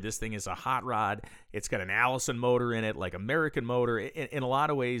story. This thing is a hot rod. It's got an Allison motor in it, like American motor. In a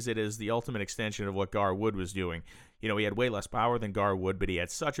lot of ways, it is the ultimate extension of what Gar Wood was doing. He had way less power than Gar Wood, but he had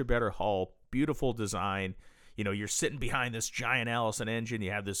such a better hull, beautiful design. You're sitting behind this giant Allison engine.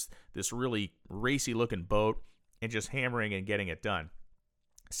 You have this really racy looking boat and just hammering and getting it done.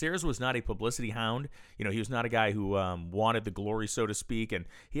 Sayers was not a publicity hound. He was not a guy who wanted the glory, so to speak, and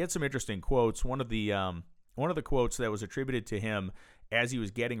he had some interesting quotes. One of the quotes that was attributed to him as he was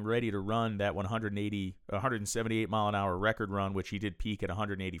getting ready to run that 178 mile an hour record run, which he did peak at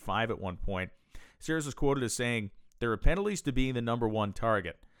 185 at one point. Sayers was quoted as saying, "There are penalties to being the number one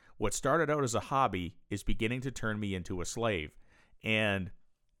target. What started out as a hobby is beginning to turn me into a slave." And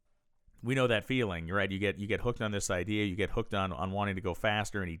we know that feeling, right? You get hooked on this idea, you get hooked on wanting to go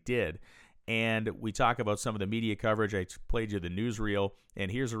faster, and he did. And we talk about some of the media coverage. I played you the newsreel,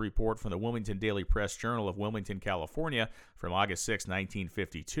 and here's a report from the Wilmington Daily Press Journal of Wilmington, California, from August 6,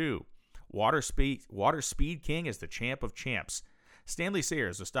 1952. Water Speed King is the champ of champs. Stanley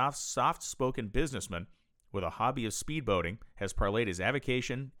Sayers, a soft-spoken businessman with a hobby of speedboating, has parlayed his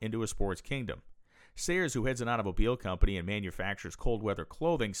avocation into a sports kingdom. Sayers, who heads an automobile company and manufactures cold-weather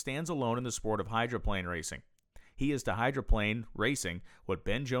clothing, stands alone in the sport of hydroplane racing. He is to hydroplane racing what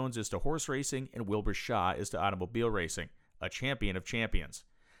Ben Jones is to horse racing and Wilbur Shaw is to automobile racing, a champion of champions.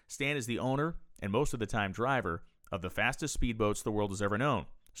 Stan is the owner, and most of the time driver, of the fastest speedboats the world has ever known,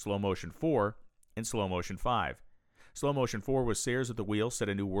 Slow Motion 4 and Slow Motion 5. Slow Motion 4 with Sayers at the wheel set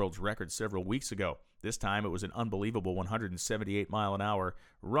a new world's record several weeks ago. This time it was an unbelievable 178 mile an hour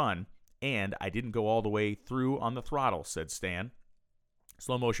run, and I didn't go all the way through on the throttle, said Stan.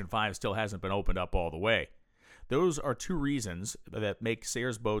 Slow Motion 5 still hasn't been opened up all the way. Those are two reasons that make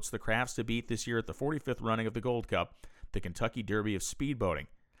Sayers boats the crafts to beat this year at the 45th running of the Gold Cup, the Kentucky Derby of speedboating.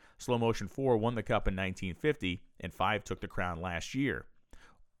 Slow Motion 4 won the Cup in 1950, and 5 took the crown last year.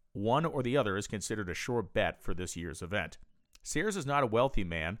 One or the other is considered a sure bet for this year's event. Sayers is not a wealthy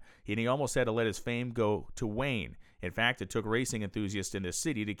man, and he almost had to let his fame go to wane. In fact, it took racing enthusiasts in this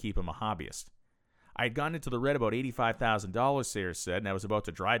city to keep him a hobbyist. I had gone into the red about $85,000, Sayers said, and I was about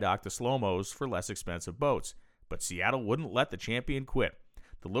to dry dock the slow-mos for less expensive boats. But Seattle wouldn't let the champion quit.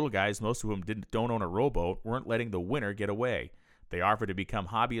 The little guys, most of whom don't own a rowboat, weren't letting the winner get away. They offered to become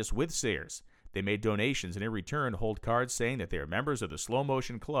hobbyists with Sayers. They made donations and in return hold cards saying that they are members of the Slow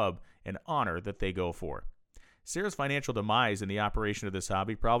Motion Club, an honor that they go for. Sayers' financial demise in the operation of this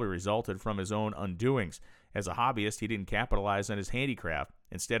hobby probably resulted from his own undoings. As a hobbyist, he didn't capitalize on his handicraft.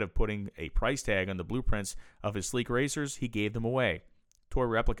 Instead of putting a price tag on the blueprints of his sleek racers, he gave them away. Toy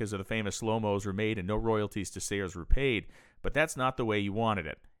replicas of the famous slow-mos were made and no royalties to Sayers were paid, but that's not the way he wanted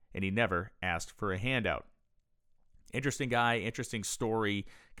it, and he never asked for a handout. Interesting guy, interesting story,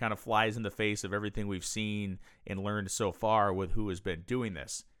 kind of flies in the face of everything we've seen and learned so far with who has been doing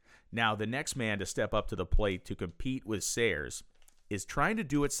this. Now, the next man to step up to the plate to compete with Sayers is trying to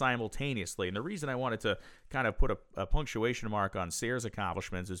do it simultaneously, and the reason I wanted to kind of put a punctuation mark on Sayers'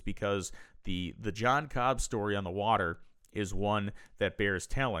 accomplishments is because the John Cobb story on the water is one that bears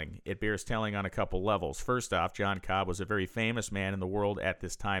telling. It bears telling on a couple levels. First off, John Cobb was a very famous man in the world at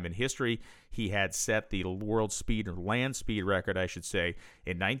this time in history. He had set the world speed, or land speed record, I should say,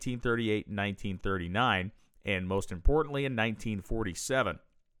 in 1938 and 1939, and most importantly in 1947.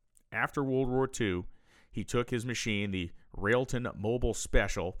 After World War II, he took his machine, the Railton Mobile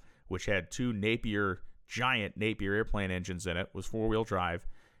Special, which had two giant Napier airplane engines in it, was four-wheel drive,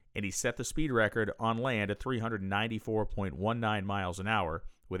 and he set the speed record on land at 394.19 miles an hour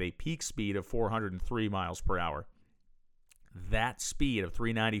with a peak speed of 403 miles per hour. That speed of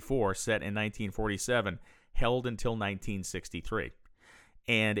 394 set in 1947 held until 1963.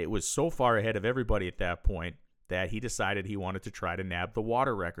 And it was so far ahead of everybody at that point that he decided he wanted to try to nab the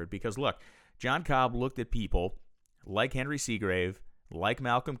water record. Because look, John Cobb looked at people like Henry Seagrave, like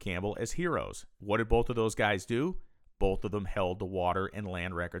Malcolm Campbell as heroes. What did both of those guys do? Both of them held the water and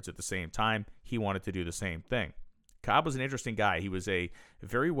land records at the same time. He wanted to do the same thing. Cobb was an interesting guy. He was a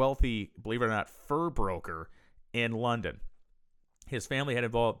very wealthy, believe it or not, fur broker in London. His family had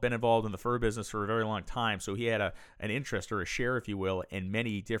been involved in the fur business for a very long time, so he had an interest, or a share, if you will, in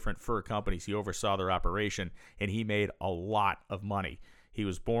many different fur companies. He oversaw their operation, and he made a lot of money. He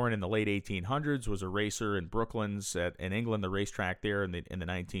was born in the late 1800s, was a racer in Brooklands in England, the racetrack there in the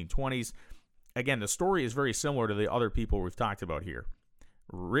 1920s. Again, the story is very similar to the other people we've talked about here.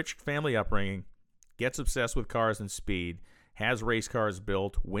 Rich family upbringing, gets obsessed with cars and speed, has race cars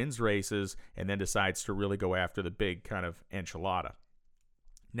built, wins races, and then decides to really go after the big kind of enchilada.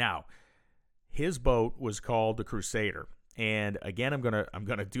 Now, his boat was called the Crusader. And again, I'm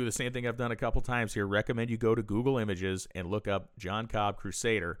gonna do the same thing I've done a couple times here. Recommend you go to Google Images and look up John Cobb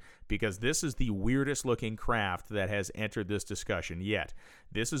Crusader, because this is the weirdest looking craft that has entered this discussion yet.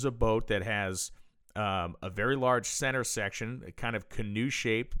 This is a boat that has a very large center section, kind of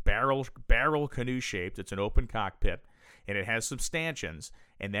canoe-shaped, barrel canoe-shaped. It's an open cockpit, and it has some stanchions,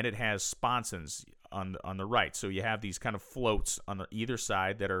 and then it has sponsons on the right. So you have these kind of floats on either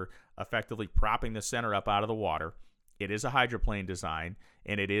side that are effectively propping the center up out of the water. It is a hydroplane design,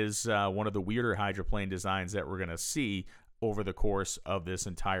 and it is one of the weirder hydroplane designs that we're going to see over the course of this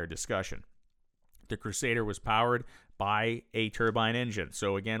entire discussion. The Crusader was powered by a turbine engine.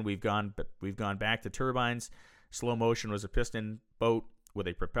 So again, we've gone back to turbines. Slow Motion was a piston boat with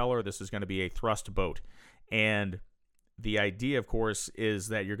a propeller. This is going to be a thrust boat. And the idea, of course, is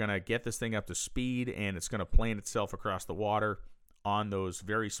that you're going to get this thing up to speed, and it's going to plane itself across the water on those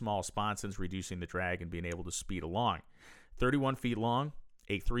very small sponsons, reducing the drag and being able to speed along. 31 feet long,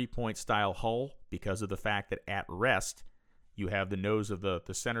 a 3-point style hull, because of the fact that at rest, you have the nose of the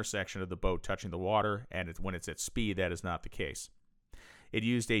center section of the boat touching the water, and when it's at speed, that is not the case. It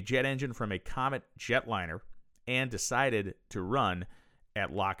used a jet engine from a Comet jetliner and decided to run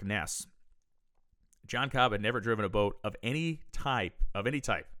at Loch Ness. John Cobb had never driven a boat of any type,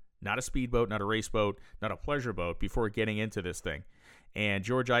 not a speedboat, not a race boat, not a pleasure boat, before getting into this thing. And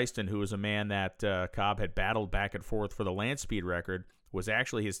George Eyston, who was a man that Cobb had battled back and forth for the land speed record, was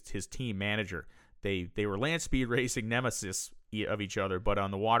actually his team manager. They were land speed racing nemesis of each other, but on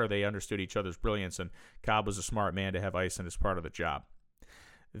the water they understood each other's brilliance, and Cobb was a smart man to have Eyston as part of the job.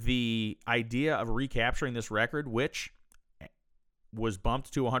 The idea of recapturing this record, which was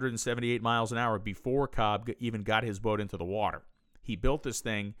bumped to 178 miles an hour before Cobb even got his boat into the water. He built this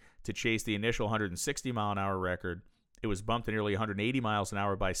thing to chase the initial 160 mile an hour record. It was bumped to nearly 180 miles an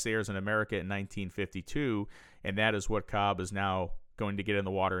hour by Sayers in America in 1952, and that is what Cobb is now going to get in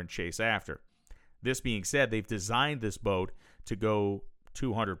the water and chase after. This being said, they've designed this boat to go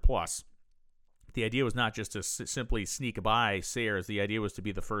 200 plus. The idea was not just to simply sneak by Sayers. The idea was to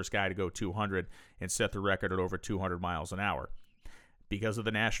be the first guy to go 200 and set the record at over 200 miles an hour. Because of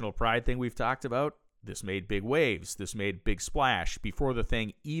the national pride thing we've talked about, this made big waves. This made big splash. Before the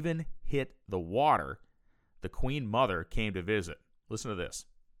thing even hit the water, the Queen Mother came to visit. Listen to this.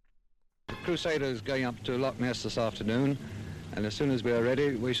 The Crusader is going up to Loch Ness this afternoon, and as soon as we are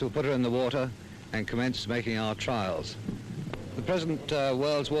ready, we shall put her in the water and commence making our trials. The present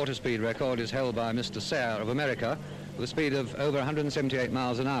world's water speed record is held by Mr. Sayre of America with a speed of over 178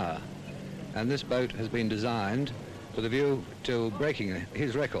 miles an hour, and this boat has been designed with a view to breaking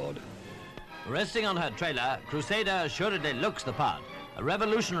his record. Resting on her trailer, Crusader assuredly looks the part. A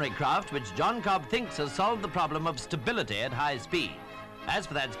revolutionary craft which John Cobb thinks has solved the problem of stability at high speed. As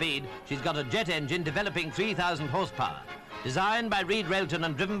for that speed, she's got a jet engine developing 3,000 horsepower. Designed by Reed Railton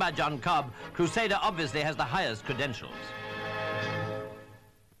and driven by John Cobb, Crusader obviously has the highest credentials.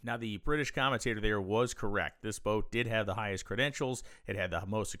 Now, the British commentator there was correct. This boat did have the highest credentials. It had the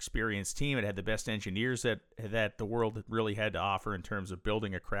most experienced team. It had the best engineers that the world really had to offer in terms of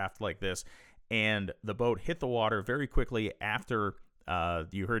building a craft like this. And the boat hit the water very quickly after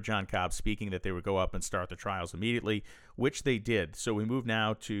you heard John Cobb speaking that they would go up and start the trials immediately, which they did. So we move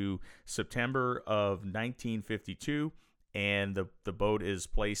now to September of 1952, and the boat is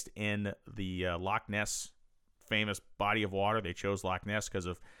placed in the Loch Ness famous body of water. They chose Loch Ness because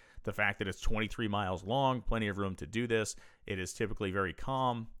of the fact that it's 23 miles long, plenty of room to do this. It is typically very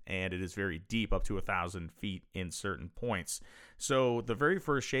calm, and it is very deep, up to 1,000 feet in certain points. So the very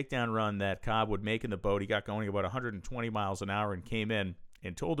first shakedown run that Cobb would make in the boat, he got going about 120 miles an hour and came in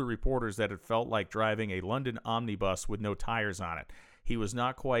and told the reporters that it felt like driving a London omnibus with no tires on it. He was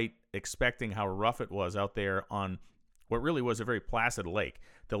not quite expecting how rough it was out there on what really was a very placid lake.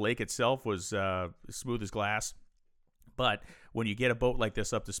 The lake itself was smooth as glass. But when you get a boat like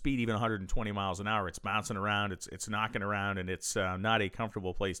this up to speed, even 120 miles an hour, it's bouncing around, it's knocking around, and it's not a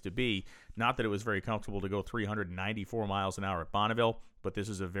comfortable place to be. Not that it was very comfortable to go 394 miles an hour at Bonneville, but this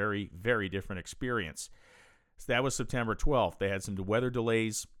is a very, very different experience. So that was September 12th. They had some weather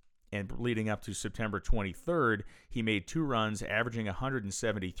delays, and leading up to September 23rd, he made 2 runs, averaging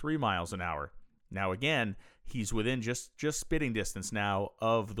 173 miles an hour. Now again, he's within just spitting distance now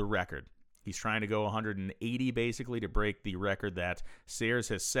of the record. He's trying to go 180 basically to break the record that Sayers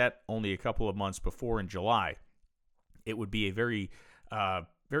has set only a couple of months before in July. It would be a very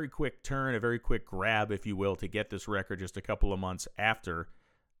quick turn, a very quick grab, if you will, to get this record just a couple of months after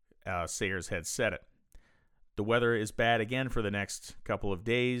Sayers had set it. The weather is bad again for the next couple of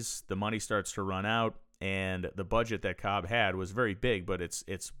days. The money starts to run out, and the budget that Cobb had was very big, but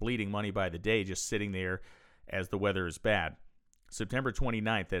it's bleeding money by the day just sitting there as the weather is bad. September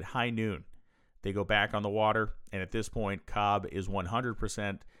 29th at high noon, they go back on the water, and at this point, Cobb is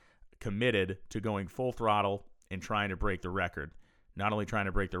 100% committed to going full throttle and trying to break the record. Not only trying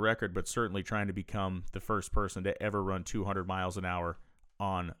to break the record, but certainly trying to become the first person to ever run 200 miles an hour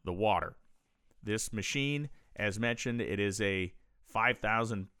on the water. This machine, as mentioned, it is a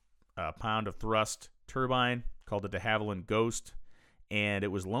 5,000 pound of thrust turbine called the de Havilland Ghost, and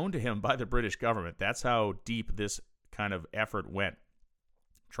it was loaned to him by the British government. That's how deep this kind of effort went.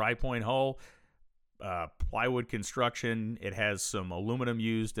 Tri-point hull, plywood construction. It has some aluminum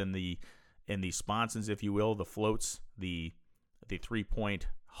used in the sponsons, if you will, the floats, the 3-point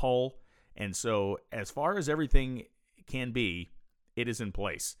hull. And so as far as everything can be, it is in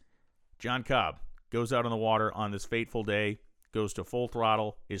place. John Cobb goes out on the water on this fateful day, goes to full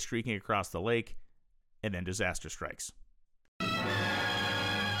throttle, is streaking across the lake, and then disaster strikes.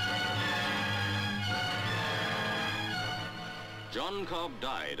 John Cobb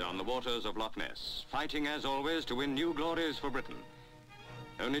died on the waters of Loch Ness, fighting as always to win new glories for Britain.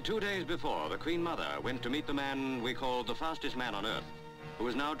 Only 2 days before, the Queen Mother went to meet the man we called the fastest man on Earth, who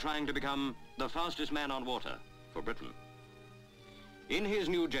is now trying to become the fastest man on water for Britain. In his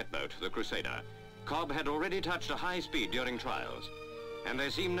new jet boat, the Crusader, Cobb had already touched a high speed during trials, and there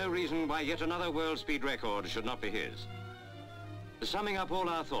seemed no reason why yet another world speed record should not be his. Summing up all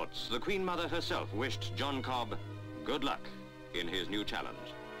our thoughts, the Queen Mother herself wished John Cobb good luck in his new challenge.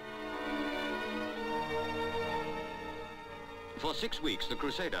 For 6 weeks, the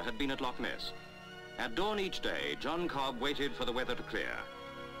Crusader had been at Loch Ness. At dawn each day, John Cobb waited for the weather to clear,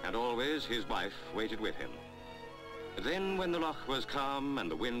 and always his wife waited with him. Then, when the loch was calm and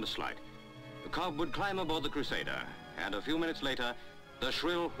the wind slight, Cobb would climb aboard the Crusader, and a few minutes later, the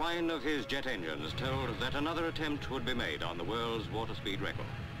shrill whine of his jet engines told that another attempt would be made on the world's water speed record.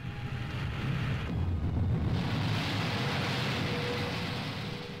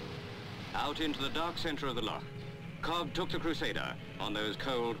 Out into the dark center of the loch, Cobb took the Crusader on those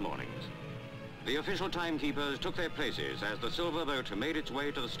cold mornings. The official timekeepers took their places as the silver boat made its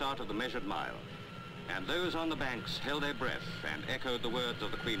way to the start of the measured mile, and those on the banks held their breath and echoed the words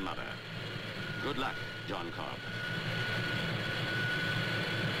of the Queen Mother. Good luck, John Cobb.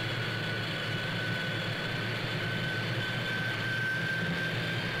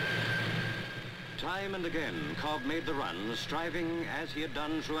 Time and again, Cobb made the run, striving, as he had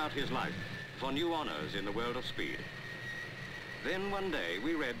done throughout his life, for new honors in the world of speed. Then one day,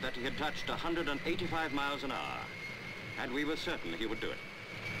 we read that he had touched 185 miles an hour, and we were certain he would do it.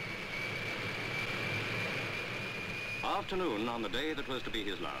 Afternoon, on the day that was to be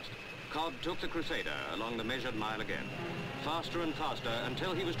his last, Cobb took the Crusader along the measured mile again, faster and faster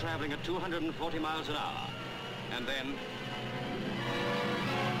until he was traveling at 240 miles an hour, and then...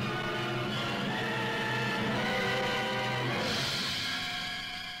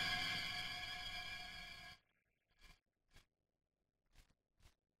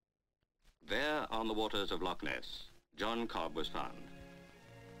 There, on the waters of Loch Ness, John Cobb was found.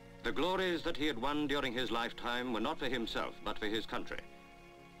 The glories that he had won during his lifetime were not for himself, but for his country.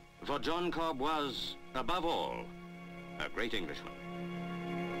 For John Cobb was, above all, a great Englishman.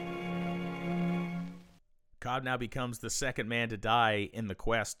 Cobb now becomes the second man to die in the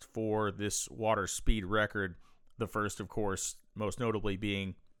quest for this water speed record. The first, of course, most notably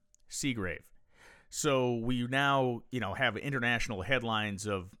being Seagrave. So we now, have international headlines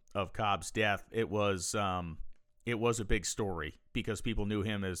of Cobb's death. It was a big story because people knew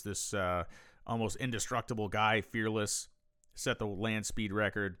him as this almost indestructible guy, fearless, set the land speed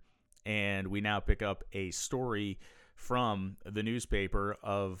record. And we now pick up a story from the newspaper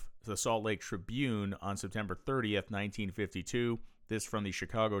of the Salt Lake Tribune on September 30th, 1952. This from the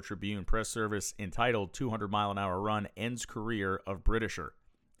Chicago Tribune Press Service, entitled 200-mile-an-hour run ends career of Britisher.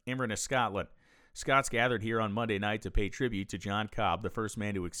 Inverness, Scotland. Scots gathered here on Monday night to pay tribute to John Cobb, the first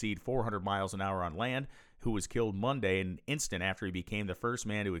man to exceed 400 miles an hour on land, who was killed Monday an instant after he became the first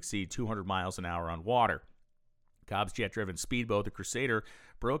man to exceed 200 miles an hour on water. Cobb's jet-driven speedboat, the Crusader,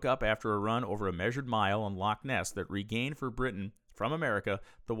 broke up after a run over a measured mile on Loch Ness that regained for Britain, from America,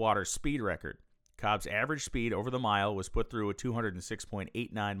 the water speed record. Cobb's average speed over the mile was put through at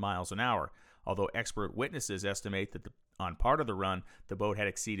 206.89 miles an hour. although expert witnesses estimate that on part of the run, the boat had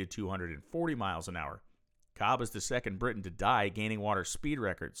exceeded 240 miles an hour. Cobb is the second Briton to die, gaining water speed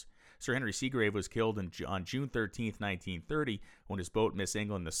records. Sir Henry Seagrave was killed on June 13, 1930, when his boat Miss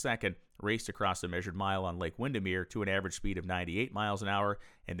England II raced across a measured mile on Lake Windermere to an average speed of 98 miles an hour,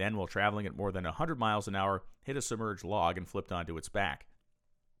 and then, while traveling at more than 100 miles an hour, hit a submerged log and flipped onto its back.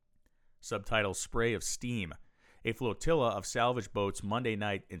 Subtitle: Spray of Steam. A flotilla of salvage boats Monday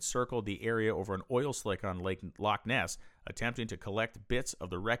night encircled the area over an oil slick on Loch Ness, attempting to collect bits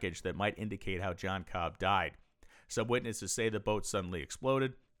of the wreckage that might indicate how John Cobb died. Some witnesses say the boat suddenly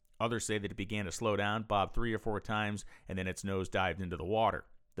exploded. Others say that it began to slow down, bob 3 or 4 times, and then its nose dived into the water.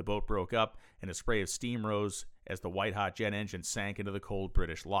 The boat broke up, and a spray of steam rose as the white-hot jet engine sank into the cold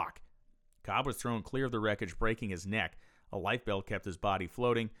British loch. Cobb was thrown clear of the wreckage, breaking his neck. A lifebelt kept his body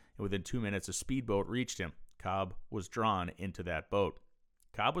floating, and within 2 minutes a speedboat reached him. Cobb was drawn into that boat.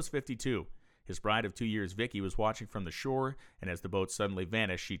 Cobb was 52. His bride of 2 years, Vicky, was watching from the shore, and as the boat suddenly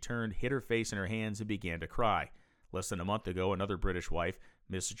vanished, she turned, hid her face in her hands, and began to cry. Less than a month ago, another British wife,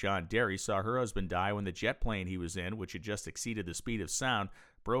 Miss John Derry, saw her husband die when the jet plane he was in, which had just exceeded the speed of sound,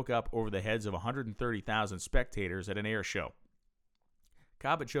 broke up over the heads of 130,000 spectators at an air show.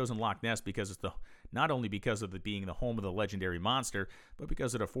 Cobb had chosen Loch Ness because it's not only because of it being the home of the legendary monster, but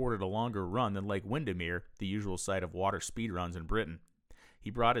because it afforded a longer run than Lake Windermere, the usual site of water speed runs in Britain. He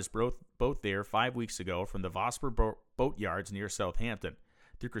brought his boat there 5 weeks ago from the Vosper boat yards near Southampton.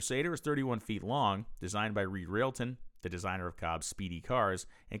 The Crusader is 31 feet long, designed by Reed Railton, the designer of Cobb's speedy cars,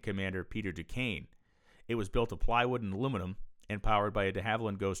 and Commander Peter Duquesne. It was built of plywood and aluminum and powered by a de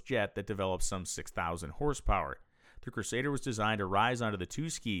Havilland Ghost jet that developed some 6,000 horsepower. The Crusader was designed to rise onto the 2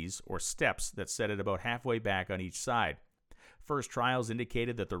 skis, or steps, that set it about halfway back on each side. First trials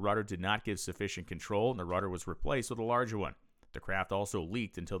indicated that the rudder did not give sufficient control, and the rudder was replaced with a larger one. The craft also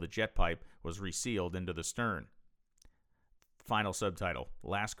leaked until the jet pipe was resealed into the stern. Final subtitle: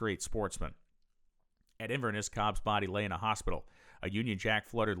 Last Great Sportsman. At Inverness, Cobb's body lay in a hospital. A Union Jack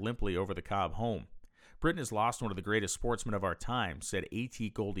fluttered limply over the Cobb home. Britain has lost one of the greatest sportsmen of our time, said A.T.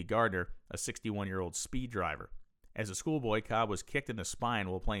 Goldie Gardner, a 61-year-old speed driver. As a schoolboy, Cobb was kicked in the spine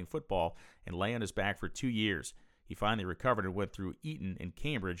while playing football and lay on his back for 2 years. He finally recovered and went through Eton and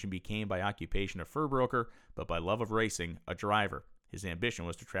Cambridge and became by occupation a fur broker, but by love of racing, a driver. His ambition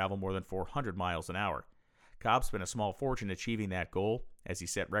was to travel more than 400 miles an hour. Cobb spent a small fortune achieving that goal, as he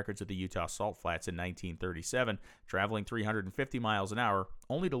set records at the Utah Salt Flats in 1937, traveling 350 miles an hour,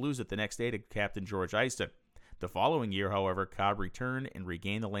 only to lose it the next day to Captain George Eyston. The following year, however, Cobb returned and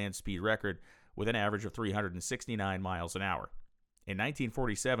regained the land speed record with an average of 369 miles an hour. In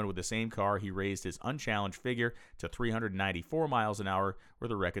 1947, with the same car, he raised his unchallenged figure to 394 miles an hour, where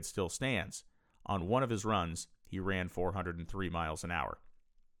the record still stands. On one of his runs, he ran 403 miles an hour.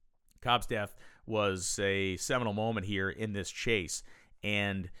 Cobb's death was a seminal moment here in this chase,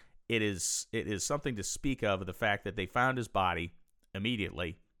 and it is something to speak of, the fact that they found his body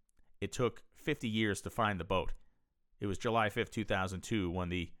immediately. It took 50 years to find the boat. It was July 5th, 2002, when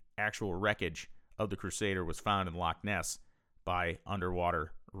the actual wreckage of the Crusader was found in Loch Ness by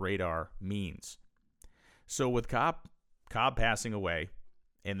underwater radar means. So with Cobb passing away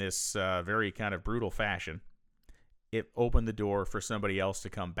in this very kind of brutal fashion, it opened the door for somebody else to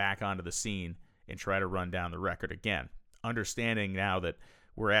come back onto the scene and try to run down the record again. Understanding now that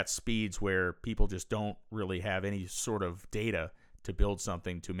we're at speeds where people just don't really have any sort of data to build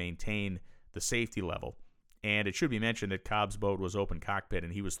something to maintain the safety level. And it should be mentioned that Cobb's boat was open cockpit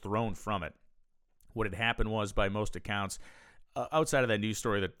and he was thrown from it. What had happened was, by most accounts, outside of that news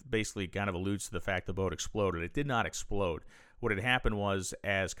story that basically kind of alludes to the fact the boat exploded, it did not explode. What had happened was,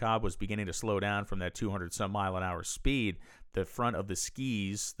 as Cobb was beginning to slow down from that 200-some mile an hour speed, the front of the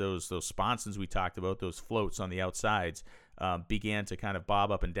skis, those sponsons we talked about, those floats on the outsides, began to kind of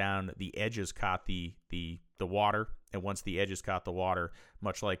bob up and down. The edges caught the water, and once the edges caught the water,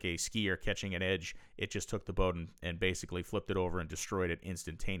 much like a skier catching an edge, it just took the boat and basically flipped it over and destroyed it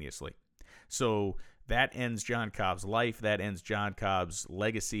instantaneously. So that ends John Cobb's life. That ends John Cobb's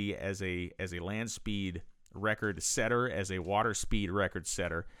legacy as a land speed record setter, as a water speed record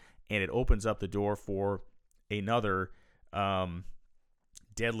setter, and it opens up the door for another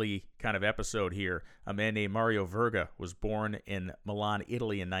deadly kind of episode here. A man named Mario Verga was born in Milan,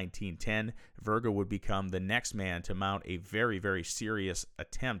 Italy in 1910. Verga would become the next man to mount a very, very serious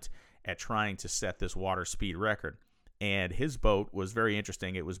attempt at trying to set this water speed record. And his boat was very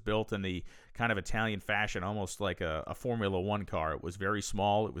interesting. It was built in the kind of Italian fashion, almost like a Formula One car. It was very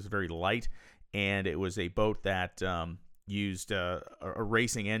small, it was very light, and it was a boat that used a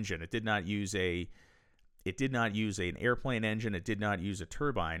racing engine. It did not use an airplane engine. It did not use a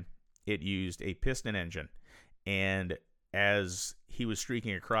turbine. it used a piston engine. And as he was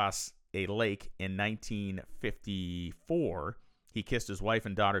streaking across a lake in 1954, he kissed his wife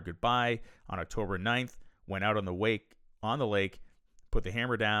and daughter goodbye on October 9th, went out on the lake, put the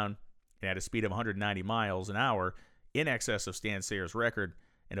hammer down, and at a speed of 190 miles an hour, in excess of Stan Sayers' record,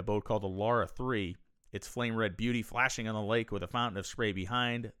 in a boat called the Laura 3, its flame red beauty flashing on the lake with a fountain of spray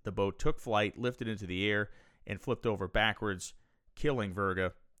behind. The boat took flight, lifted into the air, and flipped over backwards, killing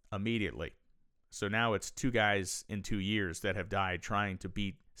Verga immediately. So now it's 2 guys in 2 years that have died trying to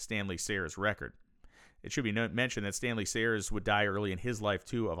beat Stanley Sayers' record. It should be mentioned that Stanley Sayers would die early in his life,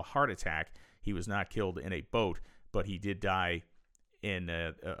 too, of a heart attack. He was not killed in a boat, but he did die in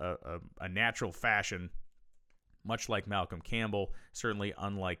a natural fashion, much like Malcolm Campbell, certainly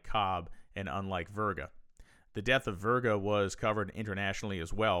unlike Cobb and unlike Verga. The death of Verga was covered internationally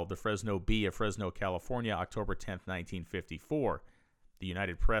as well. The Fresno Bee of Fresno, California, October 10th, 1954. The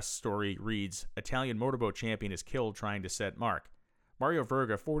United Press story reads, Italian motorboat champion is killed trying to set mark. Mario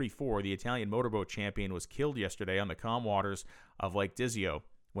Verga, 44, the Italian motorboat champion, was killed yesterday on the calm waters of Lake Dizio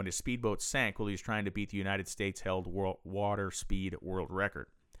when his speedboat sank while he was trying to beat the United States-held water speed world record.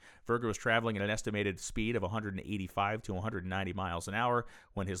 Verga was traveling at an estimated speed of 185 to 190 miles an hour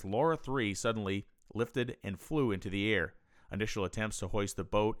when his Laura 3 suddenly lifted and flew into the air. Initial attempts to hoist the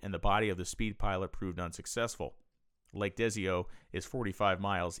boat and the body of the speed pilot proved unsuccessful. Lake Desio is 45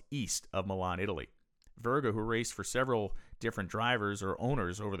 miles east of Milan, Italy. Verga, who raced for several different drivers or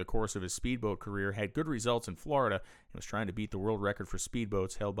owners over the course of his speedboat career, had good results in Florida and was trying to beat the world record for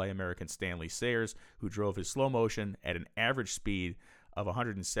speedboats held by American Stanley Sayers, who drove his slow motion at an average speed of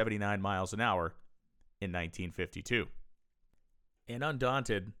 179 miles an hour in 1952. And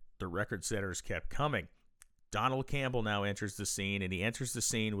undaunted, the record setters kept coming. Donald Campbell now enters the scene, and he enters the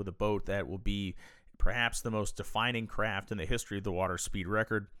scene with a boat that will be perhaps the most defining craft in the history of the water speed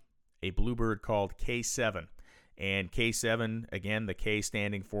record, a bluebird called K7. And K7, again, the K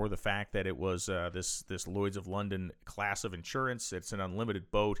standing for the fact that it was this Lloyd's of London class of insurance. It's an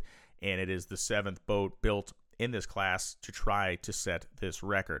unlimited boat, and it is the 7th boat built in this class to try to set this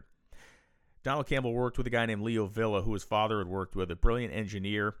record. Donald Campbell worked with a guy named Leo Villa, who his father had worked with, a brilliant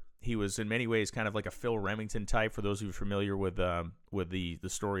engineer. He was in many ways kind of like a Phil Remington type, for those of you familiar with the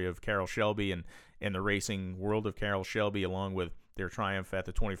story of Carroll Shelby and the racing world of Carroll Shelby, along with their triumph at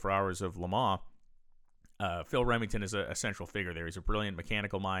the 24 Hours of Le Mans. Phil Remington is a central figure there. He's a brilliant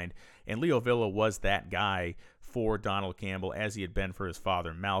mechanical mind, and Leo Villa was that guy for Donald Campbell, as he had been for his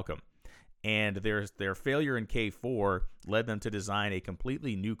father, Malcolm. And their failure in K4 led them to design a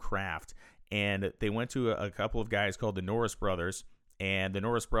completely new craft, and they went to a couple of guys called the Norris Brothers, and the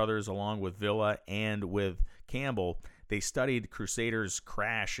Norris Brothers, along with Villa and with Campbell, they studied Crusader's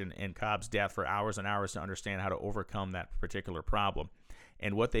crash and Cobb's death for hours and hours to understand how to overcome that particular problem.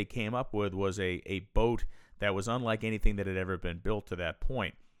 And what they came up with was a boat that was unlike anything that had ever been built to that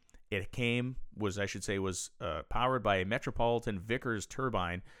point. It was powered by a Metropolitan Vickers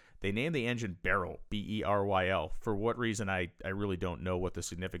turbine. They named the engine Beryl, B-E-R-Y-L. For what reason, I really don't know what the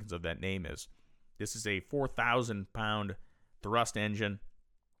significance of that name is. This is a 4,000-pound thrust engine,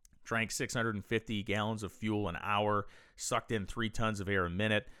 drank 650 gallons of fuel an hour, sucked in 3 tons of air a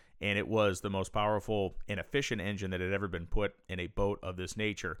minute, and it was the most powerful and efficient engine that had ever been put in a boat of this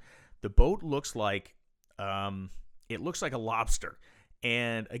nature. The boat looks like a lobster.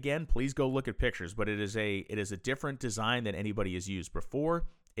 And again, please go look at pictures, but it is a different design than anybody has used before.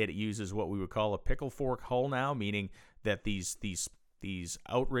 It uses what we would call a pickle fork hull now, meaning that these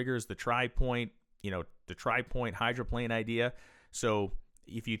outriggers, the tri-point hydroplane idea. So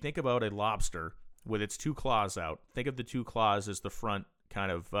if you think about a lobster with its 2 claws out, think of the 2 claws as the front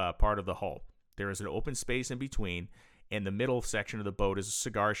kind of part of the hull. There is an open space in between, and the middle section of the boat is a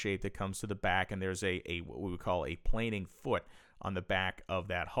cigar shape that comes to the back, and there's a what we would call a planing foot on the back of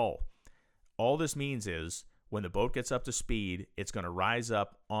that hull. All this means is when the boat gets up to speed, it's going to rise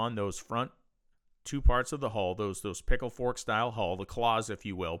up on those front 2 parts of the hull, those pickle fork style hull, the claws, if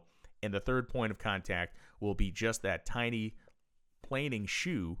you will, and the third point of contact will be just that tiny planing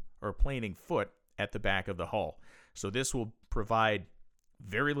shoe or planing foot at the back of the hull. So this will provide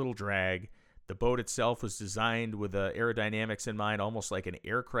very little drag. The boat itself was designed with aerodynamics in mind, almost like an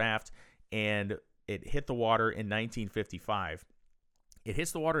aircraft, and it hit the water in 1955. It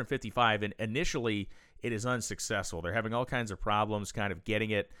hits the water in 55, and initially it is unsuccessful. They're having all kinds of problems kind of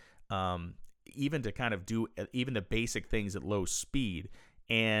getting it, even to kind of do even the basic things at low speed.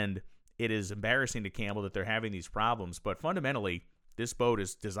 And it is embarrassing to Campbell that they're having these problems, but fundamentally, this boat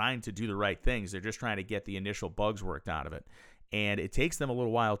is designed to do the right things. They're just trying to get the initial bugs worked out of it, and it takes them a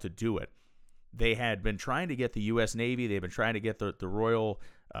little while to do it. They had been trying to get the U.S. Navy. They've been trying to get the Royal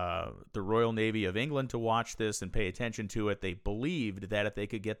Navy of England to watch this and pay attention to it. They believed that if they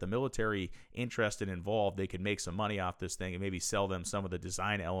could get the military interested and involved, they could make some money off this thing and maybe sell them some of the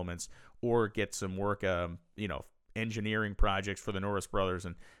design elements or get some work, engineering projects for the Norris brothers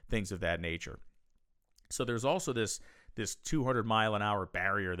and things of that nature. So there's also this 200-mile-an-hour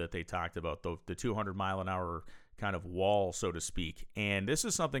barrier that they talked about, the 200-mile-an-hour kind of wall, so to speak. And this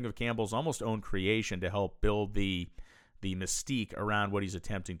is something of Campbell's almost own creation to help build the mystique around what he's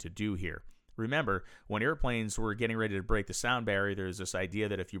attempting to do here. Remember, when airplanes were getting ready to break the sound barrier, there's this idea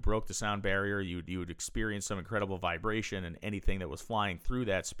that if you broke the sound barrier, you would experience some incredible vibration, and anything that was flying through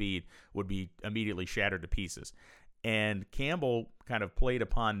that speed would be immediately shattered to pieces. And Campbell kind of played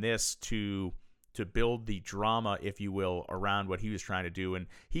upon this to build the drama, if you will, around what he was trying to do. And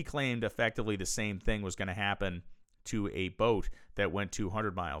he claimed effectively the same thing was going to happen to a boat that went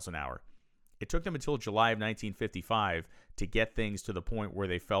 200 miles an hour. It took them until July of 1955 to get things to the point where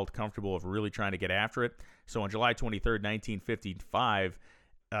they felt comfortable of really trying to get after it. So on July 23rd, 1955,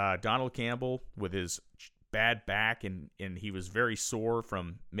 Donald Campbell, with his bad back, and he was very sore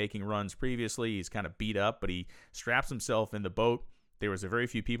from making runs previously. He's kind of beat up, but he straps himself in the boat. There was a very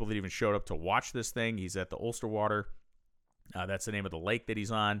few people that even showed up to watch this thing. He's at the Ulster Water. That's the name of the lake that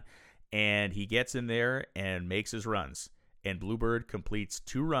he's on. And he gets in there and makes his runs. And Bluebird completes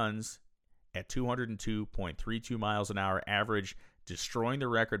 2 runs at 202.32 miles an hour average, destroying the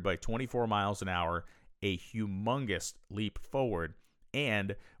record by 24 miles an hour, a humongous leap forward.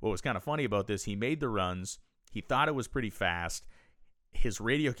 And what was kind of funny about this, he made the runs. He thought it was pretty fast. His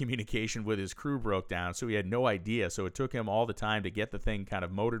radio communication with his crew broke down, so he had no idea. So it took him all the time to get the thing kind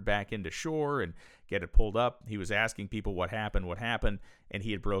of motored back into shore and get it pulled up. He was asking people what happened, and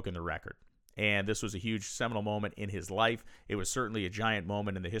he had broken the record. And this was a huge seminal moment in his life. It was certainly a giant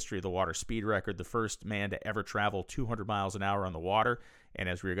moment in the history of the water speed record, the first man to ever travel 200 miles an hour on the water. And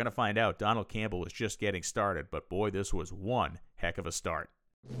as we were going to find out, Donald Campbell was just getting started. But boy, this was one heck of a start.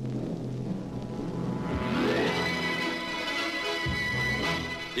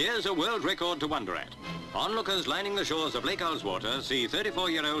 Here's a world record to wonder at. Onlookers lining the shores of Lake Ullswater see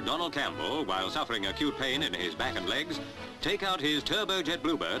 34-year-old Donald Campbell, while suffering acute pain in his back and legs, take out his turbojet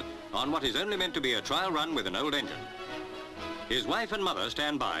Bluebird on what is only meant to be a trial run with an old engine. His wife and mother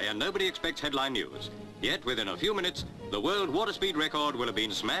stand by, and nobody expects headline news. Yet, within a few minutes, the world water speed record will have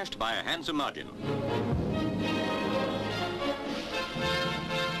been smashed by a handsome margin.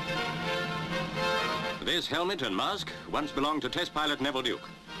 This helmet and mask once belonged to test pilot Neville Duke.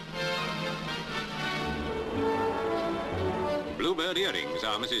 Bluebird earrings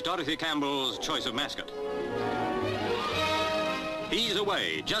are Mrs. Dorothy Campbell's choice of mascot. He's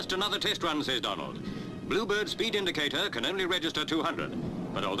away. Just another test run, says Donald. Bluebird's speed indicator can only register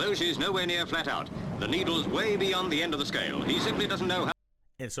 200. But although she's nowhere near flat out, the needle's way beyond the end of the scale. He simply doesn't know how.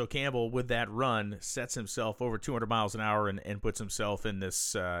 And so Campbell, with that run, sets himself over 200 miles an hour and puts himself in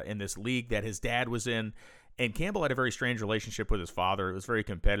this league that his dad was in. And Campbell had a very strange relationship with his father. It was very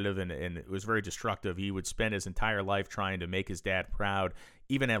competitive and it was very destructive. He would spend his entire life trying to make his dad proud.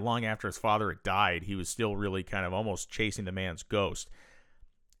 Even long after his father had died, he was still really kind of almost chasing the man's ghost.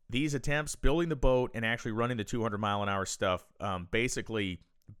 These attempts, building the boat and actually running the 200-mile-an-hour stuff, basically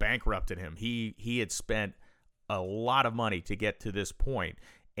bankrupted him. He had spent a lot of money to get to this point,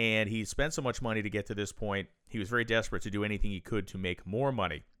 and he spent so much money to get to this point, he was very desperate to do anything he could to make more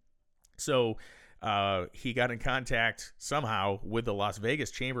money. So he got in contact somehow with the Las Vegas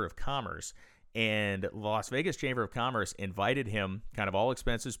Chamber of Commerce, and the Las Vegas Chamber of Commerce invited him, kind of all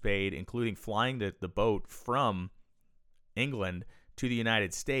expenses paid, including flying the boat from England to the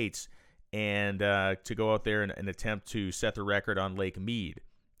United States, and to go out there and attempt to set the record on Lake Mead.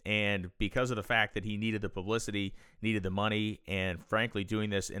 And because of the fact that he needed the publicity, needed the money, and frankly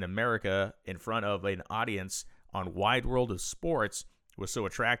doing this in America in front of an audience on Wide World of Sports was so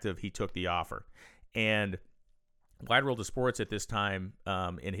attractive, he took the offer. And Wide World of Sports at this time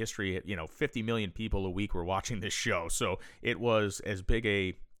in history, 50 million people a week were watching this show. So it was as big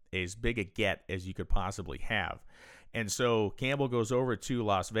a get as you could possibly have. And so Campbell goes over to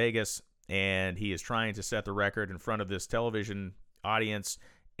Las Vegas, and he is trying to set the record in front of this television audience.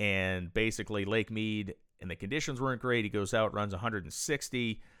 And basically Lake Mead, and the conditions weren't great. He goes out, runs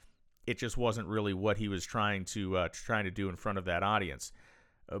 160. It just wasn't really what he was trying to do in front of that audience.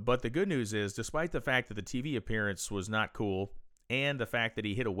 But the good news is, despite the fact that the TV appearance was not cool, and the fact that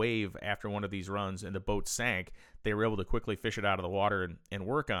he hit a wave after one of these runs and the boat sank, they were able to quickly fish it out of the water and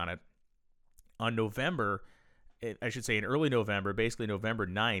work on it. On in early November, basically November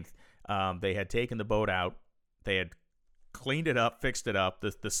 9th, they had taken the boat out. They had cleaned it up, fixed it up.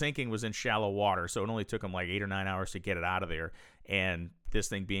 The sinking was in shallow water, so it only took them like 8 or 9 hours to get it out of there. And this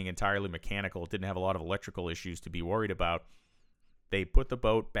thing being entirely mechanical, it didn't have a lot of electrical issues to be worried about. They put the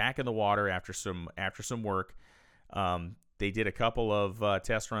boat back in the water after some work. They did a couple of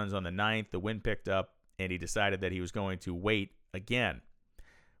test runs on the 9th. The wind picked up, and he decided that he was going to wait again.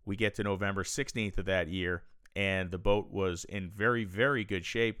 We get to November 16th of that year, and the boat was in very, very good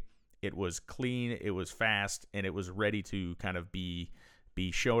shape. It was clean, it was fast, and it was ready to kind of be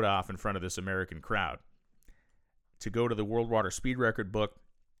showed off in front of this American crowd. To go to the World Water Speed Record book,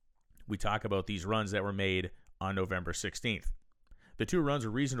 we talk about these runs that were made on November 16th. The 2 runs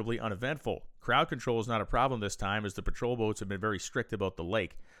were reasonably uneventful. Crowd control is not a problem this time, as the patrol boats have been very strict about the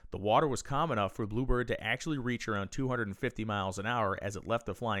lake. The water was calm enough for Bluebird to actually reach around 250 miles an hour as it left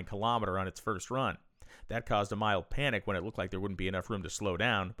the flying kilometer on its first run. That caused a mild panic when it looked like there wouldn't be enough room to slow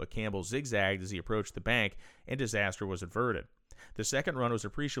down, but Campbell zigzagged as he approached the bank, and disaster was averted. The second run was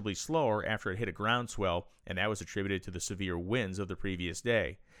appreciably slower after it hit a groundswell, and that was attributed to the severe winds of the previous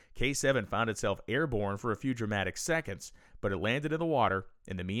day. K7 found itself airborne for a few dramatic seconds, but it landed in the water,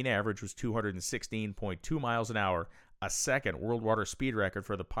 and the mean average was 216.2 miles an hour, a second world water speed record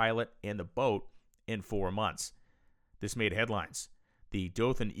for the pilot and the boat in 4 months. This made headlines. The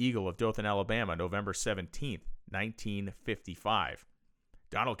Dothan Eagle of Dothan, Alabama, November 17th, 1955.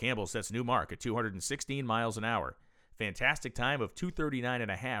 Donald Campbell sets new mark at 216 miles an hour. Fantastic time of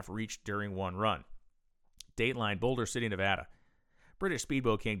 239.5 reached during one run. Dateline, Boulder City, Nevada. British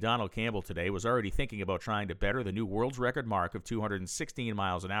speedboat king Donald Campbell today was already thinking about trying to better the new world's record mark of 216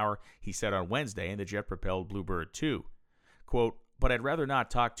 miles an hour he set on Wednesday in the jet-propelled Bluebird 2. Quote, "But I'd rather not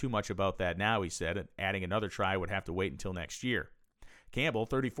talk too much about that now," he said, and adding another try would have to wait until next year. Campbell,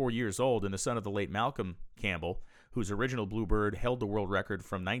 34 years old and the son of the late Malcolm Campbell, whose original Bluebird held the world record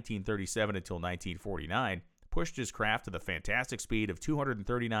from 1937 until 1949, pushed his craft to the fantastic speed of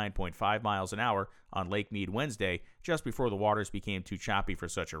 239.5 miles an hour on Lake Mead Wednesday, just before the waters became too choppy for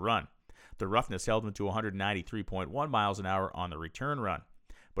such a run. The roughness held him to 193.1 miles an hour on the return run.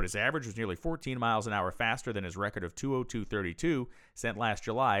 But his average was nearly 14 miles an hour faster than his record of 202.32 set last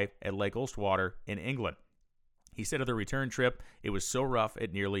July at Lake Ulstwater in England. He said of the return trip, "It was so rough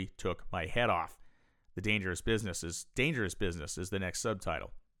it nearly took my head off." The dangerous business is the next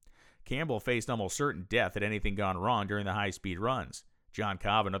subtitle. Campbell faced almost certain death had anything gone wrong during the high-speed runs. John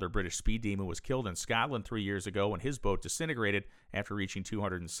Cobb, another British speed demon, was killed in Scotland 3 years ago when his boat disintegrated after reaching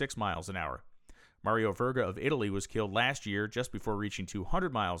 206 miles an hour. Mario Verga of Italy was killed last year just before reaching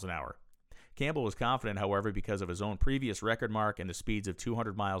 200 miles an hour. Campbell was confident, however, because of his own previous record mark and the speeds of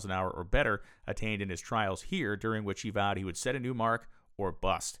 200 miles an hour or better attained in his trials here, during which he vowed he would set a new mark or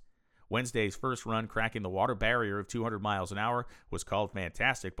bust. Wednesday's first run, cracking the water barrier of 200 miles an hour, was called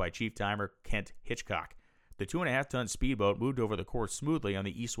fantastic by chief timer Kent Hitchcock. The 2.5-ton speedboat moved over the course smoothly on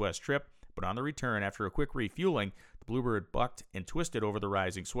the east-west trip, but on the return, after a quick refueling, the Bluebird bucked and twisted over the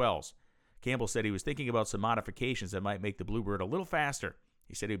rising swells. Campbell said he was thinking about some modifications that might make the Bluebird a little faster.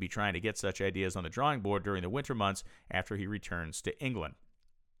 He said he'd be trying to get such ideas on the drawing board during the winter months after he returns to England.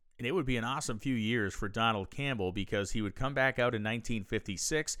 And it would be an awesome few years for Donald Campbell, because he would come back out in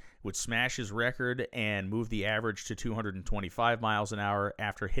 1956, would smash his record and move the average to 225 miles an hour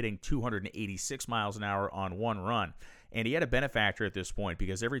after hitting 286 miles an hour on one run. And he had a benefactor at this point,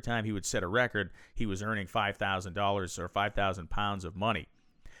 because every time he would set a record, he was earning $5,000 or 5,000 pounds of money.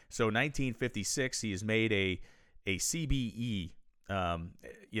 So 1956, he has made a CBE.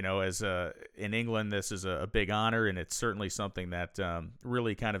 In England, this is a big honor, and it's certainly something that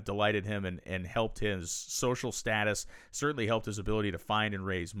really kind of delighted him and helped his social status, certainly helped his ability to find and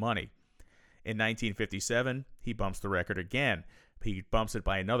raise money. In 1957, he bumps the record again. He bumps it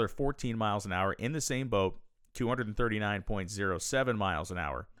by another 14 miles an hour in the same boat, 239.07 miles an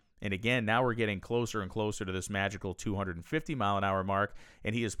hour. And again, now we're getting closer and closer to this magical 250 mile an hour mark,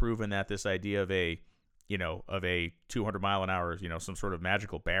 and he has proven that this idea of a 200 mile an hour, some sort of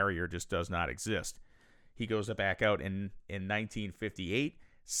magical barrier just does not exist. He goes back out in 1958,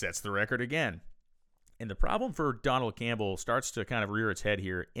 sets the record again. And the problem for Donald Campbell starts to kind of rear its head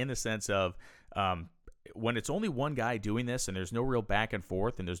here, in the sense of when it's only one guy doing this and there's no real back and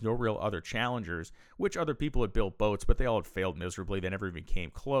forth and there's no real other challengers, which other people had built boats, but they all had failed miserably. They never even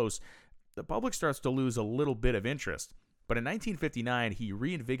came close. The public starts to lose a little bit of interest. But in 1959, he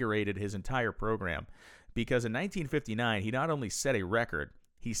reinvigorated his entire program, because in 1959, he not only set a record,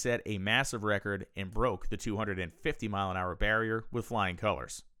 he set a massive record and broke the 250 mile an hour barrier with flying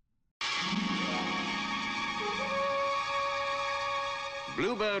colors.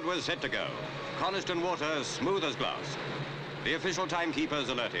 Bluebird was set to go. Coniston water smooth as glass. The official timekeepers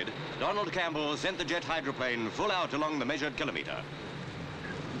alerted, Donald Campbell sent the jet hydroplane full out along the measured kilometer.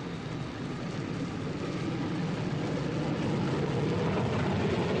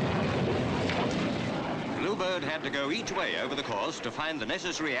 Bluebird had to go each way over the course to find the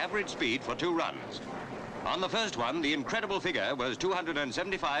necessary average speed for 2 runs. On the first one, the incredible figure was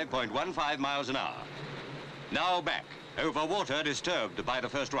 275.15 miles an hour. Now back, over water disturbed by the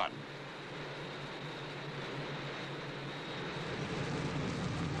first run.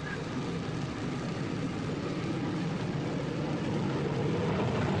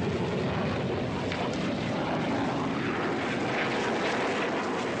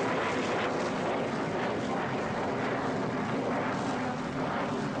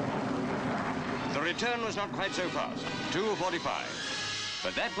 The return was not quite so fast, 2:45.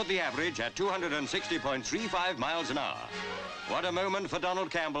 But that put the average at 260.35 miles an hour. What a moment for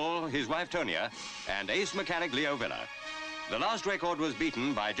Donald Campbell, his wife Tonia, and ace mechanic Leo Villa. The last record was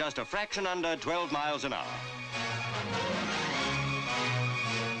beaten by just a fraction under 12 miles an hour.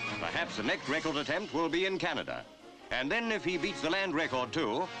 Perhaps the next record attempt will be in Canada. And then if he beats the land record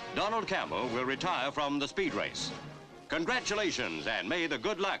too, Donald Campbell will retire from the speed race. Congratulations, and may the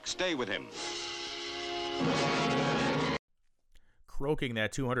good luck stay with him. Croaking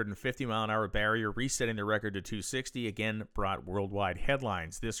that 250-mile-an-hour barrier, resetting the record to 260, again brought worldwide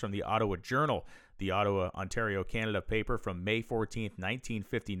headlines. This from the Ottawa Journal, the Ottawa, Ontario, Canada paper from May 14th,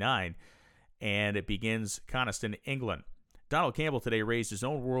 1959, and it begins Coniston, England. Donald Campbell today raised his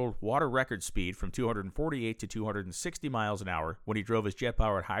own world water record speed from 248 to 260 miles an hour when he drove his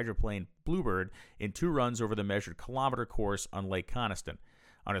jet-powered hydroplane Bluebird in 2 runs over the measured kilometer course on Lake Coniston.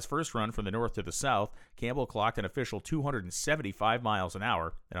 On his first run from the north to the south, Campbell clocked an official 275 miles an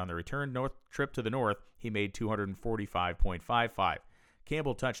hour, and on the return trip to the north, he made 245.55.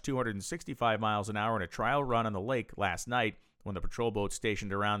 Campbell touched 265 miles an hour in a trial run on the lake last night. When the patrol boat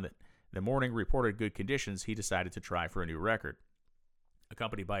stationed around the morning reported good conditions, he decided to try for a new record.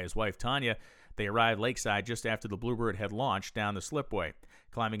 Accompanied by his wife, Tanya, they arrived lakeside just after the Bluebird had launched down the slipway.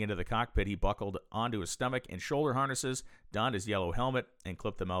 Climbing into the cockpit, he buckled onto his stomach and shoulder harnesses, donned his yellow helmet, and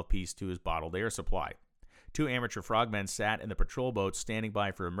clipped the mouthpiece to his bottled air supply. 2 amateur frogmen sat in the patrol boat standing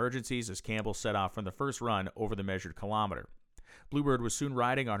by for emergencies as Campbell set off from the first run over the measured kilometer. Bluebird was soon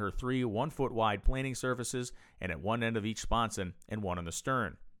riding on her 3 1-foot-wide planing surfaces, and at one end of each sponson and one on the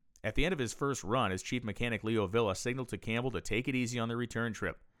stern. At the end of his first run, his chief mechanic Leo Villa signaled to Campbell to take it easy on the return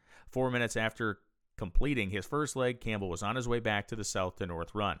trip. 4 minutes after completing his first leg, Campbell was on his way back to the south to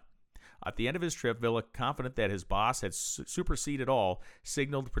north run. At the end of his trip, Villa, confident that his boss had superseded all,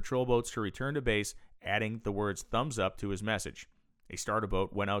 signaled patrol boats to return to base, adding the words thumbs up to his message. A starter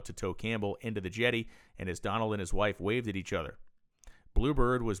boat went out to tow Campbell into the jetty, and as Donald and his wife waved at each other.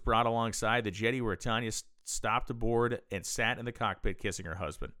 Bluebird was brought alongside the jetty where Tanya stopped aboard and sat in the cockpit kissing her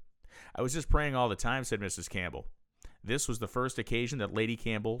husband. "I was just praying all the time," said Mrs. Campbell. This was the first occasion that Lady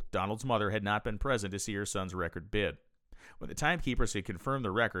Campbell, Donald's mother, had not been present to see her son's record bid. When the timekeepers had confirmed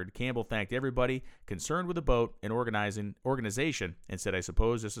the record, Campbell thanked everybody concerned with the boat and organization and said, "I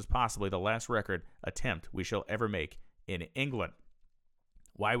suppose this is possibly the last record attempt we shall ever make in England."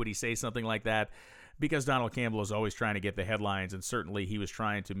 Why would he say something like that? Because Donald Campbell is always trying to get the headlines, and certainly he was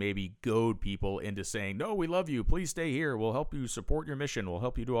trying to maybe goad people into saying, "No, we love you. Please stay here. We'll help you support your mission. We'll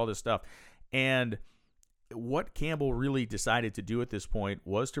help you do all this stuff." And what Campbell really decided to do at this point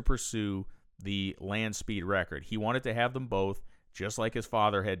was to pursue the land speed record. He wanted to have them both, just like his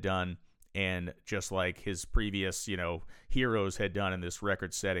father had done and just like his previous, heroes had done in this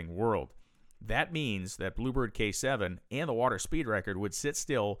record-setting world. That means that Bluebird K7 and the water speed record would sit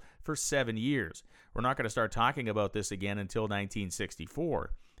still for 7 years. We're not going to start talking about this again until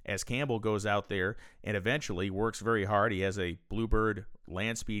 1964, as Campbell goes out there and eventually works very hard. He has a Bluebird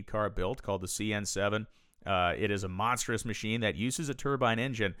land speed car built called the CN7. It is a monstrous machine that uses a turbine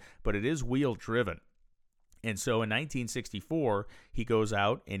engine, but it is wheel-driven. And so in 1964, he goes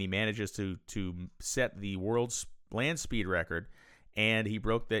out and he manages to set the world's land speed record, and he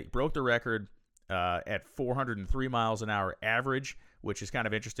broke the record at 403 miles an hour average, which is kind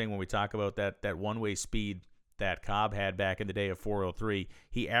of interesting when we talk about that one-way speed that Cobb had back in the day of 403.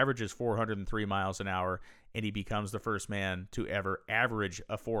 He averages 403 miles an hour, and he becomes the first man to ever average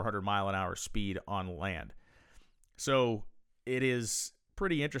a 400-mile-an-hour speed on land. So it is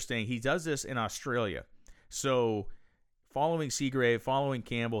pretty interesting. He does this in Australia. So following Seagrave, following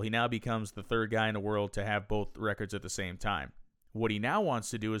Campbell, he now becomes the third guy in the world to have both records at the same time. What he now wants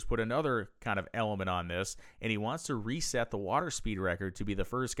to do is put another kind of element on this, and he wants to reset the water speed record to be the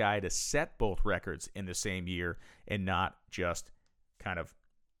first guy to set both records in the same year and not just kind of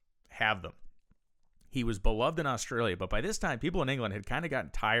have them. He was beloved in Australia, but by this time, people in England had kind of gotten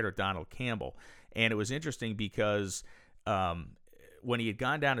tired of Donald Campbell. And it was interesting because when he had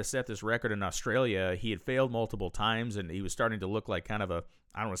gone down to set this record in Australia, he had failed multiple times, and he was starting to look like kind of a,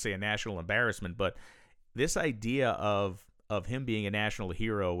 I don't want to say a national embarrassment, but this idea of him being a national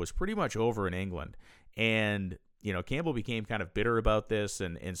hero was pretty much over in England. And, you know, Campbell became kind of bitter about this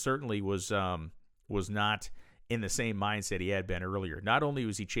and certainly was not in the same mindset he had been earlier. Not only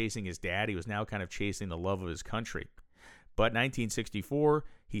was he chasing his dad, he was now kind of chasing the love of his country. But 1964,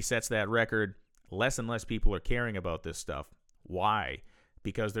 he sets that record. Less and less people are caring about this stuff. Why?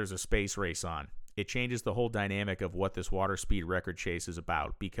 Because there's a space race on. It changes the whole dynamic of what this water speed record chase is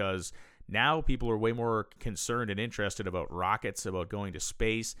about, because now people are way more concerned and interested about rockets, about going to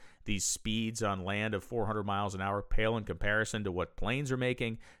space. These speeds on land of 400 miles an hour pale in comparison to what planes are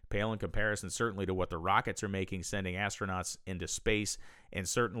making, pale in comparison certainly to what the rockets are making, sending astronauts into space, and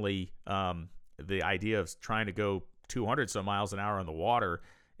certainly the idea of trying to go 200 some miles an hour on the water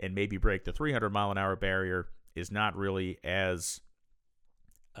and maybe break the 300 mile an hour barrier is not really as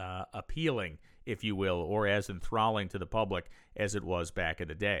appealing, if you will, or as enthralling to the public as it was back in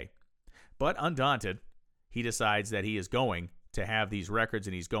the day. But undaunted, he decides that he is going to have these records,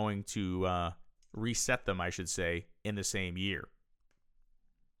 and he's going to reset them, I should say, in the same year.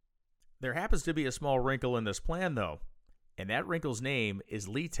 There happens to be a small wrinkle in this plan, though, and that wrinkle's name is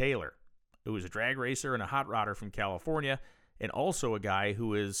Lee Taylor, who is a drag racer and a hot rodder from California, and also a guy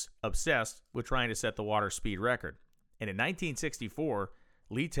who is obsessed with trying to set the water speed record. And in 1964,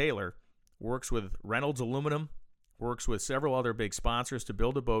 Lee Taylor works with Reynolds Aluminum, works with several other big sponsors to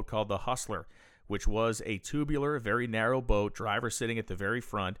build a boat called the Hustler, which was a tubular, very narrow boat, driver sitting at the very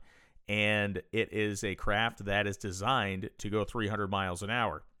front, and it is a craft that is designed to go 300 miles an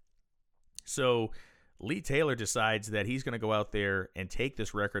hour. So Lee Taylor decides that he's going to go out there and take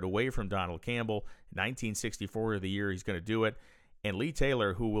this record away from Donald Campbell. 1964 is the year he's going to do it. And Lee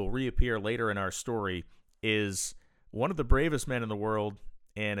Taylor, who will reappear later in our story, is one of the bravest men in the world,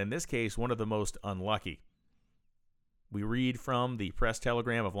 and in this case, one of the most unlucky. We read from the Press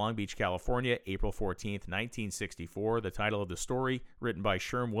Telegram of Long Beach, California, April 14th, 1964. The title of the story, written by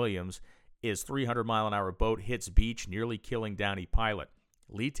Sherm Williams, is 300 mile an hour boat hits beach, nearly killing Downey pilot.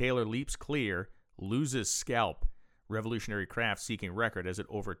 Lee Taylor leaps clear, loses scalp. Revolutionary craft seeking record as it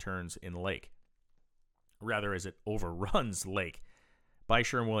overturns in lake. Rather, as it overruns lake. By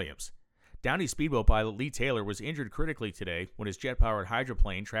Sherm Williams. Downey speedboat pilot Lee Taylor was injured critically today when his jet-powered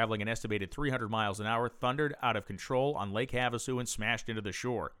hydroplane, traveling an estimated 300 miles an hour, thundered out of control on Lake Havasu and smashed into the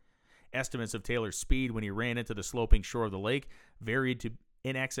shore. Estimates of Taylor's speed when he ran into the sloping shore of the lake varied to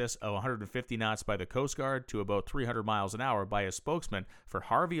in excess of 150 knots by the Coast Guard to about 300 miles an hour by a spokesman for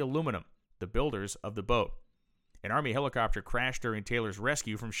Harvey Aluminum, the builders of the boat. An Army helicopter crashed during Taylor's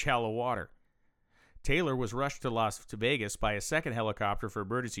rescue from shallow water. Taylor was rushed to Vegas by a second helicopter for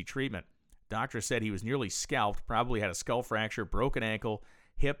emergency treatment. Doctors said he was nearly scalped, probably had a skull fracture, broken ankle,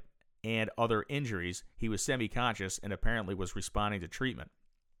 hip, and other injuries. He was semi-conscious and apparently was responding to treatment.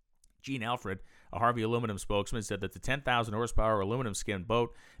 Gene Alfred, a Harvey Aluminum spokesman, said that the 10,000 horsepower aluminum skin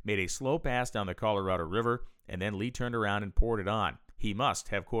boat made a slow pass down the Colorado River, and then Lee turned around and poured it on. He must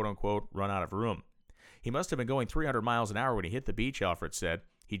have, quote-unquote, run out of room. He must have been going 300 miles an hour when he hit the beach, Alfred said.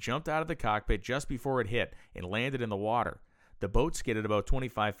 He jumped out of the cockpit just before it hit and landed in the water. The boat skidded about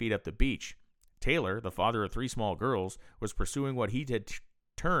 25 feet up the beach. Taylor, the father of 3 small girls, was pursuing what he had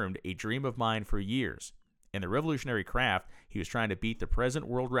termed a dream of mine for years. In the revolutionary craft, he was trying to beat the present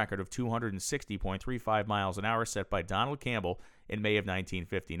world record of 260.35 miles an hour set by Donald Campbell in May of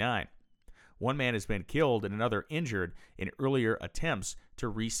 1959. One man has been killed and another injured in earlier attempts to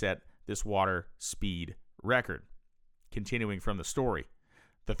reset this water speed record. Continuing from the story.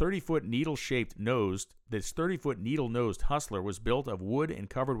 The 30-foot needle-nosed Hustler was built of wood and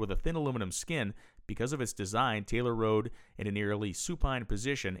covered with a thin aluminum skin. Because of its design, Taylor rode in a nearly supine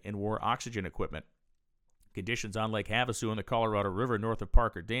position and wore oxygen equipment. Conditions on Lake Havasu and the Colorado River north of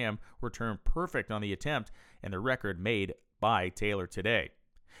Parker Dam were termed perfect on the attempt and the record made by Taylor today.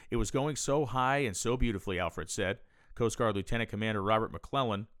 It was going so high and so beautifully, Alfred said. Coast Guard Lieutenant Commander Robert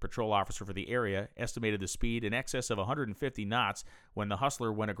McClellan, patrol officer for the area, estimated the speed in excess of 150 knots when the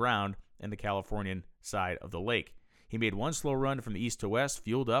Hustler went aground in the Californian side of the lake. He made one slow run from the east to west,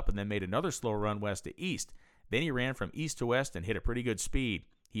 fueled up, and then made another slow run west to east. Then he ran from east to west and hit a pretty good speed.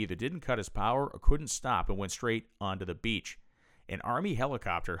 He either didn't cut his power or couldn't stop and went straight onto the beach. An Army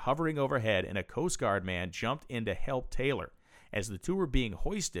helicopter hovering overhead and a Coast Guard man jumped in to help Taylor. As the two were being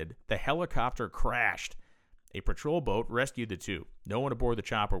hoisted, the helicopter crashed. A patrol boat rescued the two. No one aboard the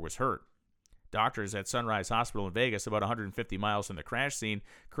chopper was hurt. Doctors at Sunrise Hospital in Vegas, about 150 miles from the crash scene,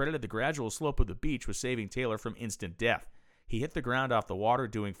 credited the gradual slope of the beach with saving Taylor from instant death. He hit the ground off the water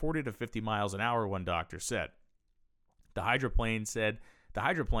doing 40 to 50 miles an hour, one doctor said. The hydroplane,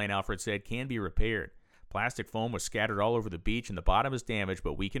 Alfred said, can be repaired. Plastic foam was scattered all over the beach and the bottom is damaged,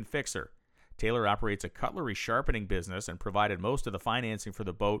 but we can fix her. Taylor operates a cutlery sharpening business and provided most of the financing for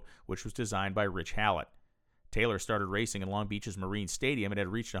the boat, which was designed by Rich Hallett. Taylor started racing in Long Beach's Marine Stadium and had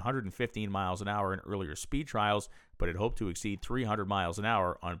reached 115 miles an hour in earlier speed trials, but had hoped to exceed 300 miles an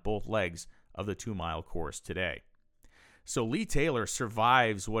hour on both legs of the 2-mile course today. So Lee Taylor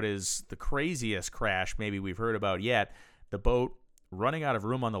survives what is the craziest crash maybe we've heard about yet. The boat running out of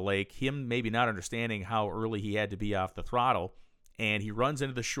room on the lake, him maybe not understanding how early he had to be off the throttle, and he runs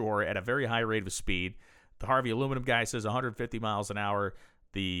into the shore at a very high rate of speed. The Harvey Aluminum guy says 150 miles an hour.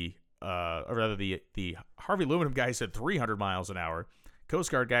 The Harvey Aluminum guy said 300 miles an hour.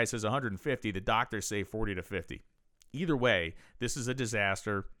 Coast Guard guy says 150. The doctors say 40 to 50. Either way, this is a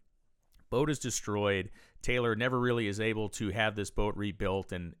disaster. Boat is destroyed. Taylor never really is able to have this boat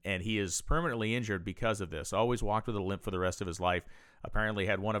rebuilt, and he is permanently injured because of this. Always walked with a limp for the rest of his life. Apparently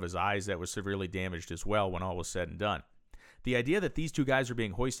had one of his eyes that was severely damaged as well when all was said and done. The idea that these two guys are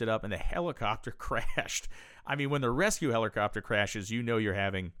being hoisted up and the helicopter crashed. I mean, when the rescue helicopter crashes, you know you're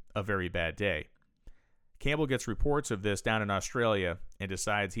having a very bad day. Campbell gets reports of this down in Australia and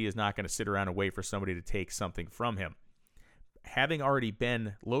decides he is not going to sit around and wait for somebody to take something from him. Having already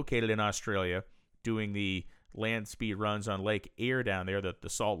been located in Australia, doing the land speed runs on Lake Eyre down there, the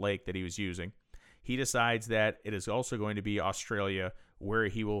salt lake that he was using, he decides that it is also going to be Australia where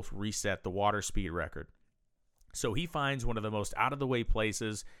he will reset the water speed record. So he finds one of the most out-of-the-way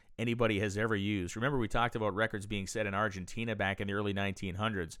places anybody has ever used. Remember, we talked about records being set in Argentina back in the early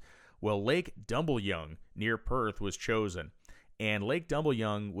 1900s. Well, Lake Dumbleyoung near Perth was chosen. And Lake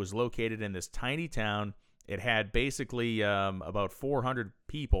Dumbleyoung was located in this tiny town. It had basically about 400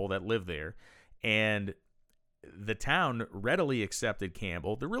 people that lived there. And the town readily accepted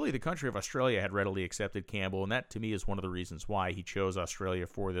Campbell. The country of Australia had readily accepted Campbell, and that, to me, is one of the reasons why he chose Australia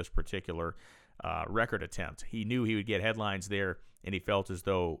for this particular record attempt. He knew he would get headlines there, and he felt as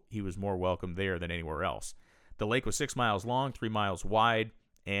though he was more welcome there than anywhere else. The lake was 6 miles long, 3 miles wide,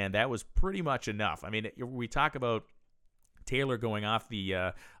 and that was pretty much enough. I mean, we talk about Taylor going off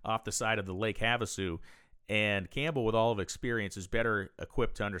the side of the Lake Havasu, and Campbell, with all of experience, is better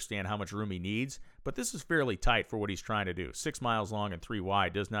equipped to understand how much room he needs, but this is fairly tight for what he's trying to do. 6 miles long and 3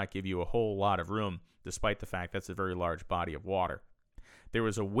 wide does not give you a whole lot of room, despite the fact that's a very large body of water. There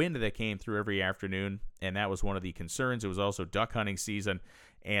was a wind that came through every afternoon, and that was one of the concerns. It was also duck hunting season,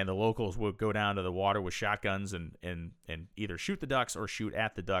 and the locals would go down to the water with shotguns and either shoot the ducks or shoot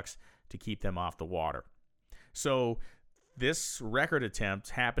at the ducks to keep them off the water. So this record attempt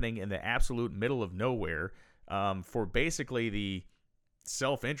happening in the absolute middle of nowhere for basically the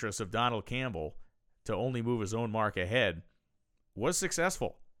self-interest of Donald Campbell to only move his own mark ahead was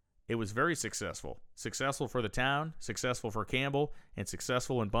successful. It was very successful. Successful for the town, successful for Campbell, and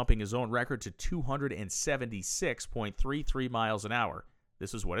successful in bumping his own record to 276.33 miles an hour.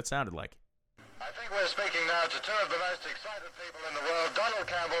 This is what it sounded like. I think we're speaking now to two of the most excited people in the world, Donald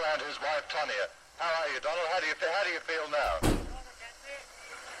Campbell and his wife, Tonya. How are you, Donald? How do you feel now?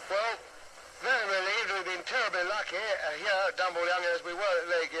 Well, very relieved. We've been terribly lucky here at Dumbleyoung as we were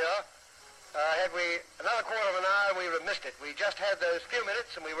at Lake Eyre. Had we another quarter of an hour, we would have missed it. We just had those few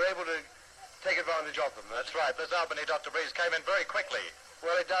minutes, and we were able to take advantage of them. That's right. This Albany Dr. Breeze came in very quickly.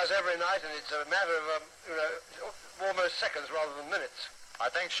 Well, it does every night, and it's a matter of almost seconds rather than minutes. I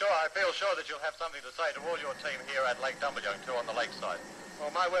feel sure that you'll have something to say to all your team here at Lake Dumbleyoung, too, on the lakeside.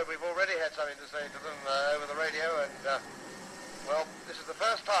 Well, my word, we've already had something to say to them over the radio, and, well, this is the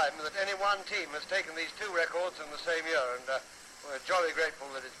first time that any one team has taken these two records in the same year, and we're jolly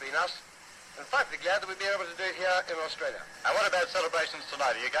grateful that it's been us. And frankly glad that we've been able to do it here in Australia. And what about celebrations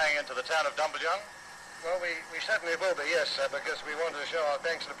tonight? Are you going into the town of Dumbleyoung? Well, we certainly will be, yes, because we want to show our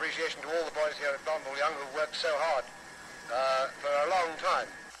thanks and appreciation to all the boys here at Dumbleyoung who've worked so hard for a long time.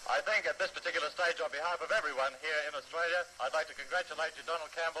 I think at this particular stage, on behalf of everyone here in Australia, I'd like to congratulate you,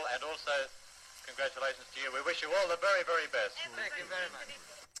 Donald Campbell, and also congratulations to you. We wish you all the very, very best. Thank you very much.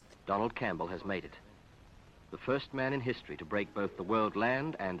 Donald Campbell has made it. The first man in history to break both the world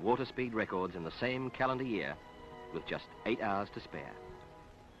land and water speed records in the same calendar year with just 8 hours to spare.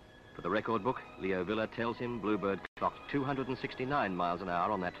 For the record book, Leo Villa tells him Bluebird clocked 269 miles an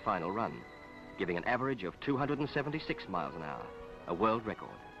hour on that final run, giving an average of 276 miles an hour, a world record.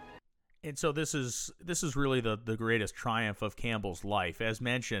 And so this is really the greatest triumph of Campbell's life. As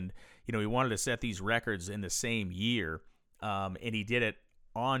mentioned, he wanted to set these records in the same year, and he did it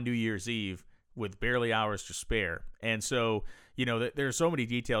on New Year's Eve, with barely hours to spare. And so, there's so many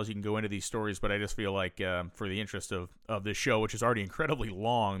details you can go into these stories, but I just feel like for the interest of this show, which is already incredibly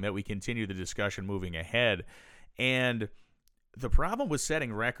long, that we continue the discussion moving ahead. And the problem with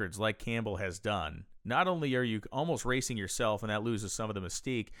setting records like Campbell has done, not only are you almost racing yourself, and that loses some of the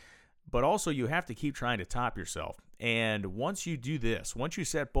mystique, but also you have to keep trying to top yourself. And once you do this, once you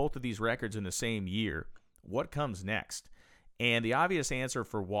set both of these records in the same year, what comes next? And the obvious answer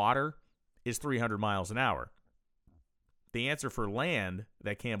for water is 300 miles an hour. The answer for land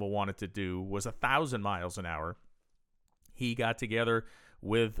that Campbell wanted to do was 1,000 miles an hour. He got together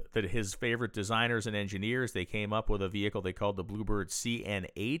with his favorite designers and engineers. They came up with a vehicle they called the Bluebird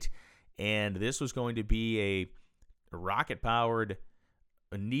CN8, and this was going to be a rocket-powered,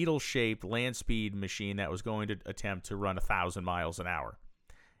 a needle-shaped land speed machine that was going to attempt to run 1,000 miles an hour.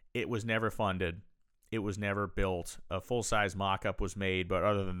 It was never funded. It was never built. A full-size mock-up was made, but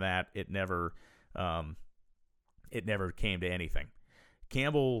other than that, it never came to anything.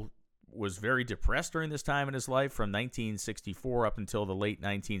 Campbell was very depressed during this time in his life, from 1964 up until the late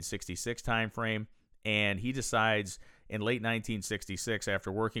 1966 time frame, and he decides in late 1966,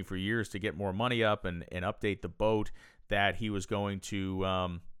 after working for years to get more money up and update the boat, that he was going to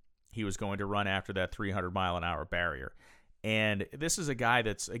run after that 300 mile an hour barrier. And this is a guy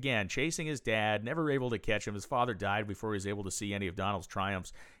that's, again, chasing his dad, never able to catch him. His father died before he was able to see any of Donald's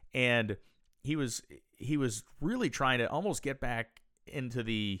triumphs, and he was really trying to almost get back into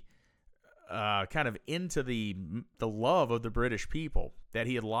the the love of the British people that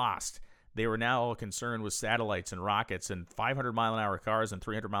he had lost. They were now all concerned with satellites and rockets, and 500 mile an hour cars and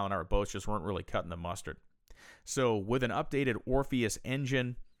 300 mile an hour boats just weren't really cutting the mustard. So with an updated Orpheus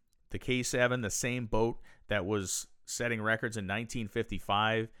engine, the K7, the same boat that was setting records in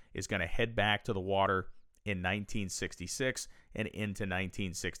 1955, is going to head back to the water in 1966 and into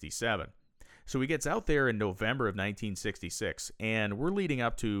 1967. So he gets out there in November of 1966, and we're leading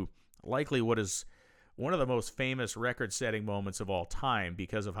up to likely what is one of the most famous record-setting moments of all time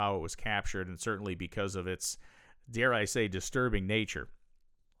because of how it was captured, and certainly because of its, dare I say, disturbing nature.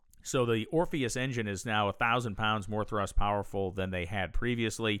 So the Orpheus engine is now 1,000 pounds more thrust powerful than they had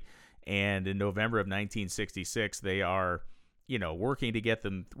previously, and in November of 1966, they are, working to get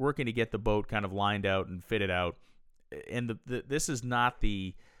the boat kind of lined out and fitted out. And this is not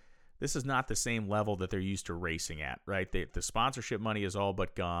the same level that they're used to racing at, right? The sponsorship money is all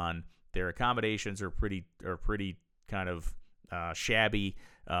but gone. Their accommodations are pretty kind of shabby.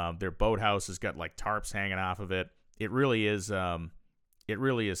 Their boathouse has got like tarps hanging off of it. It really is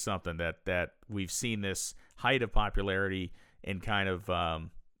something that we've seen this height of popularity and kind of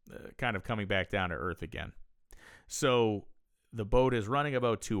coming back down to earth again. So the boat is running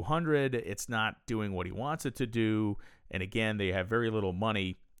about 200. It's not doing what he wants it to do. And again, they have very little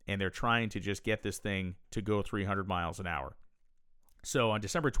money, and they're trying to just get this thing to go 300 miles an hour. So on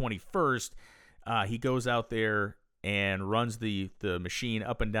December 21st, he goes out there and runs the machine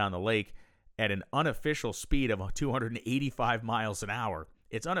up and down the lake at an unofficial speed of 285 miles an hour.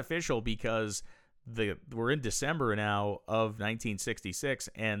 It's unofficial because we're in December now of 1966,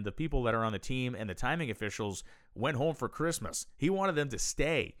 and the people that are on the team and the timing officials went home for Christmas. He wanted them to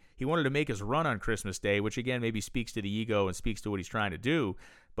stay. He wanted to make his run on Christmas Day, which again maybe speaks to the ego and speaks to what he's trying to do,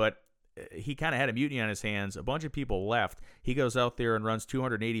 but he kind of had a mutiny on his hands. A bunch of people left. He goes out there and runs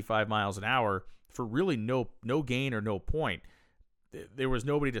 285 miles an hour for really no gain or no point. There was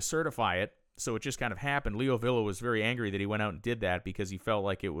nobody to certify it, so it just kind of happened. Leo Villa was very angry that he went out and did that because he felt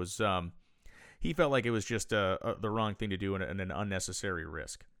like it was just the wrong thing to do and an unnecessary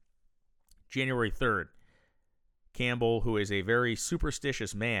risk. January 3rd, Campbell, who is a very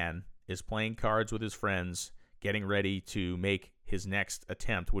superstitious man, is playing cards with his friends, getting ready to make his next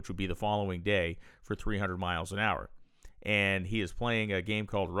attempt, which would be the following day, for 300 miles an hour. And he is playing a game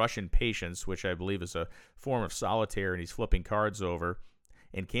called Russian Patience, which I believe is a form of solitaire, and he's flipping cards over.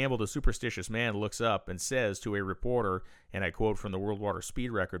 And Campbell, the superstitious man, looks up and says to a reporter, and I quote from the World Water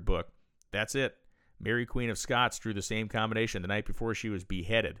Speed Record book, "That's it. Mary Queen of Scots drew the same combination the night before she was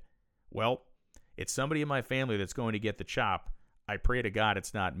beheaded. Well, it's somebody in my family that's going to get the chop. I pray to God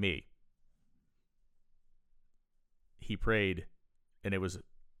it's not me." He prayed, and it was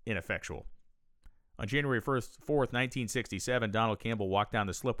ineffectual. On January 4th, 1967, Donald Campbell walked down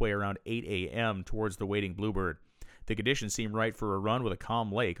the slipway around 8 a.m. towards the waiting Bluebird. The conditions seemed right for a run with a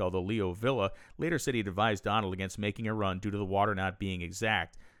calm lake, although Leo Villa later said he'd advised Donald against making a run due to the water not being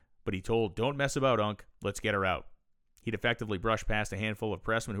exact. But he told, "Don't mess about, Unc. Let's get her out." He'd effectively brushed past a handful of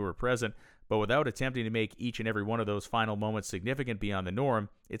pressmen who were present, but without attempting to make each and every one of those final moments significant beyond the norm,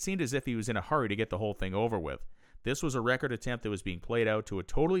 it seemed as if he was in a hurry to get the whole thing over with. This was a record attempt that was being played out to a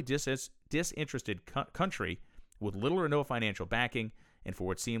totally disinterested country with little or no financial backing, and for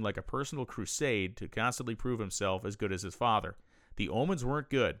what seemed like a personal crusade to constantly prove himself as good as his father. The omens weren't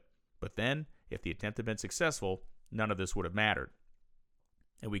good, but then, if the attempt had been successful, none of this would have mattered.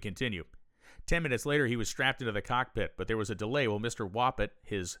 And we continue. 10 minutes later, he was strapped into the cockpit, but there was a delay while Mr. Woppet,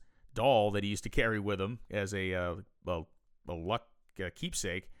 his doll that he used to carry with him as a luck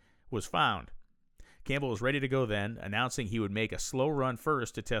keepsake, was found. Campbell was ready to go then, announcing he would make a slow run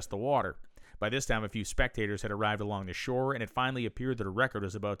first to test the water. By this time, a few spectators had arrived along the shore, and it finally appeared that a record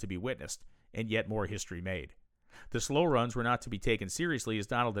was about to be witnessed, and yet more history made. The slow runs were not to be taken seriously, as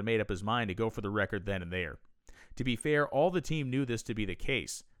Donald had made up his mind to go for the record then and there. To be fair, all the team knew this to be the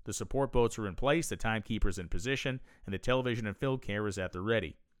case. The support boats were in place, the timekeepers in position, and the television and film cameras at the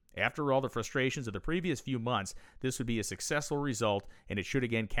ready. After all the frustrations of the previous few months, this would be a successful result, and it should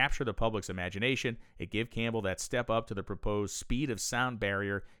again capture the public's imagination and give Campbell that step up to the proposed speed of sound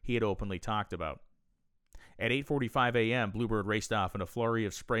barrier he had openly talked about. At 8:45 a.m., Bluebird raced off in a flurry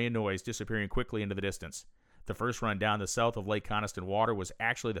of spray and noise, disappearing quickly into the distance. The first run down the south of Lake Coniston water was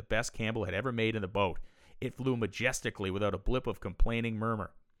actually the best Campbell had ever made in the boat. It flew majestically without a blip of complaining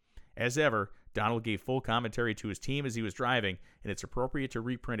murmur. As ever, Donald gave full commentary to his team as he was driving, and it's appropriate to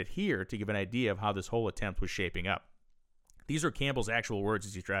reprint it here to give an idea of how this whole attempt was shaping up. These are Campbell's actual words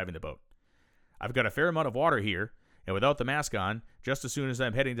as he's driving the boat. "I've got a fair amount of water here, and without the mask on, just as soon as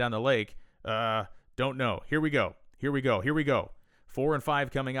I'm heading down the lake, don't know. Here we go. 4 and 5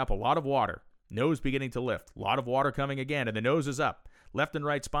 coming up, a lot of water. Nose beginning to lift. A lot of water coming again, and the nose is up. Left and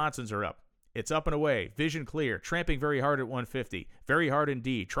right sponsons are up. It's up and away. Vision clear. Tramping very hard at 150. Very hard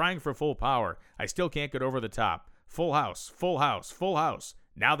indeed. Trying for full power. I still can't get over the top. Full house. Full house. Full house.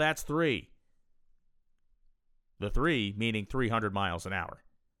 Now that's 3. The 3 meaning 300 miles an hour.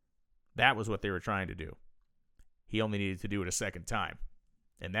 That was what they were trying to do. He only needed to do it a second time.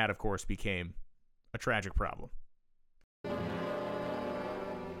 And that, of course, became a tragic problem.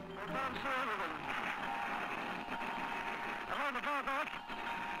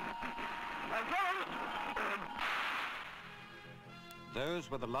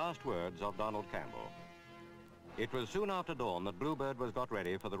 Those were the last words of Donald Campbell. It was soon after dawn that Bluebird was got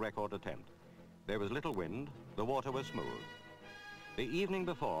ready for the record attempt. There was little wind, the water was smooth. The evening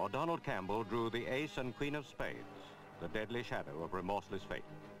before, Donald Campbell drew the ace and queen of spades, the deadly shadow of remorseless fate.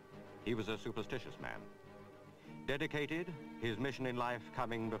 He was a superstitious man. Dedicated, his mission in life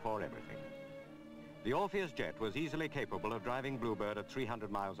coming before everything. The Orpheus jet was easily capable of driving Bluebird at 300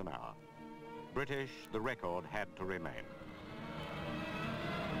 miles an hour. British, the record had to remain.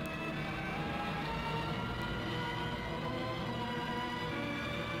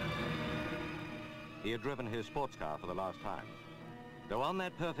 He had driven his sports car for the last time. Though on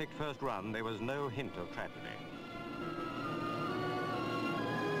that perfect first run, there was no hint of tragedy.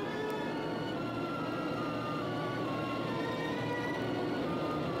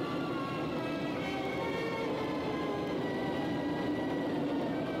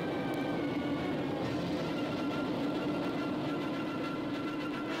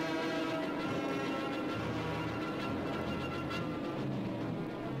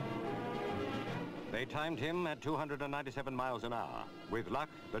 They timed him at 297 miles an hour. With luck,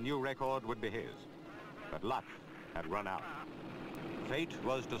 the new record would be his. But luck had run out. Fate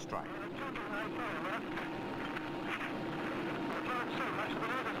was to strike.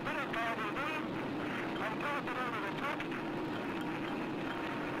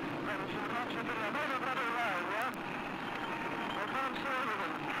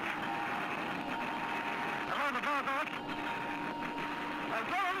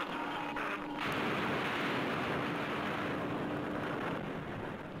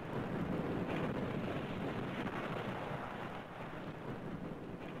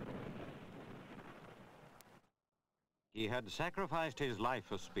 He had sacrificed his life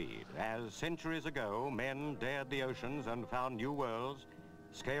for speed, as centuries ago men dared the oceans and found new worlds,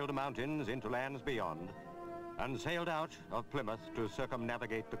 scaled mountains into lands beyond, and sailed out of Plymouth to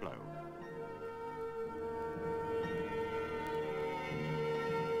circumnavigate the globe.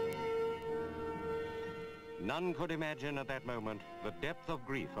 None could imagine at that moment the depth of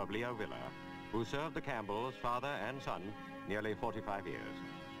grief of Leo Villa, who served the Campbells, father and son, nearly 45 years.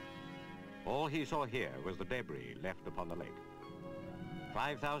 All he saw here was the debris left upon the lake.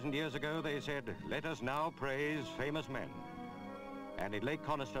 5,000 years ago, they said, "Let us now praise famous men." And in Lake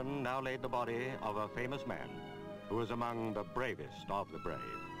Coniston now laid the body of a famous man who was among the bravest of the brave.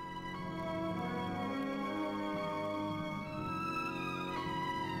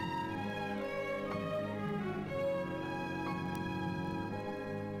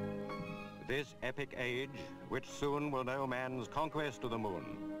 This epic age, which soon will know man's conquest of the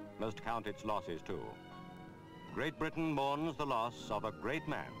moon, must count its losses too. Great Britain mourns the loss of a great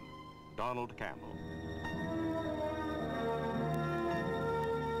man, Donald Campbell.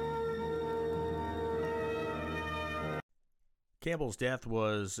 Campbell's death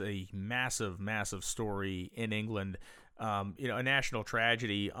was a massive, massive story in England. A national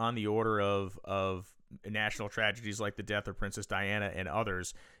tragedy on the order of national tragedies like the death of Princess Diana and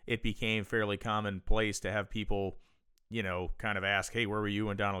others. It became fairly commonplace to have people, kind of ask, hey, where were you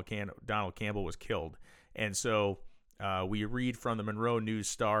when Donald Campbell was killed? And so we read from the Monroe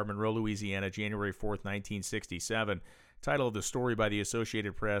News-Star, Monroe, Louisiana, January 4th, 1967. Title of the story by the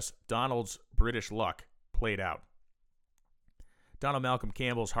Associated Press, Donald's British Luck Played Out. Donald Malcolm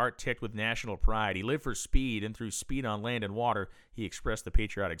Campbell's heart ticked with national pride. He lived for speed, and through speed on land and water, he expressed the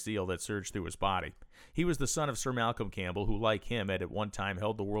patriotic zeal that surged through his body. He was the son of Sir Malcolm Campbell, who, like him, had at one time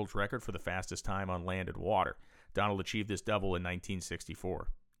held the world's record for the fastest time on land and water. Donald achieved this double in 1964.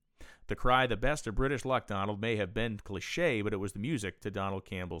 The cry, "The best of British luck, Donald," may have been cliché, but it was the music to Donald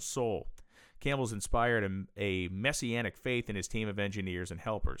Campbell's soul. Campbell's inspired a messianic faith in his team of engineers and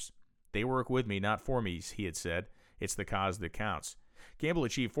helpers. "They work with me, not for me," he had said. "It's the cause that counts." Campbell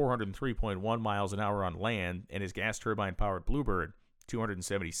achieved 403.1 miles an hour on land, and his gas turbine-powered Bluebird,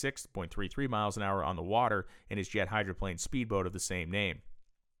 276.33 miles an hour on the water, and his jet hydroplane speedboat of the same name.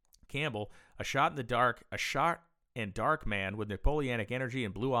 Campbell, a shot and dark man with Napoleonic energy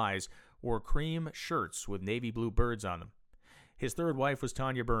and blue eyes, wore cream shirts with navy blue birds on them. His third wife was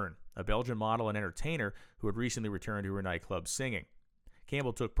Tanya Byrne, a Belgian model and entertainer who had recently returned to her nightclub singing.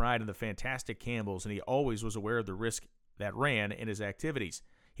 Campbell took pride in the fantastic Campbells, and he always was aware of the risk that ran in his activities.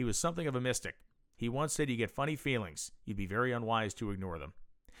 He was something of a mystic. He once said, "You get funny feelings. You'd be very unwise to ignore them."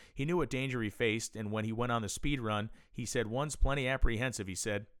 He knew what danger he faced, and when he went on the speed run, he said, "One's plenty apprehensive," he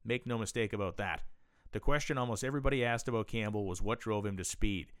said. "Make no mistake about that." The question almost everybody asked about Campbell was what drove him to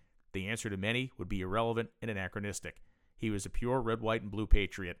speed. The answer to many would be irrelevant and anachronistic. He was a pure red, white, and blue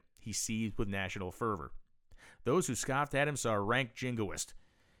patriot. He seethed with national fervor. Those who scoffed at him saw a rank jingoist.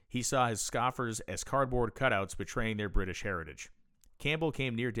 He saw his scoffers as cardboard cutouts betraying their British heritage. Campbell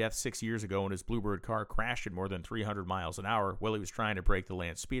came near death 6 years ago when his Bluebird car crashed at more than 300 miles an hour while he was trying to break the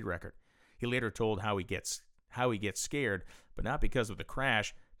land speed record. He later told how he gets scared, but not because of the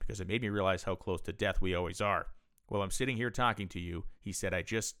crash, because it made me realize how close to death we always are. "While I'm sitting here talking to you," he said, "I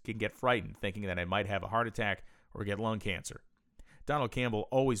just can get frightened thinking that I might have a heart attack or get lung cancer." Donald Campbell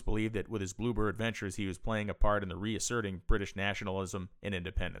always believed that with his Bluebird ventures he was playing a part in the reasserting British nationalism and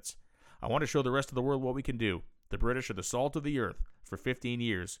independence. "I want to show the rest of the world what we can do. The British are the salt of the earth. For 15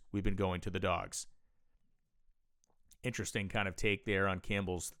 years, we've been going to the dogs." Interesting kind of take there on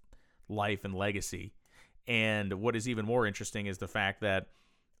Campbell's life and legacy. And what is even more interesting is the fact that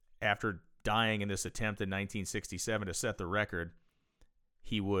after dying in this attempt in 1967 to set the record,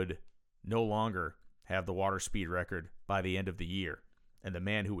 he would no longer have the water speed record by the end of the year. And the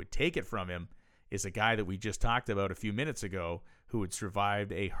man who would take it from him is a guy that we just talked about a few minutes ago who had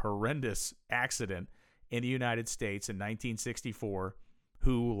survived a horrendous accident in the United States in 1964,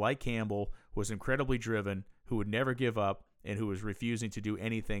 who, like Campbell, was incredibly driven, who would never give up, and who was refusing to do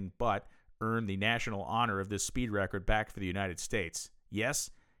anything but earn the national honor of this speed record back for the United States.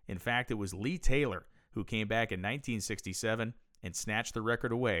 Yes, in fact, it was Lee Taylor who came back in 1967 and snatched the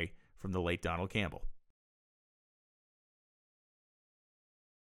record away from the late Donald Campbell.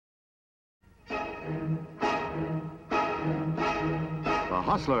 The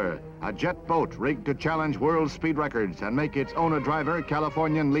Hustler, a jet boat rigged to challenge world speed records and make its owner-driver,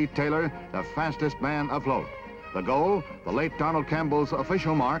 Californian Lee Taylor, the fastest man afloat. The goal, the late Donald Campbell's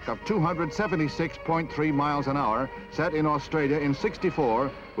official mark of 276.3 miles an hour, set in Australia in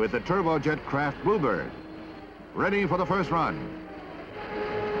 '64 with the turbojet craft Bluebird. Ready for the first run.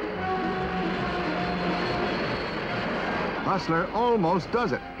 Hustler almost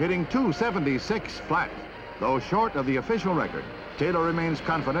does it, hitting 276 flat. Though short of the official record, Taylor remains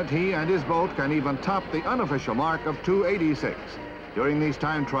confident he and his boat can even top the unofficial mark of 286. During these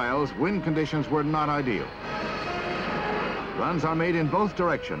time trials, wind conditions were not ideal. Runs are made in both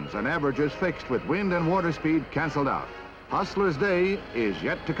directions and averages fixed with wind and water speed canceled out. Hustler's day is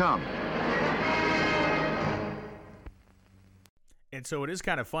yet to come. And so it is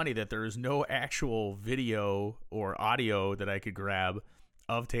kind of funny that there is no actual video or audio that I could grab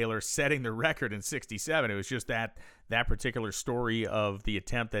of Taylor setting the record in '67. It was just that particular story of the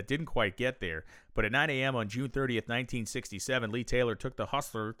attempt that didn't quite get there. But at 9 a.m. on June 30th, 1967, Lee Taylor took the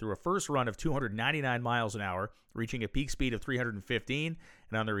Hustler through a first run of 299 miles an hour, reaching a peak speed of 315,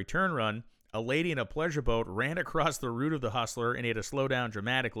 and on the return run, A lady in a pleasure boat ran across the route of the Hustler and had to slow down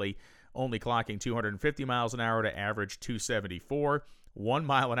dramatically, only clocking 250 miles an hour to average 274, 1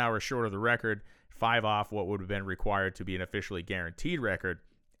 mile an hour short of the record, 5 off what would have been required to be an officially guaranteed record.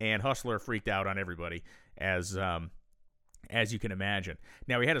 And Hustler freaked out on everybody, as you can imagine.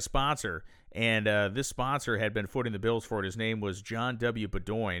 Now, he had a sponsor, and this sponsor had been footing the bills for it. His name was John W.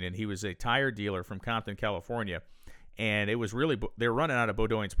 Bedoin, and he was a tire dealer from Compton, California. And it was really, they were running out of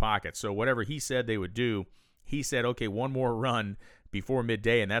Bedoin's pockets. So whatever he said they would do, he said, okay, one more run before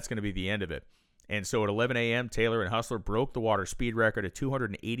midday, and that's going to be the end of it. And so at 11 a.m., Taylor and Hustler broke the water speed record at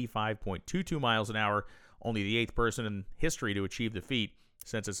 285.22 miles an hour, only the 8th person in history to achieve the feat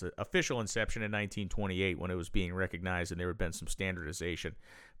since its official inception in 1928 when it was being recognized and there had been some standardization.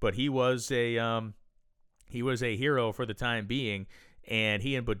 But he was a hero for the time being, and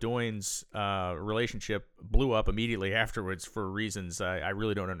he and Bedoin's relationship blew up immediately afterwards for reasons I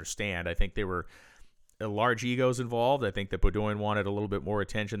really don't understand. I think there were large egos involved. I think that Bedoin wanted a little bit more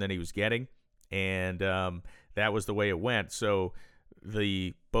attention than he was getting, and that was the way it went. So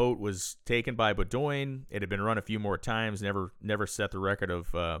the boat was taken by Bedoin. It had been run a few more times, never set the record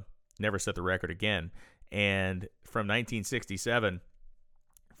again. And from 1967,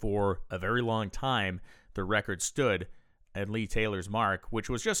 for a very long time, the record stood at Lee Taylor's mark, which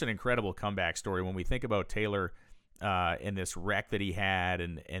was just an incredible comeback story when we think about Taylor and this wreck that he had,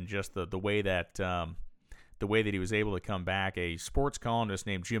 and just the way that he was able to come back. A sports columnist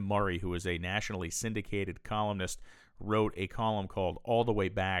named Jim Murray, who was a nationally syndicated columnist, wrote a column called All the Way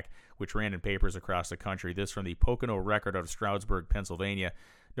Back, which ran in papers across the country. This from the Pocono Record out of Stroudsburg, Pennsylvania,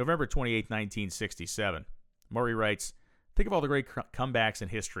 November 28, 1967. Murray writes, think of all the great comebacks in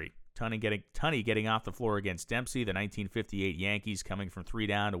history. Tunney getting off the floor against Dempsey, the 1958 Yankees coming from 3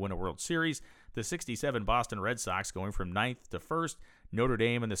 down to win a World Series, the 67 Boston Red Sox going from 9th to 1st, Notre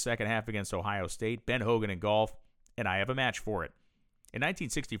Dame in the second half against Ohio State, Ben Hogan in golf, and I have a match for it. In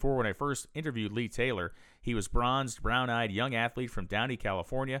 1964, when I first interviewed Lee Taylor, he was bronzed, brown-eyed young athlete from Downey,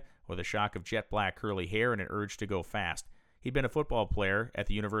 California, with a shock of jet black curly hair and an urge to go fast. He'd been a football player at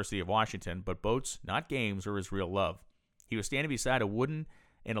the University of Washington, but boats, not games, were his real love. He was standing beside a wooden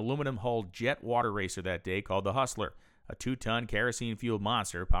and aluminum-hulled jet water racer that day called the Hustler, a 2-ton kerosene-fueled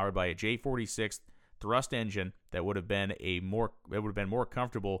monster powered by a J46 thrust engine that would have been more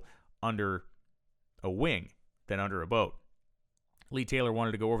comfortable under a wing than under a boat. Lee Taylor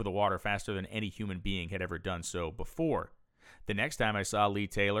wanted to go over the water faster than any human being had ever done so before. The next time I saw Lee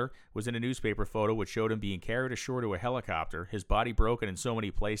Taylor was in a newspaper photo which showed him being carried ashore to a helicopter, his body broken in so many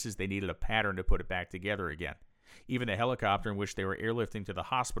places they needed a pattern to put it back together again. Even the helicopter in which they were airlifting to the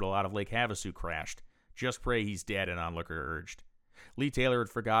hospital out of Lake Havasu crashed. Just pray he's dead, an onlooker urged. Lee Taylor had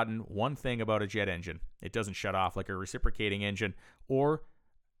forgotten one thing about a jet engine. It doesn't shut off like a reciprocating engine, or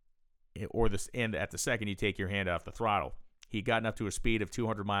at the second you take your hand off the throttle. He'd gotten up to a speed of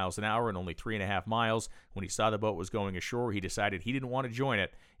 200 miles an hour in only 3.5 miles. When he saw the boat was going ashore, he decided he didn't want to join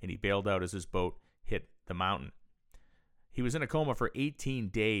it, and he bailed out as his boat hit the mountain. He was in a coma for 18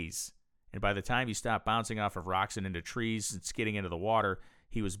 days, and by the time he stopped bouncing off of rocks and into trees and skidding into the water,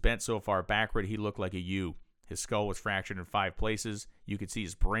 he was bent so far backward he looked like a U. His skull was fractured in 5 places. You could see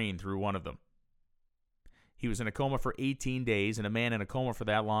his brain through one of them. He was in a coma for 18 days, and a man in a coma for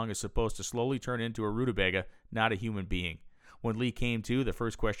that long is supposed to slowly turn into a rutabaga, not a human being. When Lee came to, the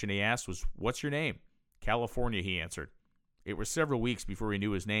first question he asked was, "What's your name?" "California," he answered. It was several weeks before he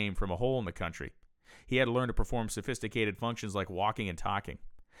knew his name from a hole in the country. He had to learn to perform sophisticated functions like walking and talking.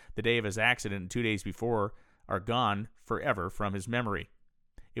 The day of his accident and 2 days before are gone forever from his memory.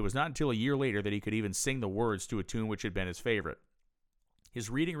 It was not until a year later that he could even sing the words to a tune which had been his favorite.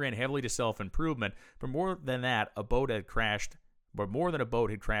 His reading ran heavily to self-improvement, but more than a boat had crashed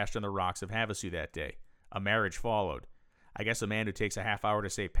on the rocks of Havasu that day. A marriage followed. I guess a man who takes a half hour to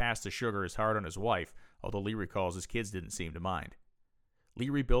say pass the sugar is hard on his wife, although Lee recalls his kids didn't seem to mind. Lee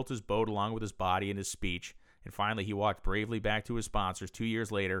rebuilt his boat along with his body and his speech, and finally he walked bravely back to his sponsors 2 years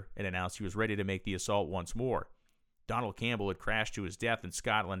later and announced he was ready to make the assault once more. Donald Campbell had crashed to his death in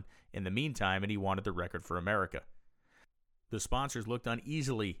Scotland in the meantime, and he wanted the record for America. The sponsors looked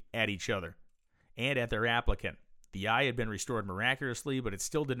uneasily at each other and at their applicant. The eye had been restored miraculously, but it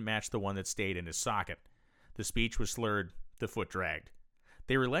still didn't match the one that stayed in his socket. The speech was slurred, the foot dragged.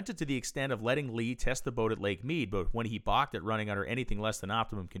 They relented to the extent of letting Lee test the boat at Lake Mead, but when he balked at running under anything less than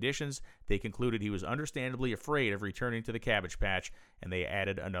optimum conditions, they concluded he was understandably afraid of returning to the cabbage patch, and they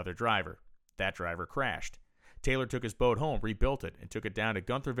added another driver. That driver crashed. Taylor took his boat home, rebuilt it, and took it down to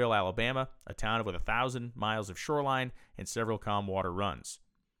Guntherville, Alabama, a town with 1,000 miles of shoreline and several calm water runs.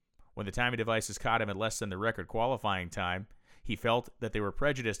 When the timing devices caught him at less than the record qualifying time, he felt that they were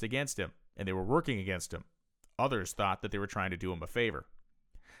prejudiced against him. and they were working against him. Others thought that they were trying to do him a favor.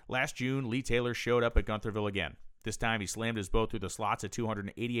 Last June, Lee Taylor showed up at Guntherville again. This time he slammed his boat through the slots at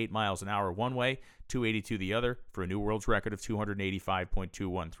 288 miles an hour one way, 282 the other, for a new world's record of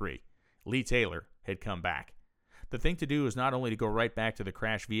 285.213. Lee Taylor had come back. The thing to do is not only to go right back to the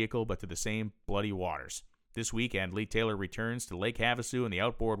crashed vehicle, but to the same bloody waters. This weekend, Lee Taylor returns to Lake Havasu in the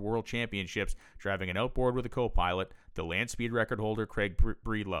Outboard World Championships, driving an outboard with a co-pilot, the land speed record holder Craig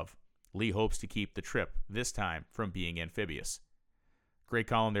Breedlove. Lee hopes to keep the trip, this time, from being amphibious. Great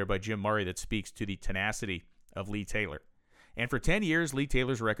column there by Jim Murray that speaks to the tenacity of Lee Taylor. And for 10 years, Lee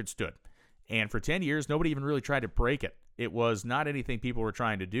Taylor's record stood. And for 10 years, nobody even really tried to break it. It was not anything people were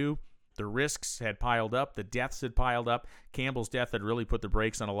trying to do. The risks had piled up. The deaths had piled up. Campbell's death had really put the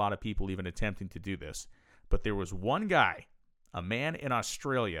brakes on a lot of people even attempting to do this. But there was one guy, a man in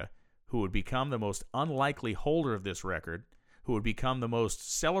Australia, who would become the most unlikely holder of this record, who would become the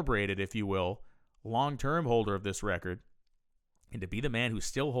most celebrated, if you will, long-term holder of this record, and to be the man who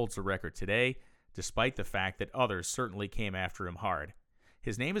still holds the record today, despite the fact that others certainly came after him hard.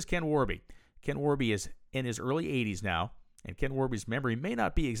 His name is Ken Warby. Ken Warby is in his early 80s now, and Ken Warby's memory may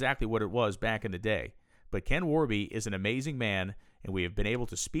not be exactly what it was back in the day, but Ken Warby is an amazing man, and we have been able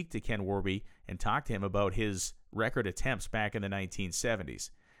to speak to Ken Warby and talk to him about his record attempts back in the 1970s.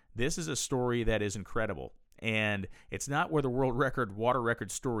 This is a story that is incredible, and it's not where the world record water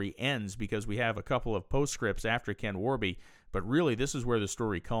record story ends, because we have a couple of postscripts after Ken Warby, but really this is where the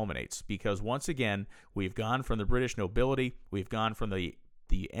story culminates, because once again, we've gone from the British nobility, we've gone from the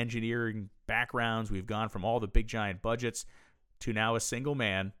engineering backgrounds, we've gone from all the big giant budgets to now a single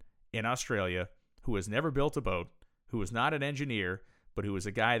man in Australia who has never built a boat, who is not an engineer, but who is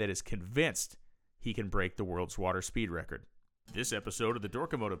a guy that is convinced he can break the world's water speed record. This episode of the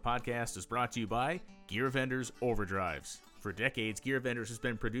Dorkomotive Podcast is brought to you by Gear Vendors Overdrives. For decades, Gear Vendors has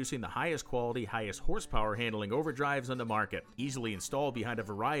been producing the highest quality, highest horsepower handling overdrives on the market. Easily installed behind a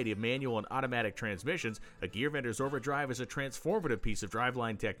variety of manual and automatic transmissions, a Gear Vendors Overdrive is a transformative piece of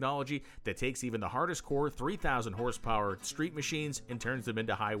driveline technology that takes even the hardest core 3,000 horsepower street machines and turns them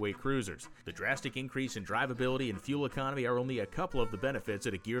into highway cruisers. The drastic increase in drivability and fuel economy are only a couple of the benefits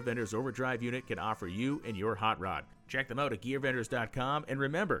that a Gear Vendors Overdrive unit can offer you and your hot rod. Check them out at GearVendors.com, and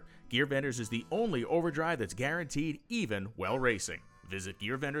remember, Gear Vendors is the only overdrive that's guaranteed even while racing. Visit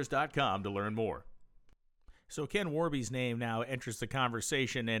GearVendors.com to learn more. So Ken Warby's name now enters the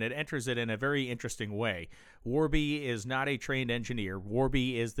conversation, and it enters it in a very interesting way. Warby is not a trained engineer.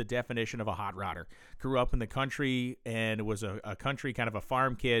 Warby is the definition of a hot rodder. Grew up in the country and was a country kind of a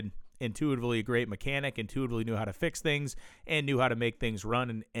farm kid, intuitively a great mechanic, intuitively knew how to fix things and knew how to make things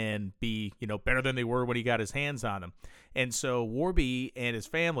run and be, better than they were when he got his hands on them. And so Warby and his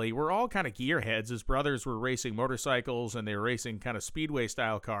family were all kind of gearheads. His brothers were racing motorcycles and they were racing kind of speedway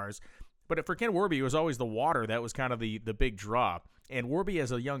style cars. But for Ken Warby, it was always the water that was kind of the big draw. And Warby,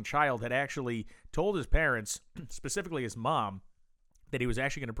 as a young child, had actually told his parents, specifically his mom, that he was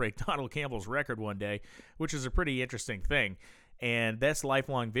actually going to break Donald Campbell's record one day, which is a pretty interesting thing. And this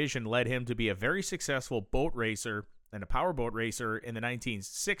lifelong vision led him to be a very successful boat racer and a powerboat racer in the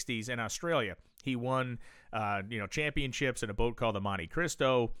 1960s in Australia. He won, championships in a boat called the Monte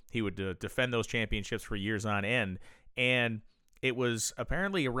Cristo. He would defend those championships for years on end. And it was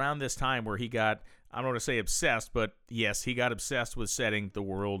apparently around this time where he got, I don't want to say obsessed, but yes, he got obsessed with setting the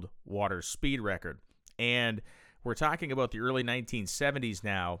world water speed record. And we're talking about the early 1970s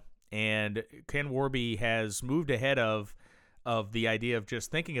now, and Ken Warby has moved ahead of the idea of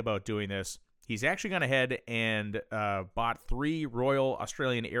just thinking about doing this. He's actually gone ahead and bought 3 Royal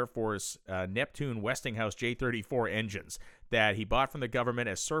Australian Air Force Neptune Westinghouse J34 engines that he bought from the government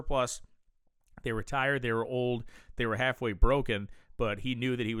as surplus. They were tired, they were old, they were halfway broken, but he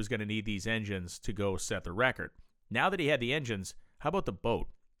knew that he was going to need these engines to go set the record. Now that he had the engines, how about the boat?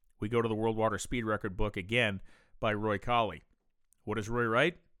 We go to the World Water Speed Record book again by Roy Colley. What does Roy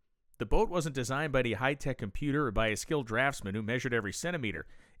write? The boat wasn't designed by any high-tech computer or by a skilled draftsman who measured every centimeter.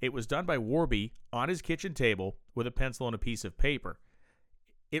 It was done by Warby on his kitchen table with a pencil and a piece of paper.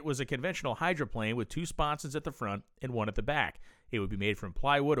 It was a conventional hydroplane with 2 sponsons at the front and 1 at the back. It would be made from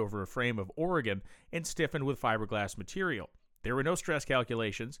plywood over a frame of Oregon and stiffened with fiberglass material. There were no stress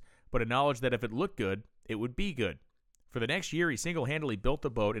calculations, but a knowledge that if it looked good, it would be good. For the next year, he single-handedly built the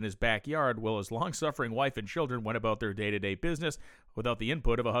boat in his backyard while his long-suffering wife and children went about their day-to-day business without the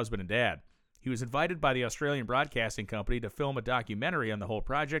input of a husband and dad. He was invited by the Australian Broadcasting Company to film a documentary on the whole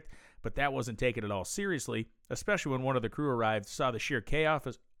project, but that wasn't taken at all seriously, especially when one of the crew arrived saw the sheer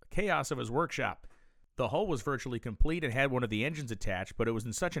chaos of his workshop. The hull was virtually complete and had one of the engines attached, but it was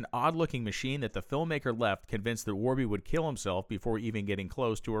in such an odd-looking machine that the filmmaker left convinced that Warby would kill himself before even getting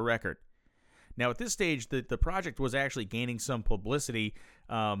close to a record. Now, at this stage, the project was actually gaining some publicity.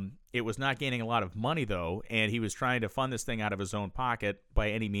 It was not gaining a lot of money, though, and he was trying to fund this thing out of his own pocket by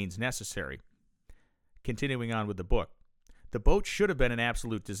any means necessary. Continuing on with the book. The boat should have been an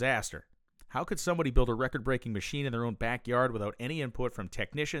absolute disaster. How could somebody build a record-breaking machine in their own backyard without any input from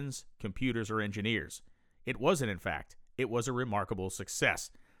technicians, computers, or engineers? It wasn't, in fact. It was a remarkable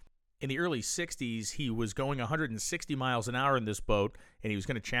success. In the early 60s, he was going 160 miles an hour in this boat, and he was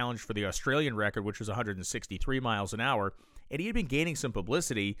going to challenge for the Australian record, which was 163 miles an hour. And he had been gaining some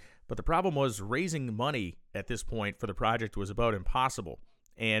publicity, but the problem was raising money at this point for the project was about impossible.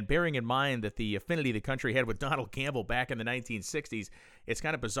 And bearing in mind that the affinity the country had with Donald Campbell back in the 1960s, it's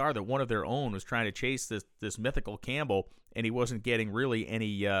kind of bizarre that one of their own was trying to chase this mythical Campbell, and he wasn't getting really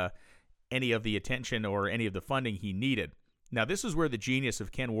any of the attention or any of the funding he needed. Now, this is where the genius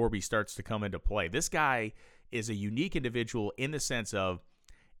of Ken Warby starts to come into play. This guy is a unique individual in the sense of,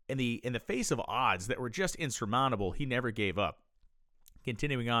 in the face of odds that were just insurmountable, he never gave up.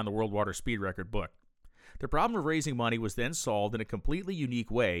 Continuing on the World Water Speed Record book. The problem of raising money was then solved in a completely unique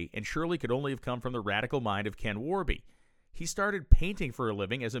way and surely could only have come from the radical mind of Ken Warby. He started painting for a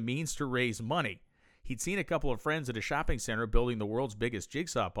living as a means to raise money. He'd seen a couple of friends at a shopping center building the world's biggest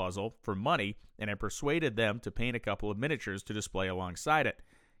jigsaw puzzle for money and had persuaded them to paint a couple of miniatures to display alongside it.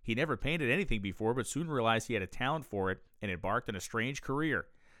 He never painted anything before, but soon realized he had a talent for it and embarked on a strange career.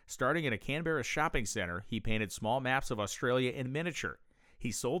 Starting in a Canberra shopping center, he painted small maps of Australia in miniature.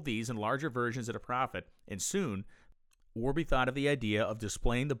 He sold these in larger versions at a profit, and soon, Warby thought of the idea of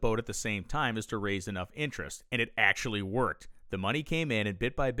displaying the boat at the same time as to raise enough interest, and it actually worked. The money came in, and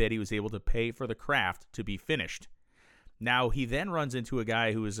bit by bit, he was able to pay for the craft to be finished. Now, he then runs into a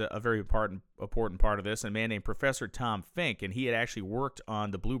guy who is a very important part of this, a man named Professor Tom Fink, and he had actually worked on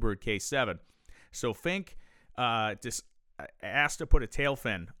the Bluebird K7. So Fink asked to put a tail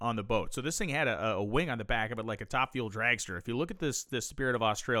fin on the boat. So this thing had a wing on the back of it like a top fuel dragster. If you look at this Spirit of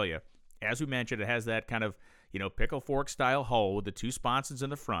Australia, as we mentioned, it has that kind of, pickle fork style hull with the two sponsons in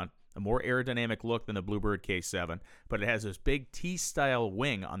the front, a more aerodynamic look than the Bluebird K7, but it has this big T-style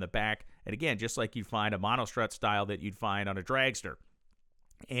wing on the back, and again, just like you'd find a monostrut style that you'd find on a dragster.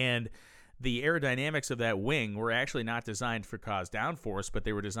 And the aerodynamics of that wing were actually not designed for cause downforce, but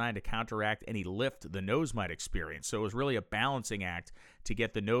they were designed to counteract any lift the nose might experience. So it was really a balancing act to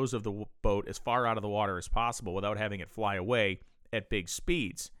get the nose of the boat as far out of the water as possible without having it fly away at big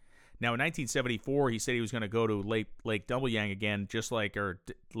speeds. Now, in 1974, he said he was going to go to Lake Dumbleyang again,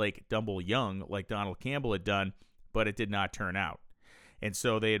 Lake Dumble-Young, like Donald Campbell had done, but it did not turn out. And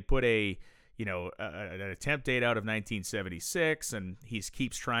so they had put an attempt date out of 1976, and he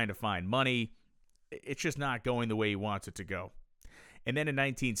keeps trying to find money. It's just not going the way he wants it to go. And then in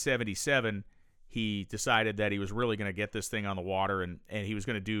 1977, he decided that he was really going to get this thing on the water, and he was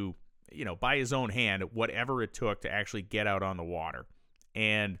going to do, by his own hand, whatever it took to actually get out on the water.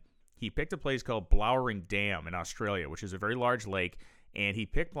 And he picked a place called Blowering Dam in Australia, which is a very large lake, and he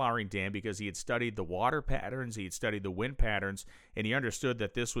picked Blowering Dam because he had studied the water patterns, he had studied the wind patterns, and he understood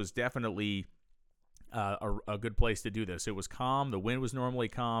that this was definitely a good place to do this. It was calm. The wind was normally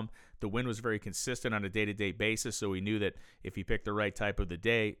calm. The wind was very consistent on a day-to-day basis, so he knew that if he picked the right time of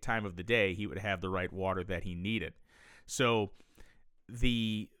the day, he would have the right water that he needed. So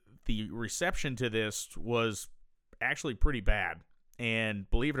the reception to this was actually pretty bad. And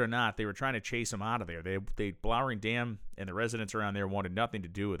believe it or not, they were trying to chase him out of there. They Blowering Dam and the residents around there wanted nothing to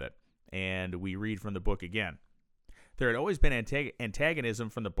do with it. And we read from the book again. There had always been antagonism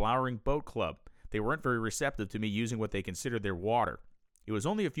from the Blowering Boat Club. They weren't very receptive to me using what they considered their water. It was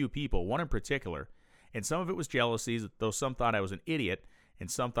only a few people, one in particular, and some of it was jealousy, though some thought I was an idiot, and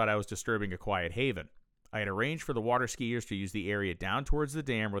some thought I was disturbing a quiet haven. I had arranged for the water skiers to use the area down towards the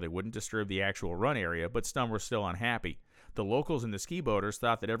dam where they wouldn't disturb the actual run area, but some were still unhappy. The locals and the ski boaters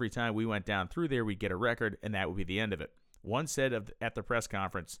thought that every time we went down through there, we'd get a record, and that would be the end of it. One said at the press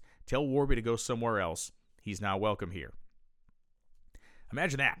conference, "Tell Warby to go somewhere else. He's not welcome here."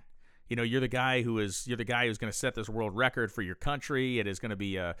 Imagine that. You're the guy who's going to set this world record for your country. It is going to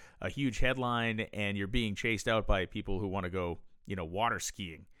be a huge headline, and you're being chased out by people who want to go, water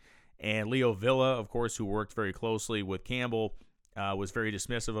skiing. And Leo Villa, of course, who worked very closely with Campbell, was very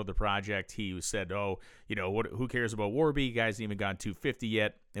dismissive of the project. He said, who cares about Warby? You guys haven't even gone 250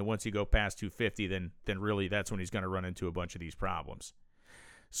 yet. And once you go past 250, then really that's when he's going to run into a bunch of these problems.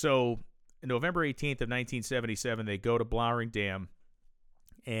 So November 18th of 1977, they go to Blowering Dam,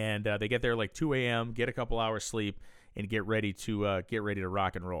 and they get there like 2 a.m., get a couple hours sleep, and get ready to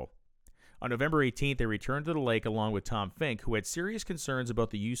rock and roll. On November 18th, they returned to the lake along with Tom Fink, who had serious concerns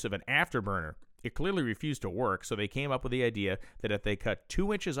about the use of an afterburner It clearly refused to work, so they came up with the idea that if they cut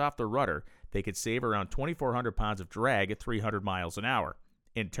 2 inches off the rudder, they could save around 2,400 pounds of drag at 300 miles an hour,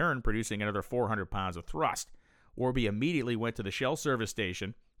 in turn producing another 400 pounds of thrust. Warby immediately went to the Shell service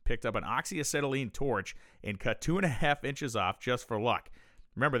station, picked up an oxyacetylene torch, and cut 2.5 inches off just for luck.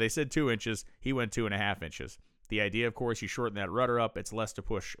 Remember, they said 2 inches. He went 2.5 inches. The idea, of course, you shorten that rudder up. It's less to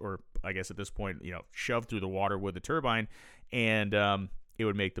push, or I guess at this point, shove through the water with the turbine, and it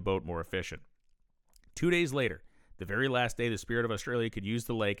would make the boat more efficient. 2 days later, the very last day the Spirit of Australia could use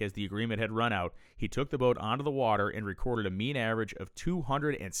the lake as the agreement had run out, he took the boat onto the water and recorded a mean average of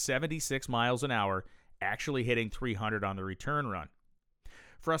 276 miles an hour, actually hitting 300 on the return run.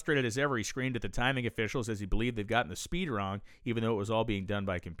 Frustrated as ever, he screamed at the timing officials as he believed they'd gotten the speed wrong, even though it was all being done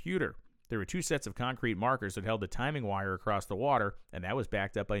by computer. There were 2 sets of concrete markers that held the timing wire across the water, and that was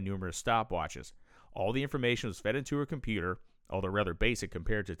backed up by numerous stopwatches. All the information was fed into a computer, although rather basic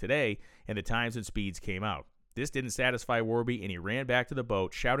compared to today, and the times and speeds came out. This didn't satisfy Warby, and he ran back to the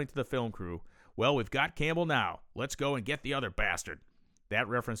boat, shouting to the film crew, "Well, we've got Campbell now. Let's go and get the other bastard." That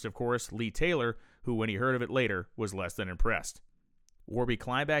referenced, of course, Lee Taylor, who, when he heard of it later, was less than impressed. Warby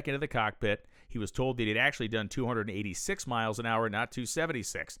climbed back into the cockpit. He was told that he'd actually done 286 miles an hour, not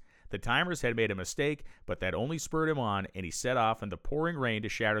 276. The timers had made a mistake, but that only spurred him on, and he set off in the pouring rain to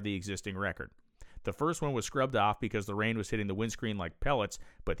shatter the existing record. The first one was scrubbed off because the rain was hitting the windscreen like pellets,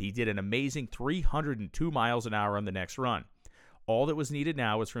 but he did an amazing 302 miles an hour on the next run. All that was needed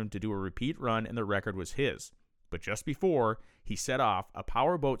now was for him to do a repeat run, and the record was his. But just before he set off, a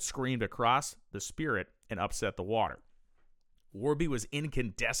powerboat screamed across the Spirit and upset the water. Warby was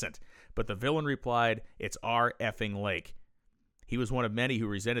incandescent, but the villain replied, "It's our effing lake." He was one of many who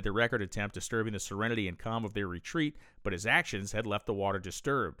resented the record attempt, disturbing the serenity and calm of their retreat, but his actions had left the water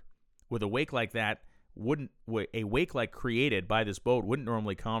disturbed. With a wake like that, a wake like created by this boat wouldn't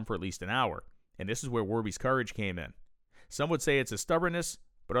normally calm for at least an hour, and this is where Warby's courage came in. Some would say it's his stubbornness,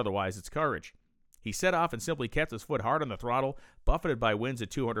 but otherwise it's courage. He set off and simply kept his foot hard on the throttle, buffeted by winds at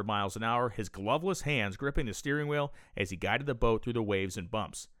 200 miles an hour, his gloveless hands gripping the steering wheel as he guided the boat through the waves and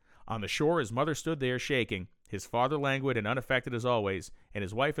bumps. On the shore, his mother stood there shaking, his father languid and unaffected as always, and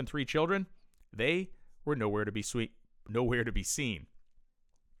his wife and 3 children, they were nowhere to be seen.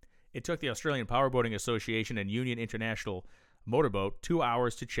 It took the Australian Powerboating Association and Union International Motorboat 2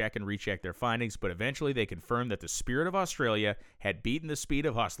 hours to check and recheck their findings, but eventually they confirmed that the Spirit of Australia had beaten the speed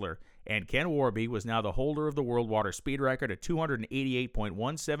of Hustler, and Ken Warby was now the holder of the world water speed record at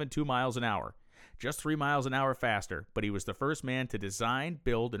 288.172 miles an hour. Just 3 miles an hour faster, but he was the first man to design,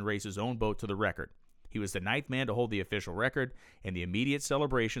 build, and race his own boat to the record. He was the 9th man to hold the official record, and the immediate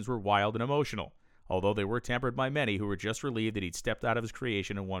celebrations were wild and emotional, although they were tempered by many who were just relieved that he'd stepped out of his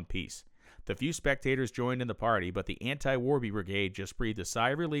creation in one piece. The few spectators joined in the party, but the anti-Warby brigade just breathed a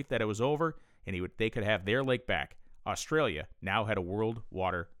sigh of relief that it was over, and they could have their lake back. Australia now had a world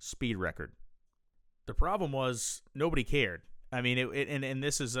water speed record. The problem was nobody cared. I mean,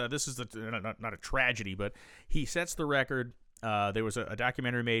 this is not a tragedy, but he sets the record. There was a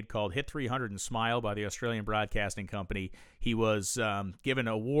documentary made called Hit 300 and Smile by the Australian Broadcasting Company. He was given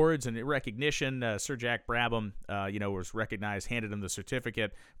awards and recognition. Sir Jack Brabham, was recognized, handed him the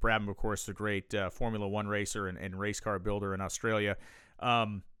certificate. Brabham, of course, the great Formula One racer and race car builder in Australia.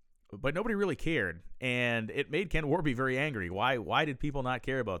 But nobody really cared, and it made Ken Warby very angry. Why did people not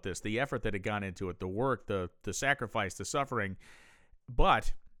care about this? The effort that had gone into it, the work, the sacrifice, the suffering.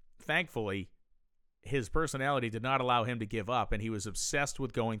 But thankfully, his personality did not allow him to give up, and he was obsessed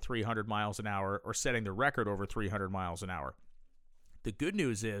with going 300 miles an hour or setting the record over 300 miles an hour. The good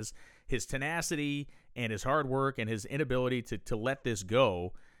news is his tenacity and his hard work and his inability to let this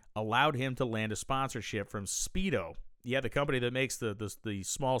go allowed him to land a sponsorship from Speedo. Yeah, the company that makes the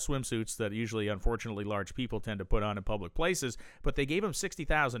small swimsuits that usually, unfortunately, large people tend to put on in public places, but they gave him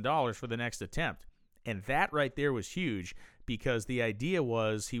 $60,000 for the next attempt. And that right there was huge, because the idea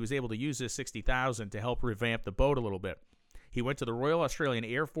was he was able to use this $60,000 to help revamp the boat a little bit. He went to the Royal Australian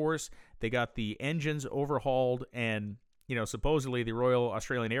Air Force. They got the engines overhauled, and supposedly the Royal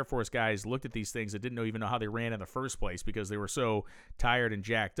Australian Air Force guys looked at these things and didn't even know how they ran in the first place because they were so tired and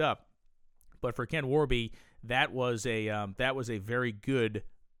jacked up. But for Ken Warby, that was a very good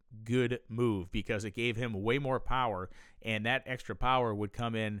move, because it gave him way more power, and that extra power would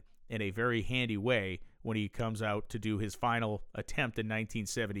come in a very handy way when he comes out to do his final attempt in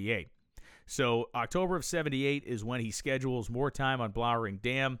 1978. So October of 78 is when he schedules more time on Blowering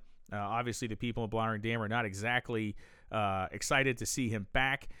Dam. Obviously, the people in Blowering Dam are not exactly excited to see him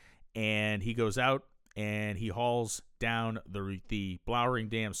back, and he goes out and he hauls down the Blowering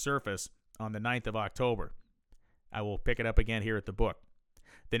Dam surface on the 9th of October. I will pick it up again here at the book.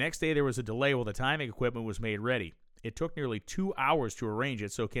 The next day, there was a delay while the timing equipment was made ready. It took nearly 2 hours to arrange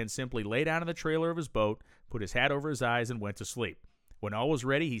it, so Ken simply lay down in the trailer of his boat, put his hat over his eyes, and went to sleep. When all was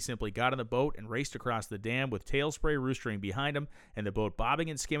ready, he simply got on the boat and raced across the dam with tail spray roostering behind him and the boat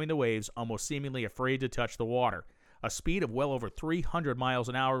bobbing and skimming the waves, almost seemingly afraid to touch the water. A speed of well over 300 miles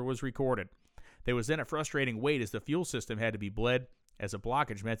an hour was recorded. There was then a frustrating wait as the fuel system had to be bled, as a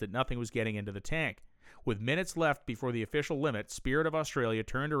blockage meant that nothing was getting into the tank. With minutes left before the official limit, Spirit of Australia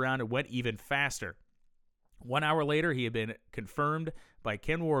turned around and went even faster. 1 hour later, he had been confirmed by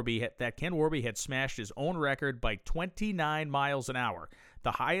Ken Warby that Ken Warby had smashed his own record by 29 miles an hour,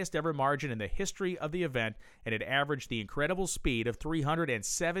 the highest ever margin in the history of the event, and had averaged the incredible speed of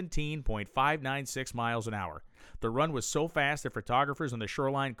 317.596 miles an hour. The run was so fast that photographers on the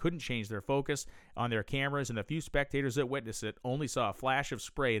shoreline couldn't change their focus on their cameras, and the few spectators that witnessed it only saw a flash of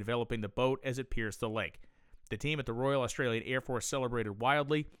spray enveloping the boat as it pierced the lake. The team at the Royal Australian Air Force celebrated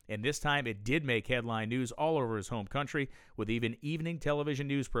wildly, and this time it did make headline news all over his home country, with even evening television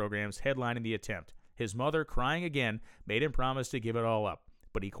news programs headlining the attempt. His mother, crying again, made him promise to give it all up,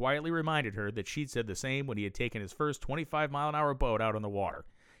 but he quietly reminded her that she'd said the same when he had taken his first 25-mile-an-hour boat out on the water.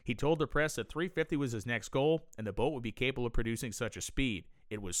 He told the press that 350 was his next goal, and the boat would be capable of producing such a speed.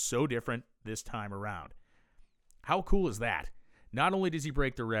 It was so different this time around. How cool is that? Not only does he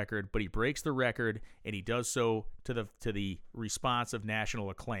break the record, but he breaks the record, and he does so to the response of national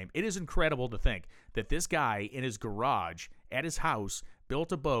acclaim. It is incredible to think that this guy in his garage at his house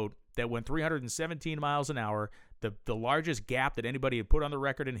built a boat that went 317 miles an hour, the largest gap that anybody had put on the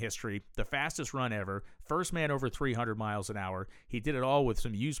record in history, the fastest run ever, first man over 300 miles an hour. He did it all with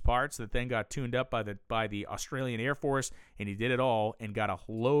some used parts that then got tuned up by the Australian Air Force, and he did it all and got a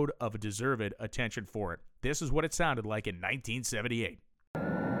load of deserved attention for it. This is what it sounded like in 1978.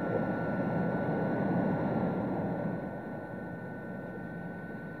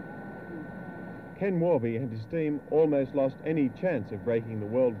 Ken Warby and his team almost lost any chance of breaking the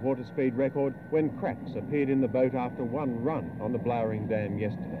world water speed record when cracks appeared in the boat after one run on the Blowering Dam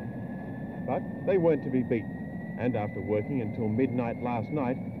yesterday. But they weren't to be beaten, and after working until midnight last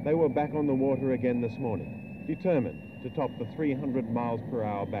night, they were back on the water again this morning, determined to top the 300 miles per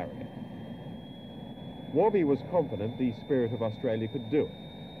hour barrier. Warby was confident the Spirit of Australia could do it.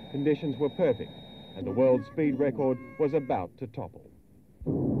 Conditions were perfect, and the world speed record was about to topple.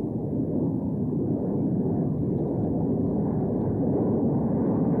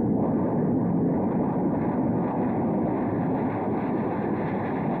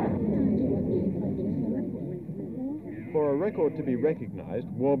 For a record to be recognised,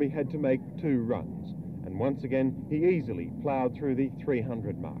 Warby had to make 2 runs, and once again he easily ploughed through the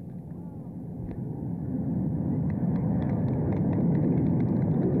 300 mark.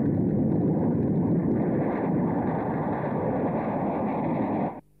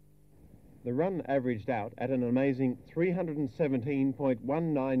 The run averaged out at an amazing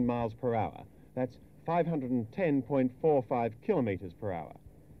 317.19 miles per hour. That's 510.45 kilometres per hour.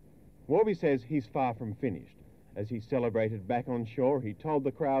 Warby says he's far from finished. As he celebrated back on shore, he told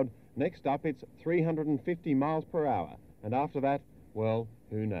the crowd, next up it's 350 miles per hour, and after that, well,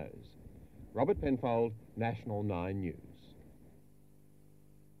 who knows? Robert Penfold, National 9 News.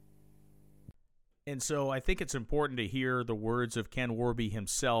 And so I think it's important to hear the words of Ken Warby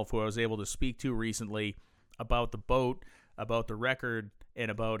himself, who I was able to speak to recently, about the boat, about the record, and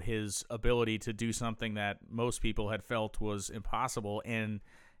about his ability to do something that most people had felt was impossible, and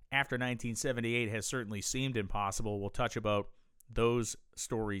after 1978 has certainly seemed impossible. We'll touch about those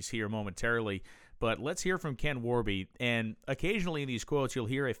stories here momentarily, but let's hear from Ken Warby. And occasionally in these quotes, you'll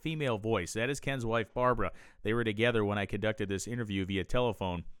hear a female voice. That is Ken's wife, Barbara. They were together when I conducted this interview via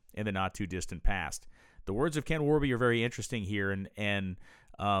telephone in the not-too-distant past. The words of Ken Warby are very interesting here, and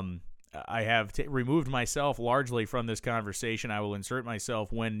I have removed myself largely from this conversation. I will insert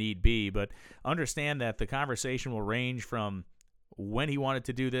myself when need be, but understand that the conversation will range from when he wanted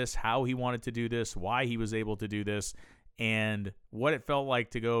to do this, how he wanted to do this, why he was able to do this, and what it felt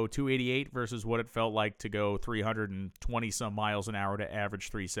like to go 288 versus what it felt like to go 320-some miles an hour to average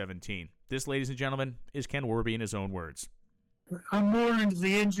 317. This, ladies and gentlemen, is Ken Warby in his own words. I'm more into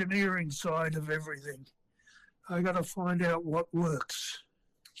the engineering side of everything. I got to find out what works.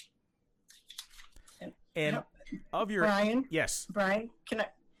 And of your... Brian? Yes. Brian, can I...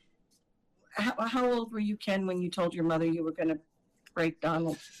 How old were you, Ken, when you told your mother you were going to break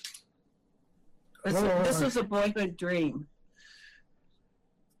Donald? This was a boyhood dream.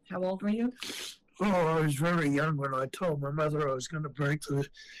 How old were you? Oh, I was very young when I told my mother I was going to break the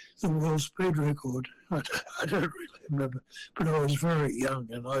world speed record. I don't really remember, but I was very young,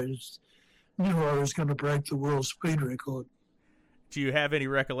 and I knew I was going to break the world speed record. Do you have any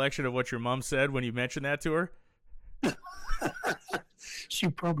recollection of what your mom said when you mentioned that to her? She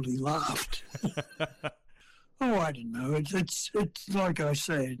probably laughed. Oh, I don't know. It's like I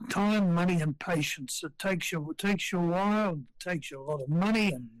say, time, money, and patience. It takes you a while. It takes you a lot of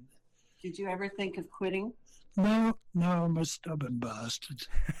money. And Did you ever think of quitting? no, I'm a stubborn bastard.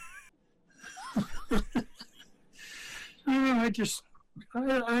 No, I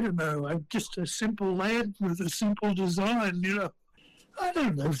don't know. I'm just a simple lad with a simple design, you know. I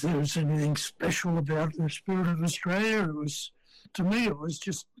don't know if there was anything special about the Spirit of Australia. To me, it was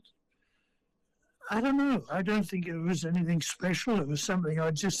just, I don't know. I don't think it was anything special. It was something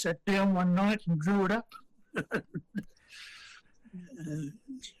I just sat down one night and drew it up.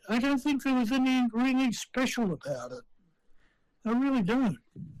 I don't think there was anything really special about it. I really don't.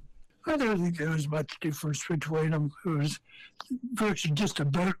 I don't think there was much difference between them. It was virtually just a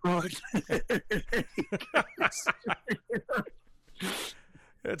boat ride.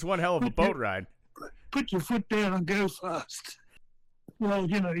 It's one hell of a boat ride. Put your foot down and go fast. Well,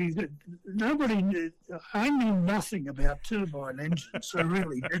 you know, nobody knew. I knew nothing about turbine engines. I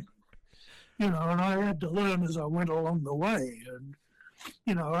really didn't. You know, and I had to learn as I went along the way. And,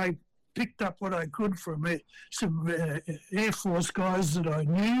 you know, I picked up what I could from some Air Force guys that I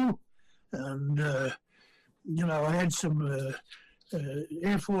knew. And, you know, I had some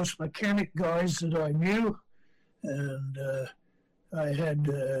Air Force mechanic guys that I knew. And I had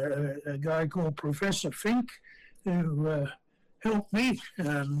a guy called Professor Fink who helped me.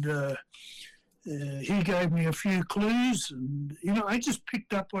 And he gave me a few clues. And, you know, I just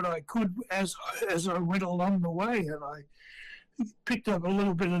picked up what I could as I went along the way. And I picked up a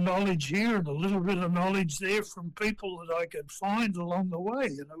little bit of knowledge here and a little bit of knowledge there from people that I could find along the way.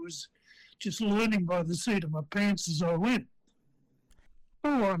 And I was just learning by the seat of my pants as I went.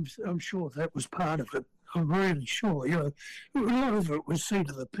 Oh, I'm sure that was part of it. I'm really sure. You know, a lot of it was seat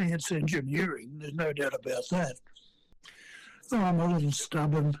of the pants engineering. There's no doubt about that. Oh, I'm a little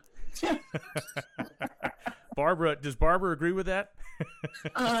stubborn. Barbara, does Barbara agree with that?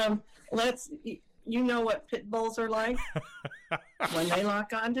 You know what pit bulls are like? When they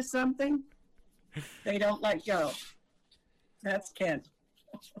lock onto something, they don't let go. That's Ken.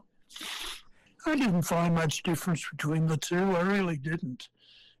 I didn't find much difference between the two. I really didn't.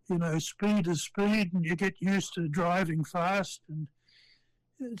 You know, speed is speed, and you get used to driving fast. And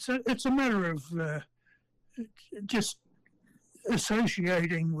it's a matter of just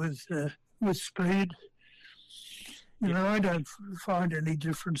associating with speed. You know, I don't find any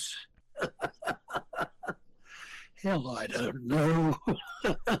difference. Hell, I don't know.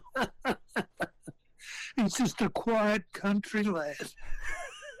 He's just a quiet country lad.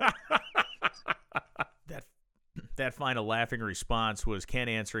 That final laughing response was Ken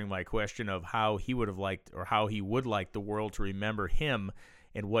answering my question of how he would have liked, or how he would like the world to remember him,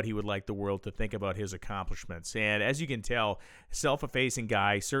 and what he would like the world to think about his accomplishments. And as you can tell, self-effacing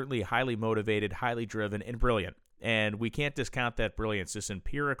guy, certainly highly motivated, highly driven, and brilliant. And we can't discount that brilliance, this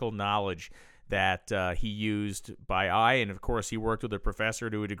empirical knowledge that he used by eye. And, of course, he worked with a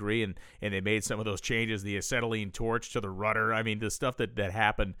professor to a degree, and they made some of those changes, the acetylene torch to the rudder. I mean, the stuff that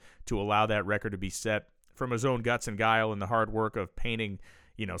happened to allow that record to be set from his own guts and guile and the hard work of painting,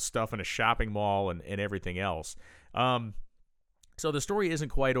 you know, stuff in a shopping mall and everything else. So the story isn't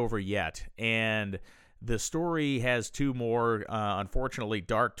quite over yet, and the story has two more, unfortunately,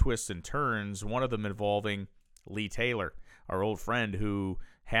 dark twists and turns, one of them involving Lee Taylor, our old friend who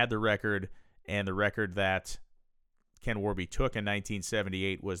had the record, and the record that Ken Warby took in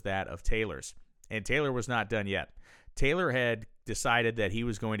 1978 was that of Taylor's. And Taylor was not done yet. Taylor had decided that he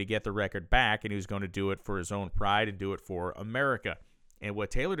was going to get the record back, and he was going to do it for his own pride and do it for America. And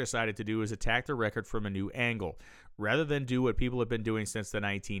what Taylor decided to do is attack the record from a new angle. Rather than do what people have been doing since the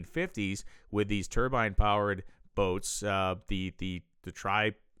 1950s with these turbine-powered boats, how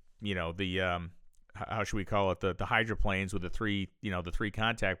should we call it, the hydroplanes with the three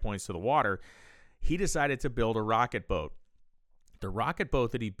contact points to the water, he decided to build a rocket boat. The rocket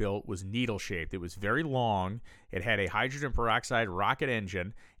boat that he built was needle-shaped. It was very long. It had a hydrogen peroxide rocket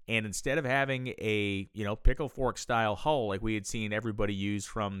engine, and instead of having a, pickle fork style hull like we had seen everybody use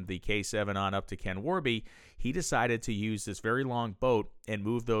from the K7 on up to Ken Warby, he decided to use this very long boat and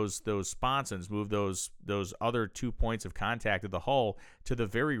move those sponsons, move those other 2 points of contact of the hull to the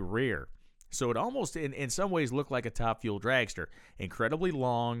very rear. So it almost, in some ways, looked like a top fuel dragster. Incredibly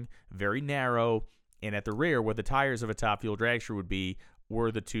long, very narrow, and at the rear, where the tires of a top fuel dragster would be,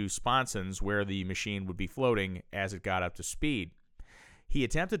 were the two sponsons where the machine would be floating as it got up to speed. He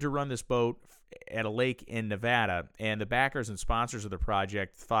attempted to run this boat at a lake in Nevada, and the backers and sponsors of the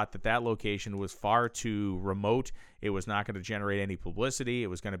project thought that that location was far too remote. It was not going to generate any publicity. It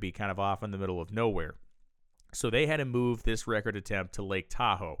was going to be kind of off in the middle of nowhere. So they had to move this record attempt to Lake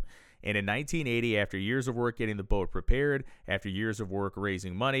Tahoe. And in 1980, after years of work getting the boat prepared, after years of work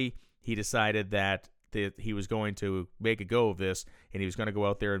raising money, he decided that he was going to make a go of this, and he was going to go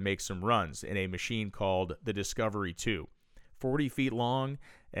out there and make some runs in a machine called the Discovery 2. 40 feet long.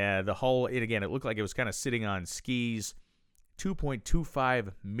 The hull, again, it looked like it was kind of sitting on skis.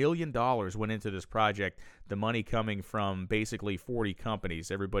 $2.25 million went into this project, the money coming from basically 40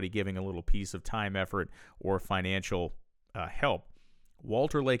 companies, everybody giving a little piece of time, effort, or financial help.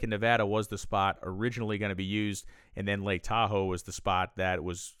 Walter Lake in Nevada was the spot originally going to be used, and then Lake Tahoe was the spot that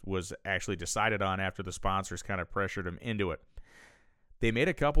was actually decided on after the sponsors kind of pressured them into it. They made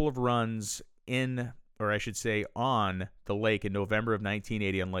a couple of runs on the lake in November of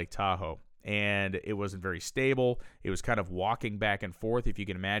 1980 on Lake Tahoe, and it wasn't very stable. It was kind of walking back and forth, if you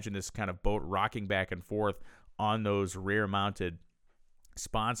can imagine this kind of boat rocking back and forth on those rear-mounted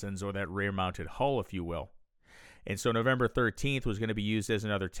sponsons, or that rear-mounted hull, if you will. And so November 13th was going to be used as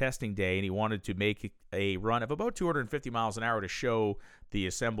another testing day, and he wanted to make a run of about 250 miles an hour to show the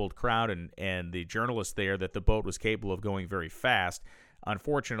assembled crowd and the journalists there that the boat was capable of going very fast.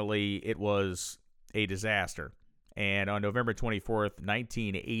 Unfortunately, it was a disaster. And on November 24th,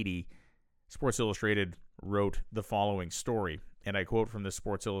 1980, Sports Illustrated wrote the following story, and I quote from the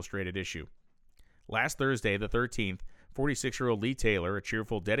Sports Illustrated issue. Last Thursday, the 13th, 46-year-old Lee Taylor, a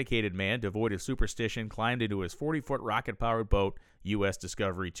cheerful, dedicated man devoid of superstition, climbed into his 40-foot rocket-powered boat, U.S.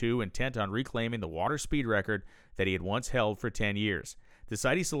 Discovery 2, intent on reclaiming the water speed record that he had once held for 10 years. The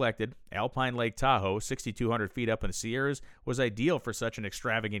site he selected, Alpine Lake Tahoe, 6,200 feet up in the Sierras, was ideal for such an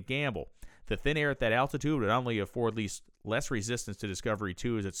extravagant gamble. The thin air at that altitude would not only afford less resistance to Discovery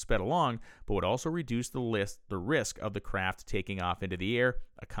 2 as it sped along, but would also reduce the risk of the craft taking off into the air,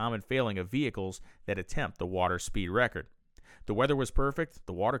 a common failing of vehicles that attempt the water speed record. The weather was perfect,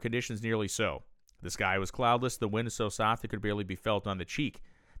 the water conditions nearly so. The sky was cloudless, the wind so soft it could barely be felt on the cheek.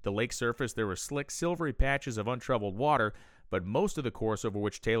 The lake surface, there were slick, silvery patches of untroubled water, but most of the course over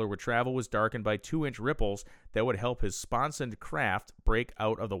which Taylor would travel was darkened by 2-inch ripples that would help his sponsoned craft break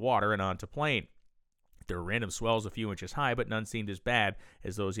out of the water and onto plane. There were random swells a few inches high, but none seemed as bad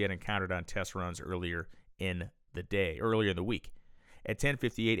as those he had encountered on test runs earlier in the week. At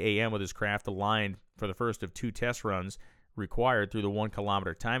 10:58 a.m. with his craft aligned for the first of 2 test runs required through the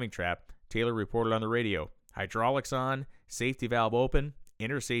 1-kilometer timing trap, Taylor reported on the radio, hydraulics on, safety valve open,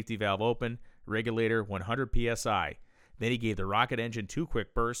 inner safety valve open, regulator 100 psi. Then he gave the rocket engine 2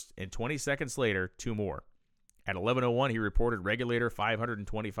 quick bursts, and 20 seconds later, 2 more. At 11:01, he reported regulator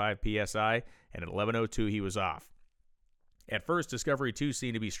 525 psi, and at 11:02, he was off. At first, Discovery 2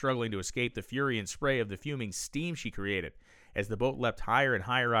 seemed to be struggling to escape the fury and spray of the fuming steam she created. As the boat leapt higher and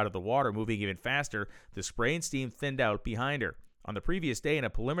higher out of the water, moving even faster, the spray and steam thinned out behind her. On the previous day, in a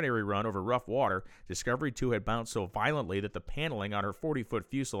preliminary run over rough water, Discovery 2 had bounced so violently that the paneling on her 40-foot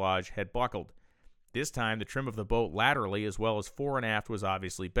fuselage had buckled. This time, the trim of the boat laterally as well as fore and aft was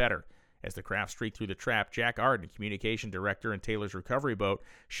obviously better. As the craft streaked through the trap, Jack Arden, communication director in Taylor's recovery boat,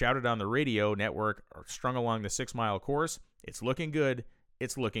 shouted on the radio network strung along the 6-mile course, "It's looking good,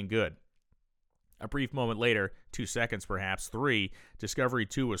 it's looking good." A brief moment later, 2 seconds perhaps, 3, Discovery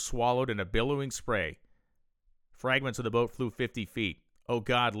 2 was swallowed in a billowing spray. Fragments of the boat flew 50 feet. "Oh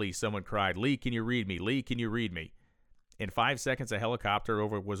God, Lee," someone cried. "Lee, can you read me? Lee, can you read me?" In 5 seconds, a helicopter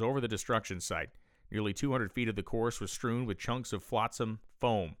was over the destruction site. Nearly 200 feet of the course was strewn with chunks of flotsam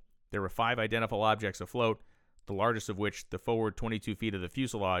foam. There were 5 identical objects afloat, the largest of which, the forward 22 feet of the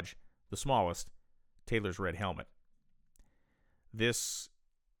fuselage, the smallest, Taylor's red helmet. This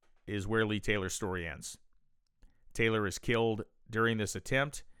is where Lee Taylor's story ends. Taylor is killed during this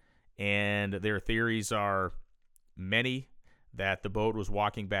attempt, and their theories are many, that the boat was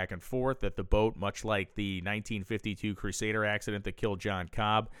walking back and forth, that the boat, much like the 1952 Crusader accident that killed John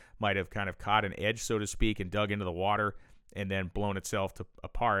Cobb, might have kind of caught an edge, so to speak, and dug into the water and then blown itself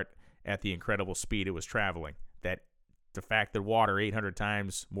apart at the incredible speed it was traveling. That the fact that water, 800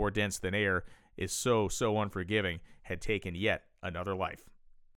 times more dense than air, is so unforgiving, had taken yet another life.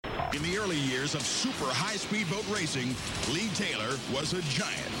 In the early years of super high-speed boat racing, Lee Taylor was a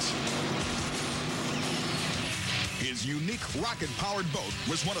giant. His unique rocket-powered boat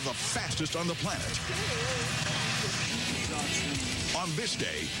was one of the fastest on the planet. On this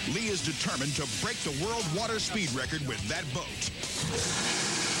day, Lee is determined to break the world water speed record with that boat.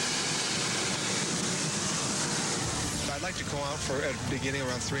 I'd like to go out at the beginning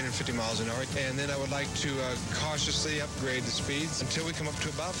around 350 miles an hour, and then I would like to cautiously upgrade the speeds until we come up to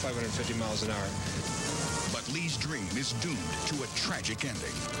about 550 miles an hour. But Lee's dream is doomed to a tragic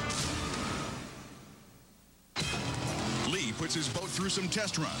ending. Lee puts his boat through some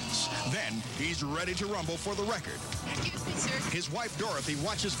test runs. Then he's ready to rumble for the record. Excuse me, sir. His wife, Dorothy,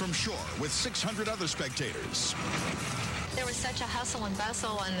 watches from shore with 600 other spectators. There was such a hustle and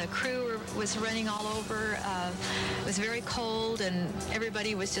bustle, and the crew was running all over. It was very cold, and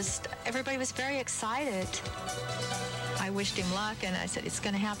everybody was very excited. I wished him luck, and I said, it's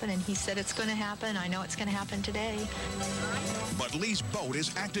going to happen, and he said, it's going to happen. I know it's going to happen today. But Lee's boat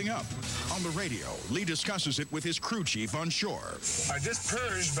is acting up. On the radio, Lee discusses it with his crew chief on shore. I just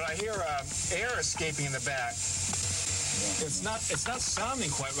purged, but I hear air escaping in the back. It's not sounding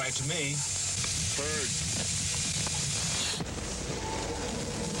quite right to me. Purge.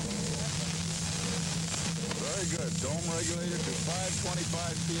 Very good. Dome regulator to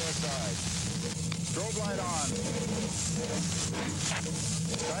 525 psi. Strobe light on.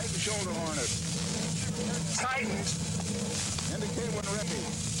 Tighten shoulder harness. Tightened. Indicate when ready.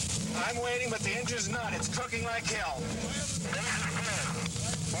 I'm waiting, but the engine's not. It's cooking like hell.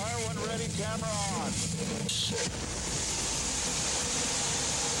 Fire when ready. Camera on.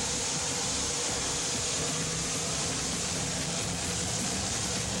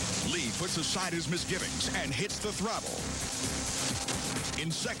 Lee puts aside his misgivings and hits the throttle.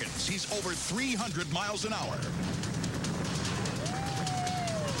 In seconds, he's over 300 miles an hour.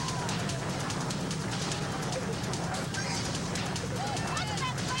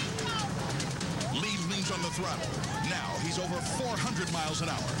 Lee leans on the throttle. Now he's over 400 miles an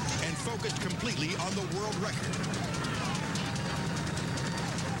hour and focused completely on the world record.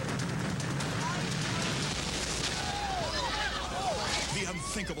 The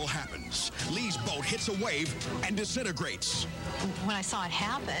unthinkable happens. Lee's boat hits a wave and disintegrates. When I saw it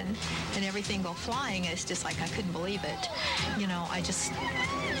happen and everything go flying, it's just like I couldn't believe it. You know, I just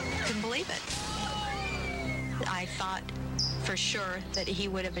couldn't believe it. I thought for sure that he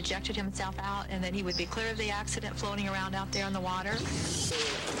would have ejected himself out and that he would be clear of the accident floating around out there in the water.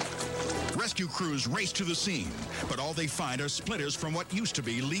 Rescue crews race to the scene, but all they find are splinters from what used to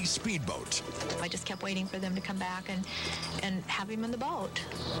be Lee's speedboat. I just kept waiting for them to come back and have him in the boat.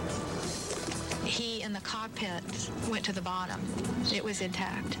 He and the cockpit went to the bottom. It was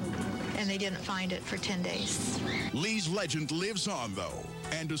intact, and they didn't find it for 10 days. Lee's legend lives on, though,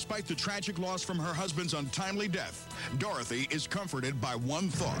 and despite the tragic loss from her husband's untimely death, Dorothy is comforted by one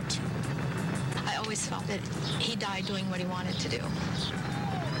thought. I always felt that he died doing what he wanted to do.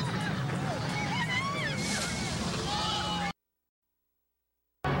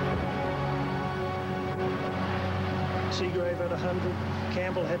 Seagrave had 100,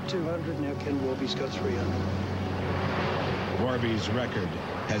 Campbell had 200, now Ken Warby's got 300. Warby's record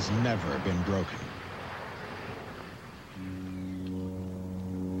has never been broken.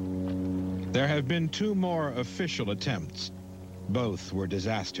 There have been 2 more official attempts. Both were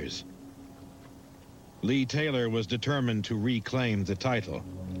disasters. Lee Taylor was determined to reclaim the title.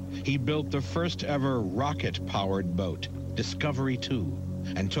 He built the first ever rocket-powered boat, Discovery 2,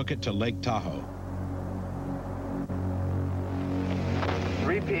 and took it to Lake Tahoe.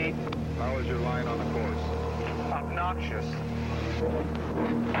 Repeat. How is your line on the course? Obnoxious.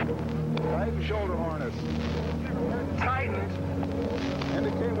 Tighten shoulder harness. Tightened.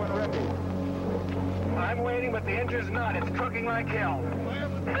 Indicate when ready. I'm waiting, but the engine's not. It's cooking like hell.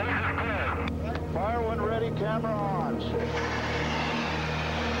 Fire when ready. Camera on.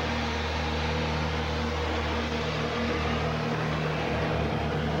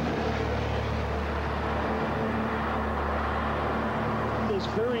 There's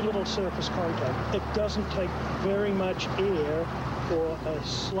very little surface contact. It doesn't take very much air or a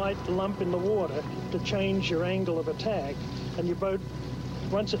slight lump in the water to change your angle of attack, and your boat,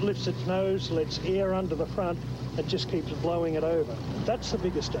 once it lifts its nose, lets air under the front, it just keeps blowing it over. That's the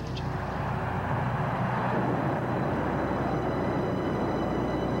biggest danger.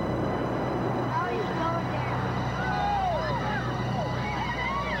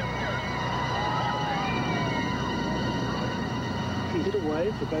 He hit a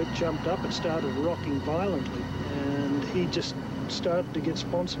wave, the boat jumped up, it started rocking violently, and he just started to get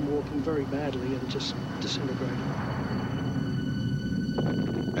sponson walking very badly and just disintegrated.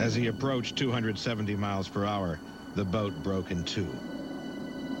 As he approached 270 miles per hour, the boat broke in 2.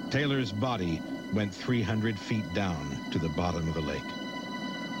 Taylor's body went 300 feet down to the bottom of the lake.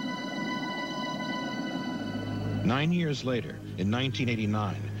 9 years later, in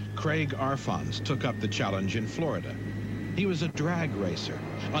 1989, Craig Arfons took up the challenge in Florida. He was a drag racer,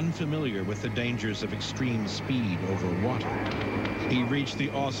 unfamiliar with the dangers of extreme speed over water. He reached the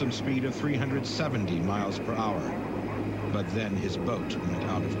awesome speed of 370 miles per hour, but then his boat went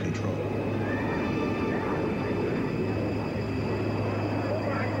out of control.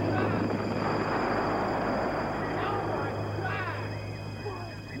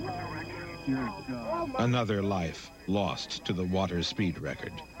 Another life lost to the water speed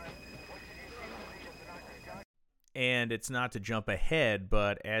record. And it's not to jump ahead,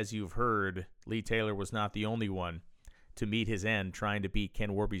 but as you've heard, Lee Taylor was not the only one to meet his end trying to beat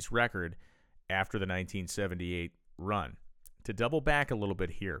Ken Warby's record after the 1978 run. To double back a little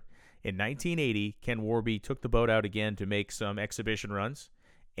bit here, in 1980, Ken Warby took the boat out again to make some exhibition runs.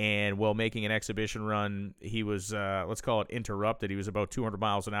 And while making an exhibition run, he was, let's call it interrupted. He was about 200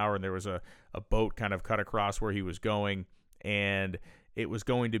 miles an hour, and there was a boat kind of cut across where he was going. And it was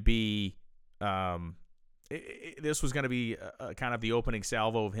going to be, this was going to be kind of the opening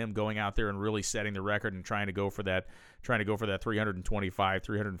salvo of him going out there and really setting the record and trying to go for that 325,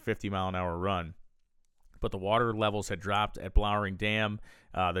 350 mile an hour run. But the water levels had dropped at Blowering Dam.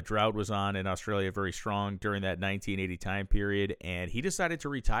 The drought was on in Australia very strong during that 1980 time period, and he decided to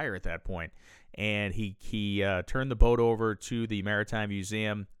retire at that point. And he turned the boat over to the Maritime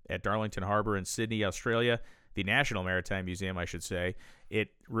Museum at Darlington Harbour in Sydney, Australia, the National Maritime Museum, I should say. It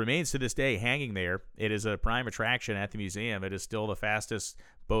remains to this day hanging there. It is a prime attraction at the museum. It is still the fastest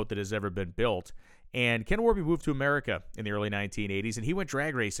boat that has ever been built. And Ken Warby moved to America in the early 1980s, and he went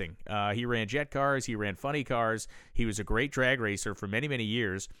drag racing. He ran jet cars. He ran funny cars. He was a great drag racer for many, many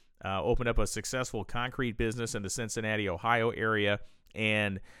years. Opened up a successful concrete business in the Cincinnati, Ohio area,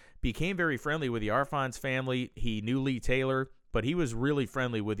 and became very friendly with the Arfons family. He knew Lee Taylor, but he was really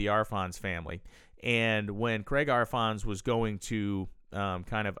friendly with the Arfons family. And when Craig Arfons was going to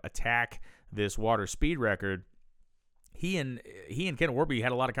kind of attack this water speed record, he and Ken Warby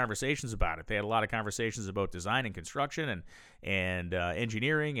had a lot of conversations about it. They had a lot of conversations about design and construction and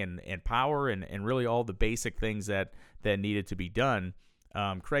engineering and power and really all the basic things that needed to be done.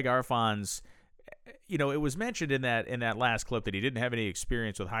 Craig Arfons, it was mentioned in that last clip that he didn't have any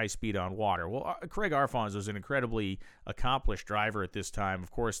experience with high speed on water. Well, Craig Arfons was an incredibly accomplished driver at this time.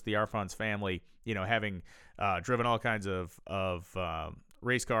 Of course, the Arfons family, having driven all kinds of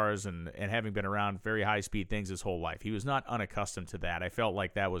race cars and having been around very high-speed things his whole life. He was not unaccustomed to that. I felt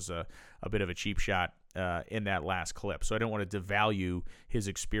like that was a bit of a cheap shot in that last clip, so I don't want to devalue his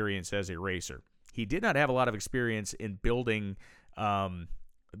experience as a racer. He did not have a lot of experience in building, attempting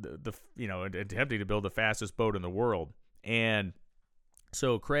to build the fastest boat in the world. And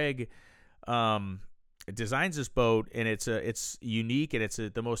so Craig designs this boat, and it's unique, and it's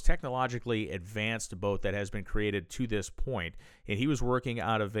the most technologically advanced boat that has been created to this point. And he was working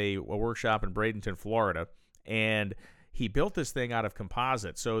out of a workshop in Bradenton, Florida, and he built this thing out of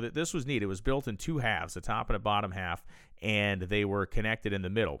composite. So this was neat. It was built in two halves, a top and a bottom half, and they were connected in the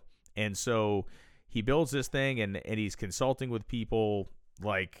middle. And so he builds this thing, and he's consulting with people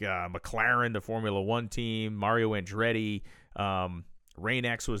like McLaren, the Formula One team, Mario Andretti.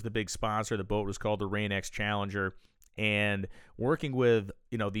 Rain-X was the big sponsor. The boat was called the Rain-X Challenger. And working with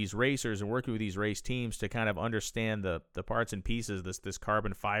these racers and working with these race teams to kind of understand the parts and pieces, this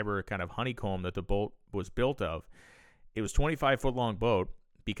carbon fiber kind of honeycomb that the boat was built of. It was 25-foot long boat.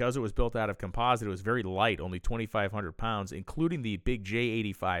 Because it was built out of composite, it was very light, only 2,500 pounds, including the big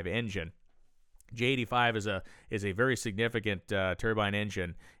J85 engine. J85 is a very significant turbine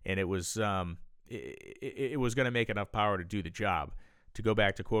engine, and it was it was going to make enough power to do the job. To go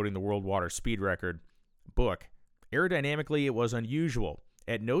back to quoting the World Water Speed Record book, aerodynamically it was unusual.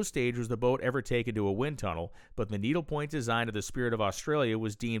 At no stage was the boat ever taken to a wind tunnel, but the needlepoint design of the Spirit of Australia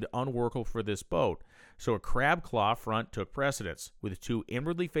was deemed unworkable for this boat, so a crab claw front took precedence. With two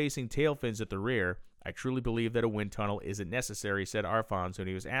inwardly facing tail fins at the rear, I truly believe that a wind tunnel isn't necessary, said Arfons when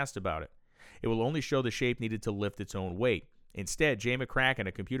he was asked about it. It will only show the shape needed to lift its own weight. Instead, Jay McCracken,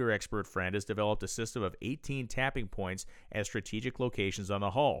 a computer expert friend, has developed a system of 18 tapping points at strategic locations on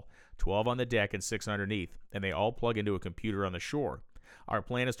the hull, 12 on the deck and 6 underneath, and they all plug into a computer on the shore. Our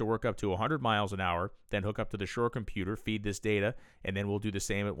plan is to work up to 100 miles an hour, then hook up to the shore computer, feed this data, and then we'll do the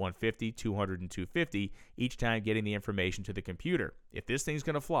same at 150, 200, and 250, each time getting the information to the computer. If this thing's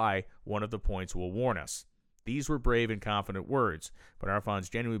going to fly, one of the points will warn us. These were brave and confident words, but Arfons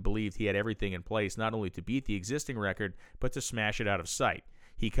genuinely believed he had everything in place not only to beat the existing record, but to smash it out of sight.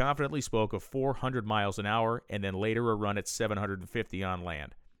 He confidently spoke of 400 miles an hour and then later a run at 750 on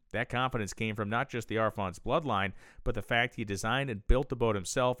land. That confidence came from not just the Arfons bloodline, but the fact he designed and built the boat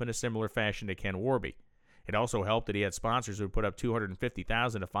himself in a similar fashion to Ken Warby. It also helped that he had sponsors who had put up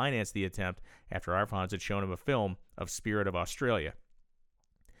 $250,000 to finance the attempt after Arfons had shown him a film of Spirit of Australia.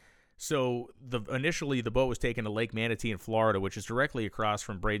 So initially the boat was taken to Lake Manatee in Florida, which is directly across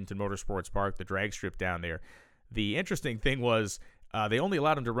from Bradenton Motorsports Park, the drag strip down there. The interesting thing was they only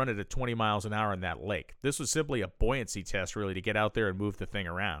allowed him to run it at 20 miles an hour in that lake. This was simply a buoyancy test, really, to get out there and move the thing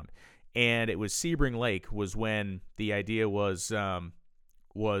around. And it was Sebring Lake was when the idea was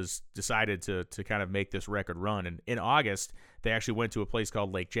decided to kind of make this record run. And in August, they actually went to a place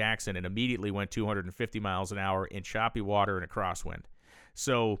called Lake Jackson and immediately went 250 miles an hour in choppy water and a crosswind.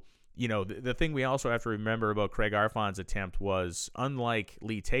 So, you know, the thing we also have to remember about Craig Arfons' attempt was, unlike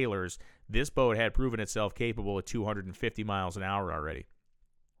Lee Taylor's, this boat had proven itself capable at 250 miles an hour already.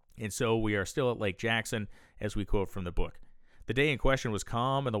 And so we are still at Lake Jackson, as we quote from the book. The day in question was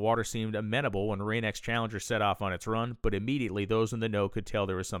calm, and the water seemed amenable when Rain-X Challenger set off on its run, but immediately those in the know could tell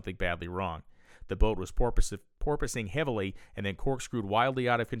there was something badly wrong. The boat was porpoising heavily and then corkscrewed wildly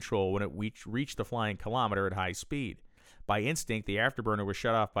out of control when it reached the flying kilometer at high speed. By instinct, the afterburner was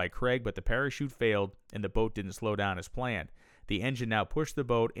shut off by Craig, but the parachute failed, and the boat didn't slow down as planned. The engine now pushed the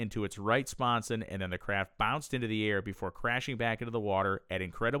boat into its right sponson, and then the craft bounced into the air before crashing back into the water at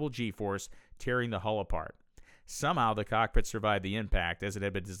incredible G-force, tearing the hull apart. Somehow, the cockpit survived the impact, as it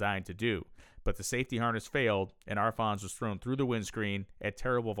had been designed to do, but the safety harness failed, and Arfons was thrown through the windscreen at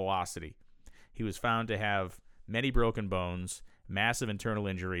terrible velocity. He was found to have many broken bones, massive internal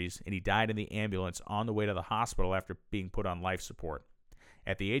injuries, and he died in the ambulance on the way to the hospital after being put on life support.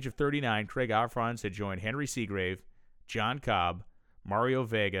 At the age of 39, Craig Arfons had joined Henry Seagrave, John Cobb, Mario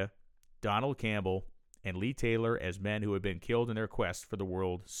Vega, Donald Campbell, and Lee Taylor as men who had been killed in their quest for the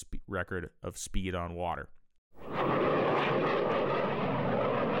world record of speed on water.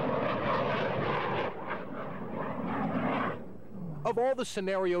 Of all the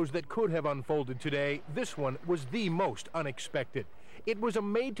scenarios that could have unfolded today, this one was the most unexpected. It was a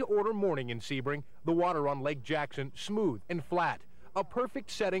made-to-order morning in Sebring, the water on Lake Jackson smooth and flat. A perfect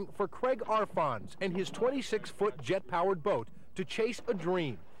setting for Craig Arfons and his 26-foot jet-powered boat to chase a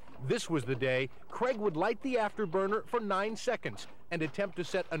dream. This was the day Craig would light the afterburner for 9 seconds and attempt to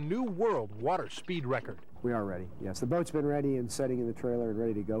set a new world water speed record. We are ready, yes. The boat's been ready and setting in the trailer and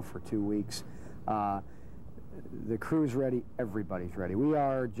ready to go for 2 weeks. The crew's ready, everybody's ready. We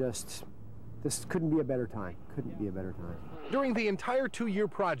are just, this couldn't be a better time, couldn't be a better time. During the entire 2-year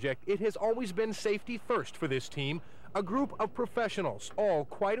project, it has always been safety first for this team, a group of professionals, all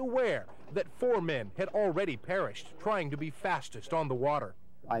quite aware that 4 men had already perished trying to be fastest on the water.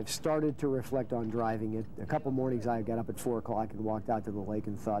 I've started to reflect on driving it. A couple mornings I got up at 4 o'clock and walked out to the lake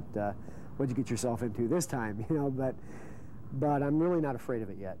and thought, what'd you get yourself into this time? You know, but I'm really not afraid of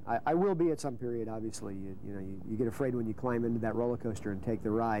it yet. I will be at some period, obviously. You get afraid when you climb into that roller coaster and take the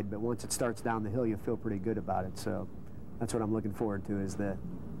ride, but once it starts down the hill, you feel pretty good about it. So that's what I'm looking forward to, is the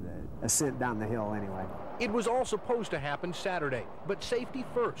ascent down the hill anyway. It was all supposed to happen Saturday, but safety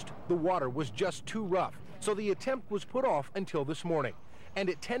first. The water was just too rough, so the attempt was put off until this morning. And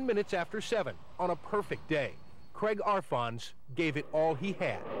at 10 minutes after 7, on a perfect day, Craig Arfons gave it all he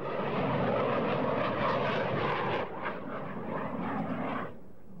had.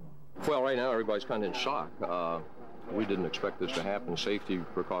 Well, right now everybody's kind of in shock. We didn't expect this to happen. Safety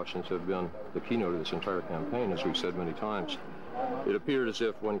precautions have been the keynote of this entire campaign, as we've said many times. It appeared as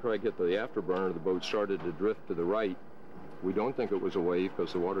if when Craig hit the afterburner, the boat started to drift to the right. We don't think it was a wave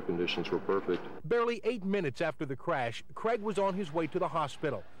because the water conditions were perfect. Barely 8 minutes after the crash, Craig was on his way to the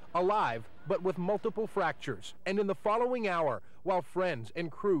hospital, alive but with multiple fractures. And in the following hour, while friends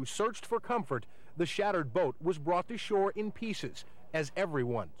and crew searched for comfort, the shattered boat was brought to shore in pieces as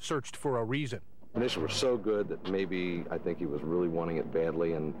everyone searched for a reason. The conditions were so good that maybe I think he was really wanting it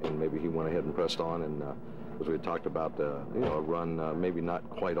badly, and maybe he went ahead and pressed on. And as we had talked about, a run, maybe not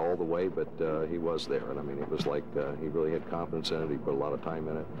quite all the way, but he was there. And I mean, it was like he really had confidence in it. He put a lot of time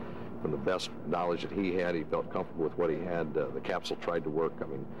in it. From the best knowledge that he had, he felt comfortable with what he had. The capsule tried to work. I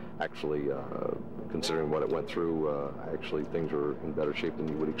mean, actually, considering what it went through, actually things were in better shape than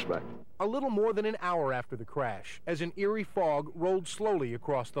you would expect. A little more than an hour after the crash, as an eerie fog rolled slowly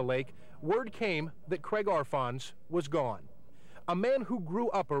across the lake, word came that Craig Arfons was gone. A man who grew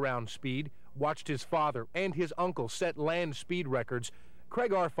up around speed, watched his father and his uncle set land speed records, Craig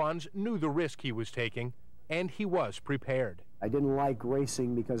Arfons knew the risk he was taking, and he was prepared. I didn't like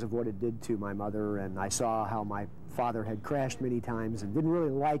racing because of what it did to my mother, and I saw how my father had crashed many times and didn't really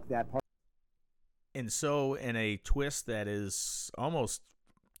like that part. And so, in a twist that is almost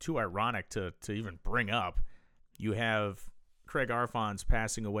too ironic to even bring up, you have Craig Arfons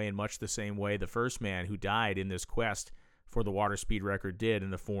passing away in much the same way the first man who died in this quest for the water speed record did, in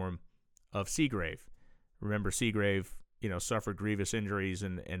the form of Seagrave. Remember, Seagrave, suffered grievous injuries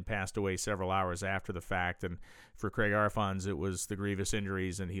and passed away several hours after the fact. And for Craig Arfons, it was the grievous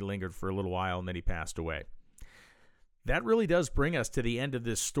injuries, and he lingered for a little while, and then he passed away. That really does bring us to the end of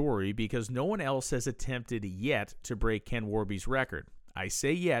this story because no one else has attempted yet to break Ken Warby's record. I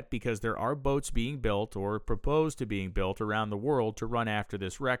say yet because there are boats being built or proposed to being built around the world to run after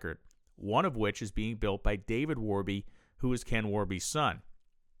this record, one of which is being built by David Warby, who is Ken Warby's son.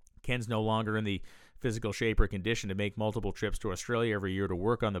 Ken's no longer in the physical shape or condition to make multiple trips to Australia every year to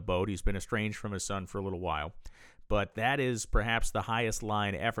work on the boat. He's been estranged from his son for a little while. But that is perhaps the highest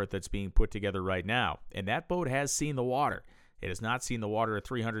line effort that's being put together right now. And that boat has seen the water. It has not seen the water at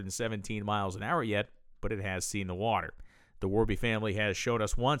 317 miles an hour yet, but it has seen the water. The Warby family has showed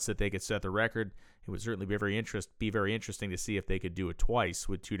us once that they could set the record. It would certainly be very interesting to see if they could do it twice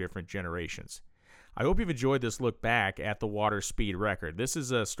with two different generations. I hope you've enjoyed this look back at the water speed record. This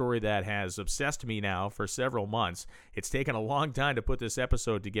is a story that has obsessed me now for several months. It's taken a long time to put this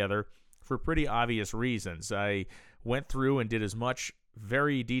episode together for pretty obvious reasons. I went through and did as much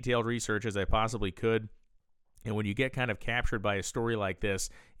very detailed research as I possibly could. And when you get kind of captured by a story like this,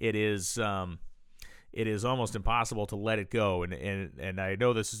 it is almost impossible to let it go. And I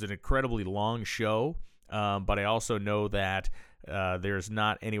know this is an incredibly long show, but I also know that there's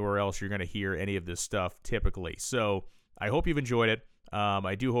not anywhere else you're going to hear any of this stuff typically. So I hope you've enjoyed it.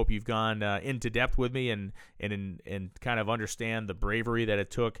 I do hope you've gone into depth with me and kind of understand the bravery that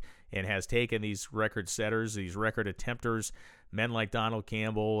it took and has taken these record setters, these record attempters, men like Donald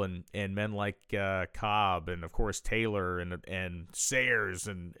Campbell and men like Cobb and, of course, Taylor and Sayers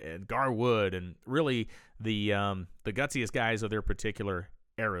and Garwood and really the gutsiest guys of their particular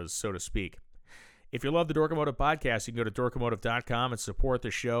eras, so to speak. If you love the Dorkomotive Podcast, you can go to dorkomotive.com and support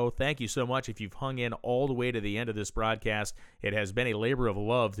the show. Thank you so much if you've hung in all the way to the end of this broadcast. It has been a labor of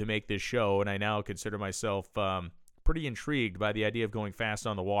love to make this show, and I now consider myself pretty intrigued by the idea of going fast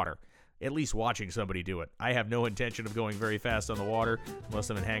on the water, at least watching somebody do it. I have no intention of going very fast on the water unless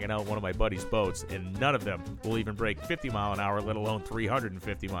I'm hanging out on one of my buddies' boats, and none of them will even break 50 mile an hour, let alone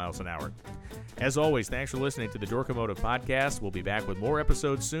 350 miles an hour. As always, thanks for listening to the Dorkomotive Podcast. We'll be back with more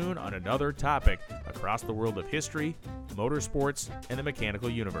episodes soon on another topic across the world of history, motorsports, and the mechanical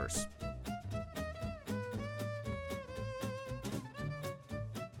universe.